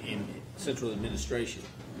central administration,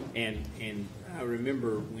 and I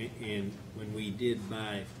remember when we did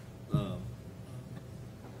my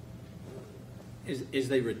as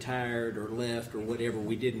they retired or left or whatever,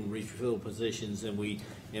 we didn't refill positions, and we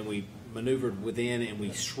maneuvered within and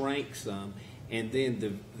we shrank some. And then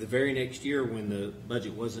the very next year, when the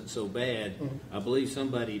budget wasn't so bad, I believe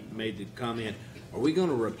somebody made the comment, "Are we going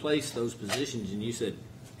to replace those positions?" And you said,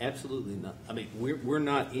 "Absolutely not." I mean, we're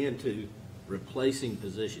not into replacing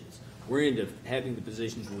positions. We're into having the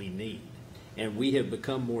positions we need, and we have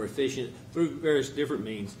become more efficient through various different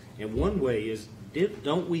means. And one way is,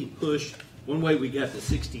 don't we push? One way we got to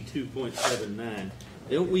 62.79.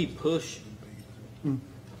 Don't we push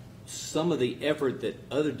some of the effort that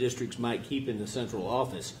other districts might keep in the central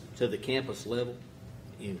office to the campus level,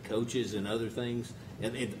 in coaches and other things?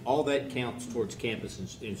 And all that counts towards campus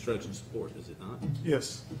instruction support, does it not?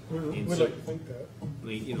 Yes, we'd like to think that. I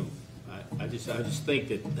mean, you know, I just think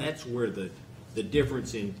that that's where the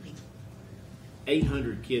difference in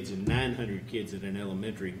 800 kids and 900 kids at an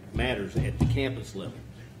elementary matters at the campus level.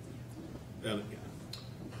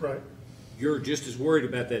 Right. You're just as worried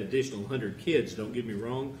about that additional 100 kids, don't get me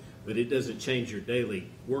wrong, but it doesn't change your daily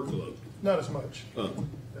workload. Not as much.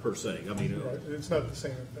 Per se. I mean, Right. It's not the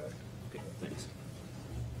same impact. okay, thanks.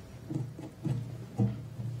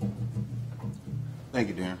 Thank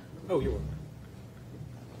you, Darren. Oh, you're welcome.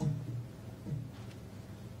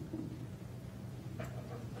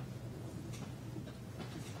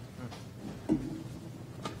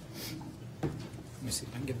 Let me see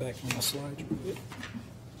if I can get back on my slides real quick.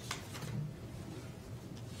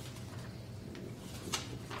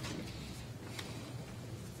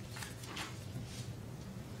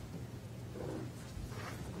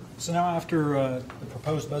 So now after the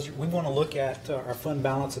proposed budget, we want to look at our fund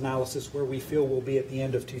balance analysis where we feel we'll be at the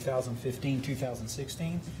end of 2015,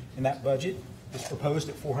 2016. And that budget is proposed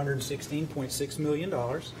at $416.6 million.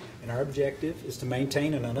 And our objective is to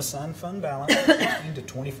maintain an unassigned fund balance of 15 to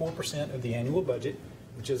 24% of the annual budget,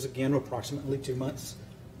 which is again approximately 2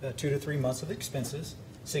 to 3 months of expenses.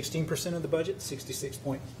 16% of the budget,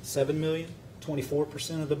 $66.7 million.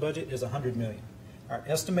 24% of the budget is $100 million. Our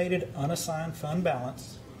estimated unassigned fund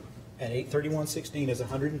balance at 8/31/16 is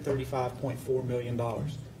 $135.4 million,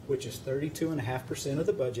 which is 32.5% of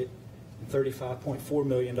the budget and $35.4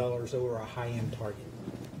 million over our high-end target.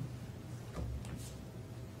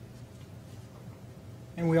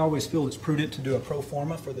 And we always feel it's prudent to do a pro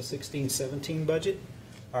forma for the 16-17 budget.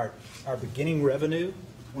 Our beginning revenue,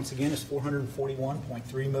 once again, is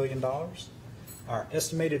 $441.3 million. Our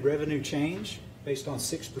estimated revenue change, based on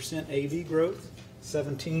 6% AV growth,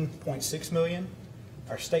 $17.6 million.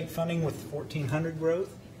 Our state funding with 1,400 growth,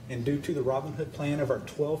 and due to the Robin Hood plan of our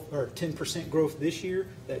 10% growth this year,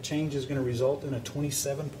 that change is going to result in a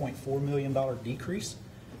 $27.4 million decrease,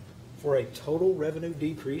 for a total revenue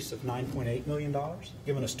decrease of $9.8 million,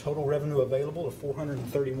 giving us total revenue available of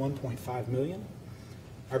 $431.5 million.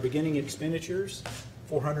 Our beginning expenditures,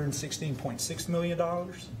 $416.6 million.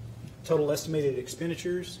 Total estimated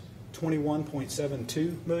expenditures,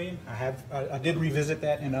 $21.72 million. I did revisit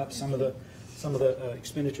that and up some of the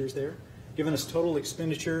expenditures there, giving us total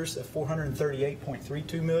expenditures of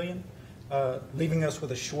 $438.32 million, leaving us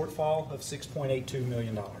with a shortfall of $6.82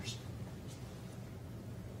 million.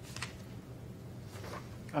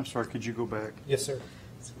 I'm sorry, could you go back? Yes, sir.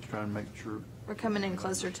 Just trying to make sure. We're coming in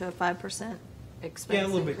closer to a 5% expense Yeah, a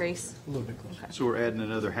little increase. bit, a little bit closer. Okay. So we're adding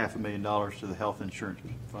another $500,000 to the health insurance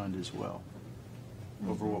fund as well,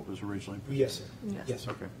 over what was originally. Yes, sir. Yes. Yes,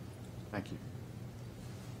 sir. Okay, thank you.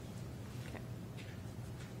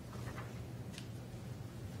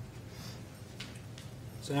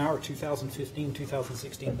 So now our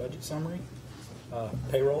 2015-2016 budget summary.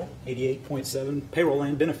 Payroll, 88.7, payroll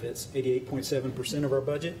and benefits, 88.7% of our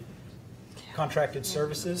budget. Contracted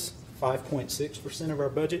services, 5.6% of our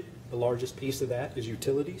budget. The largest piece of that is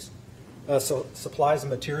utilities. So supplies and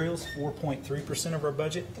materials, 4.3% of our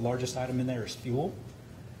budget. The largest item in there is fuel.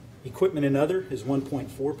 Equipment and other is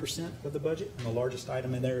 1.4% of the budget, and the largest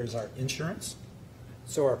item in there is our insurance.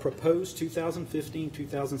 So our proposed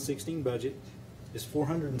 2015-2016 budget is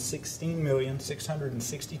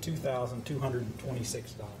 $416,662,226.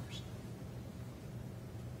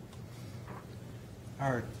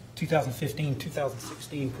 Our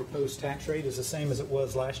 2015-2016 proposed tax rate is the same as it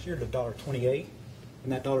was last year, at $1.28,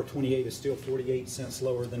 and that $1.28 is still 48 cents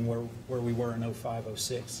lower than where we were in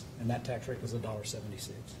 05-06, and that tax rate was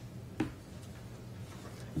 $1.76.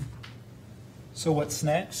 So what's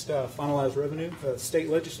next? Finalized revenue. State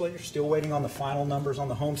legislature still waiting on the final numbers on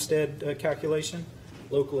the homestead calculation.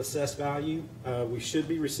 Local assessed value. We should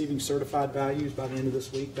be receiving certified values by the end of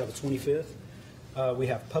this week, by the 25th. We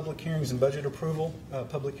have public hearings and budget approval.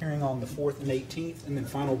 Public hearing on the 4th and 18th, and then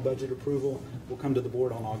final budget approval will come to the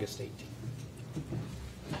board on August 18th.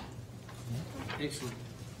 Excellent.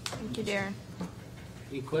 Thank you, Darren.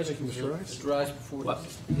 Any questions, Mr. Rice, before? Well,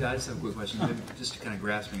 yeah, I just have a quick question. Just kind of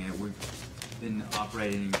grasping it, we've been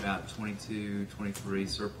operating about 22, 23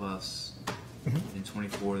 surplus in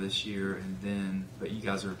 24 this year, and then, but you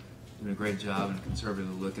guys are doing a great job and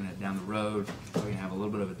conservatively looking at down the road. We're going to have a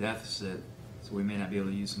little bit of a deficit, so we may not be able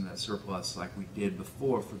to use some of that surplus like we did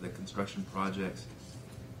before for the construction projects.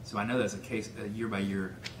 So I know that's a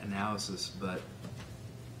year-by-year analysis, but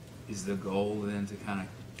is the goal then to kind of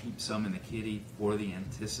keep some in the kitty for the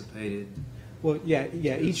anticipated? Well, yeah.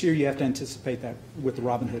 Each year you have to anticipate that with the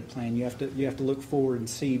Robin Hood plan. You have to look forward and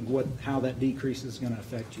see how that decrease is going to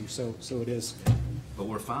affect you. So it is. But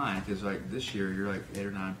we're fine because like this year you're like 8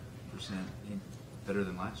 or 9% better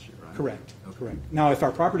than last year, right? Correct. Okay. Correct. Now, if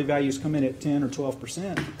our property values come in at 10 or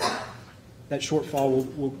 12%, that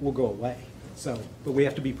shortfall will go away. So, but we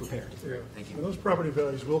have to be prepared. Yeah. Thank you. And those property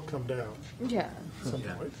values will come down Yeah. at some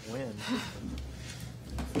point. When?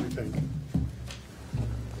 What do you think?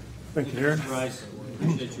 Thank you, Aaron. Mr. Rice,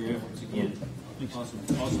 appreciate your efforts again. Awesome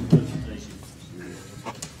presentation.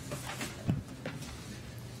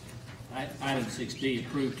 Item 6D,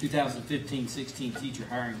 approve 2015-16 teacher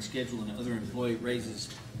hiring schedule and other employee raises.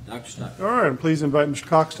 Dr. Stockton. All right, and please invite Mr.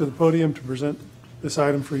 Cox to the podium to present this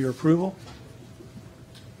item for your approval.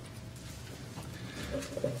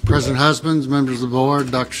 President Husbands, members of the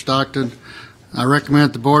board, Dr. Stockton, I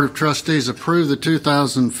recommend the Board of Trustees approve the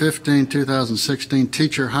 2015-2016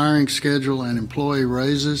 teacher hiring schedule and employee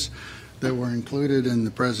raises that were included in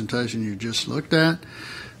the presentation you just looked at.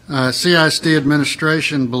 CISD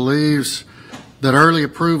administration believes that early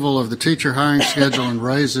approval of the teacher hiring schedule and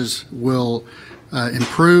raises will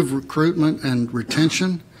improve recruitment and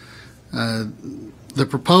retention. The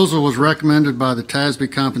proposal was recommended by the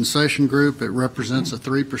TASB Compensation Group. It represents a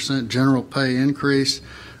 3% general pay increase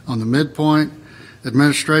on the midpoint.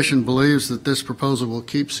 Administration believes that this proposal will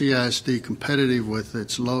keep CISD competitive with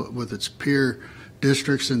its peer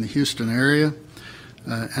districts in the Houston area.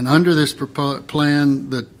 And under this plan,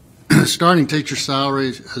 the starting teacher salary,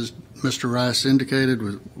 as Mr. Rice indicated,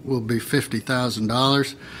 will be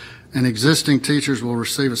 $50,000, and existing teachers will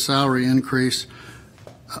receive a salary increase.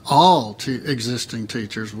 All existing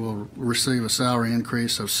teachers will receive a salary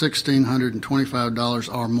increase of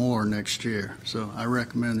 $1,625 or more next year. So I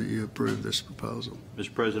recommend that you approve this proposal.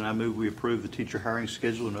 Mr. President, I move we approve the teacher hiring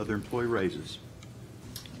schedule and other employee raises.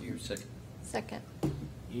 Your second. Second.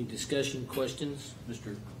 Any discussion, questions?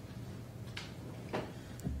 Mr.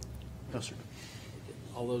 No, sir.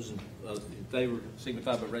 All those in favor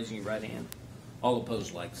signify by raising your right hand. All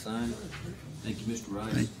opposed, like sign. Thank you, Mr.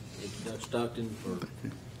 Rice. Thank you, Dr. Stockton, for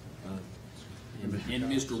and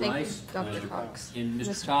Mr. Thank Rice, you, Dr. Cox. and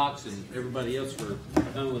Mr. Cox, and everybody else for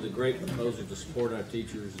coming with a great proposal to support our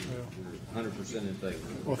teachers. And we're 100% in favor.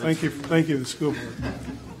 Well, thank you, the school board.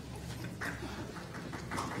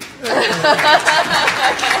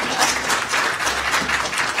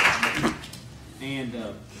 And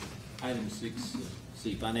item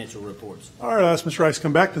 6C, financial reports. All right, I'll ask Mr. Rice to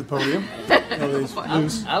come back to the podium.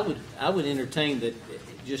 I would entertain that,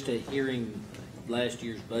 just a hearing last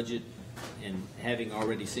year's budget and having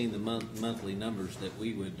already seen the monthly numbers, that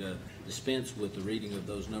we would dispense with the reading of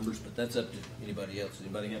those numbers, but that's up to anybody else.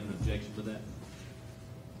 Anybody have an objection to that?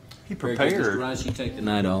 He Very good. prepared. Mr. Rice, you take the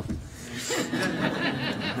night off.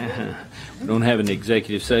 We don't have an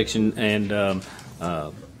executive section, and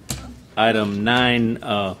item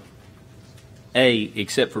 9A,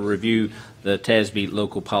 except for review the TASB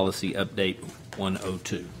local policy update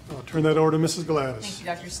 102. I'll turn that over to Mrs. Gladys. Thank you,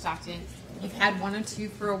 Dr. Stockton. You've had 102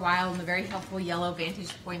 for a while, and the very helpful yellow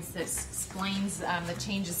vantage points that explains the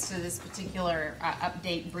changes to this particular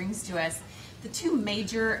update brings to us. The two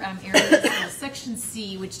major areas is Section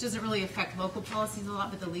C, which doesn't really affect local policies a lot,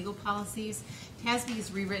 but the legal policies. TASB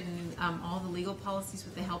has rewritten all the legal policies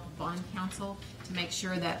with the help of bond counsel to make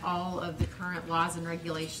sure that all of the current laws and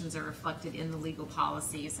regulations are reflected in the legal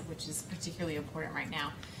policies, which is particularly important right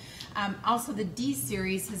now. Also, the D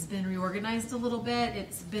series has been reorganized a little bit.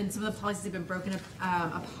 It's been, some of the policies have been broken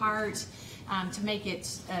apart to make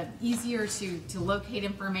it easier to locate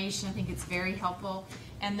information. I think it's very helpful.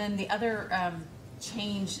 And then the other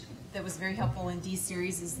change that was very helpful in D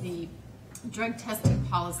series is the drug testing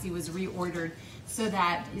policy was reordered so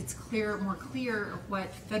that it's more clear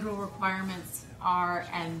what federal requirements are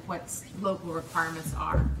and what local requirements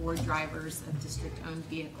are for drivers of district-owned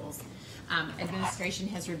vehicles. Administration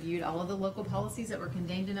has reviewed all of the local policies that were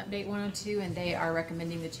contained in Update 102, and they are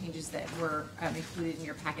recommending the changes that were included in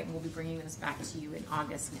your packet, and we'll be bringing those back to you in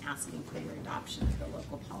August and asking for your adoption of the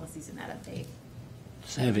local policies in that update.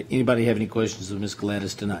 Anybody have any questions of Ms.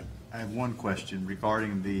 Gladys tonight? I have one question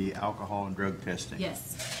regarding the alcohol and drug testing.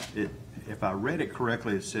 Yes. If I read it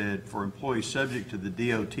correctly, it said for employees subject to the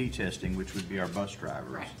DOT testing, which would be our bus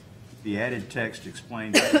drivers. Right. The added text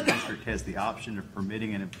explains that the district has the option of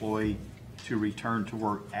permitting an employee to return to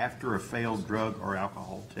work after a failed drug or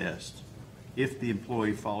alcohol test if the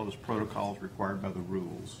employee follows protocols required by the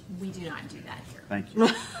rules. We do not do that here. Thank you.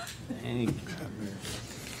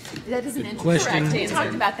 That is an Good correct question. answer. We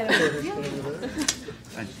talked about that.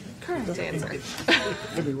 Thank you. Correct answer.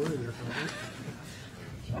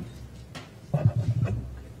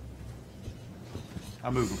 I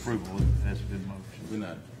move approval as been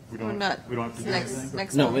motion. We don't have to do anything?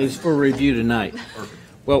 No, it's for review tonight.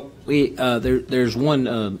 Well, there's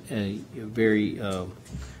one very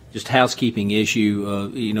just housekeeping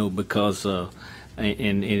issue, because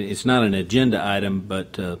and it's not an agenda item,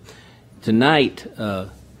 but tonight, as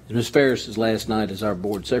And Ms. Ferris's last night as our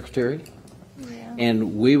board secretary.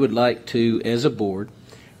 And we would like to, as a board,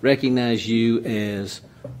 recognize you as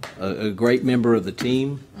a great member of the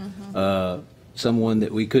team, someone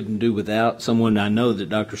that we couldn't do without, someone I know that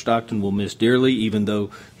Dr. Stockton will miss dearly, even though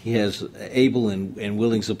he has able and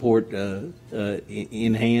willing support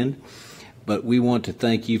in hand. But we want to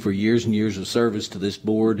thank you for years and years of service to this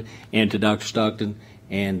board and to Dr. Stockton,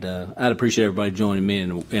 and I'd appreciate everybody joining me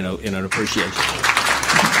in an appreciation.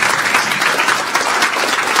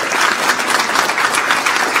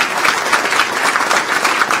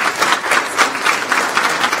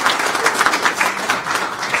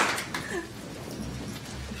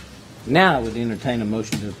 Now I would entertain a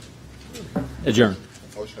motion to adjourn.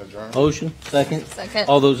 Motion to adjourn. Motion, second. Second.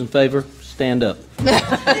 All those in favor, stand up.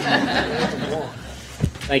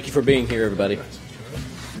 Thank you for being here, everybody.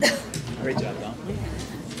 Great job, Don.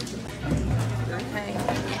 Okay.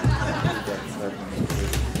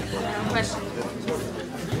 Question.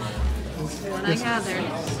 What I gathered,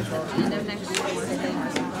 at the end of next year, we're going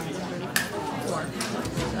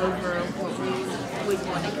over what we would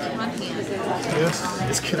want to keep on hand. Yes.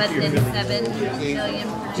 But then 7 million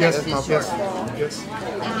projected shortfall. Yes.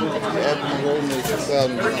 Average enrollment is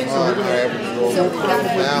 2,000 average enrollment. So we gotta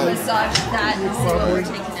Now, massage that and see what we're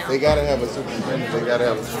taking out. they gotta have a superintendent, they gotta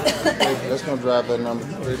have a superintendent. That's gonna drive that number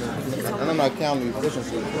crazy. And I'm not counting the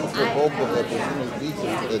efficiency. Once the bulk of that percentage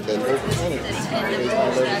decreases, that low percentage, based on everything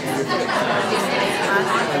you're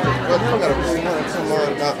but you got a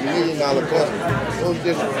 $300 million budget. Those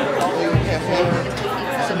districts, they can't have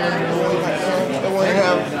they want to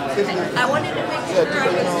have I wanted to make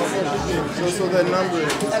sure. So that number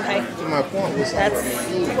is, Okay. to my point, was That's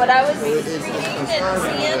what I was it's seeing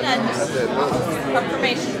concerning and at that level.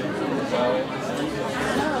 confirmation.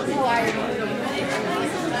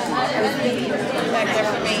 Back there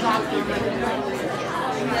for me.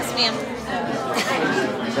 Yes, ma'am.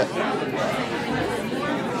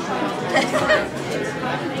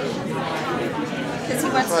 Because he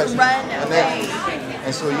wants to run away.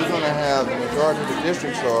 And so you're going to have the majority of the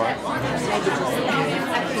districts are.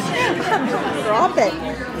 Drop it.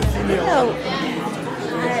 No.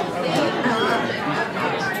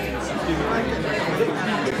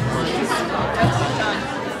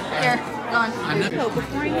 Here, gone. No,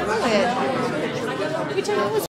 before you know it. Which I know was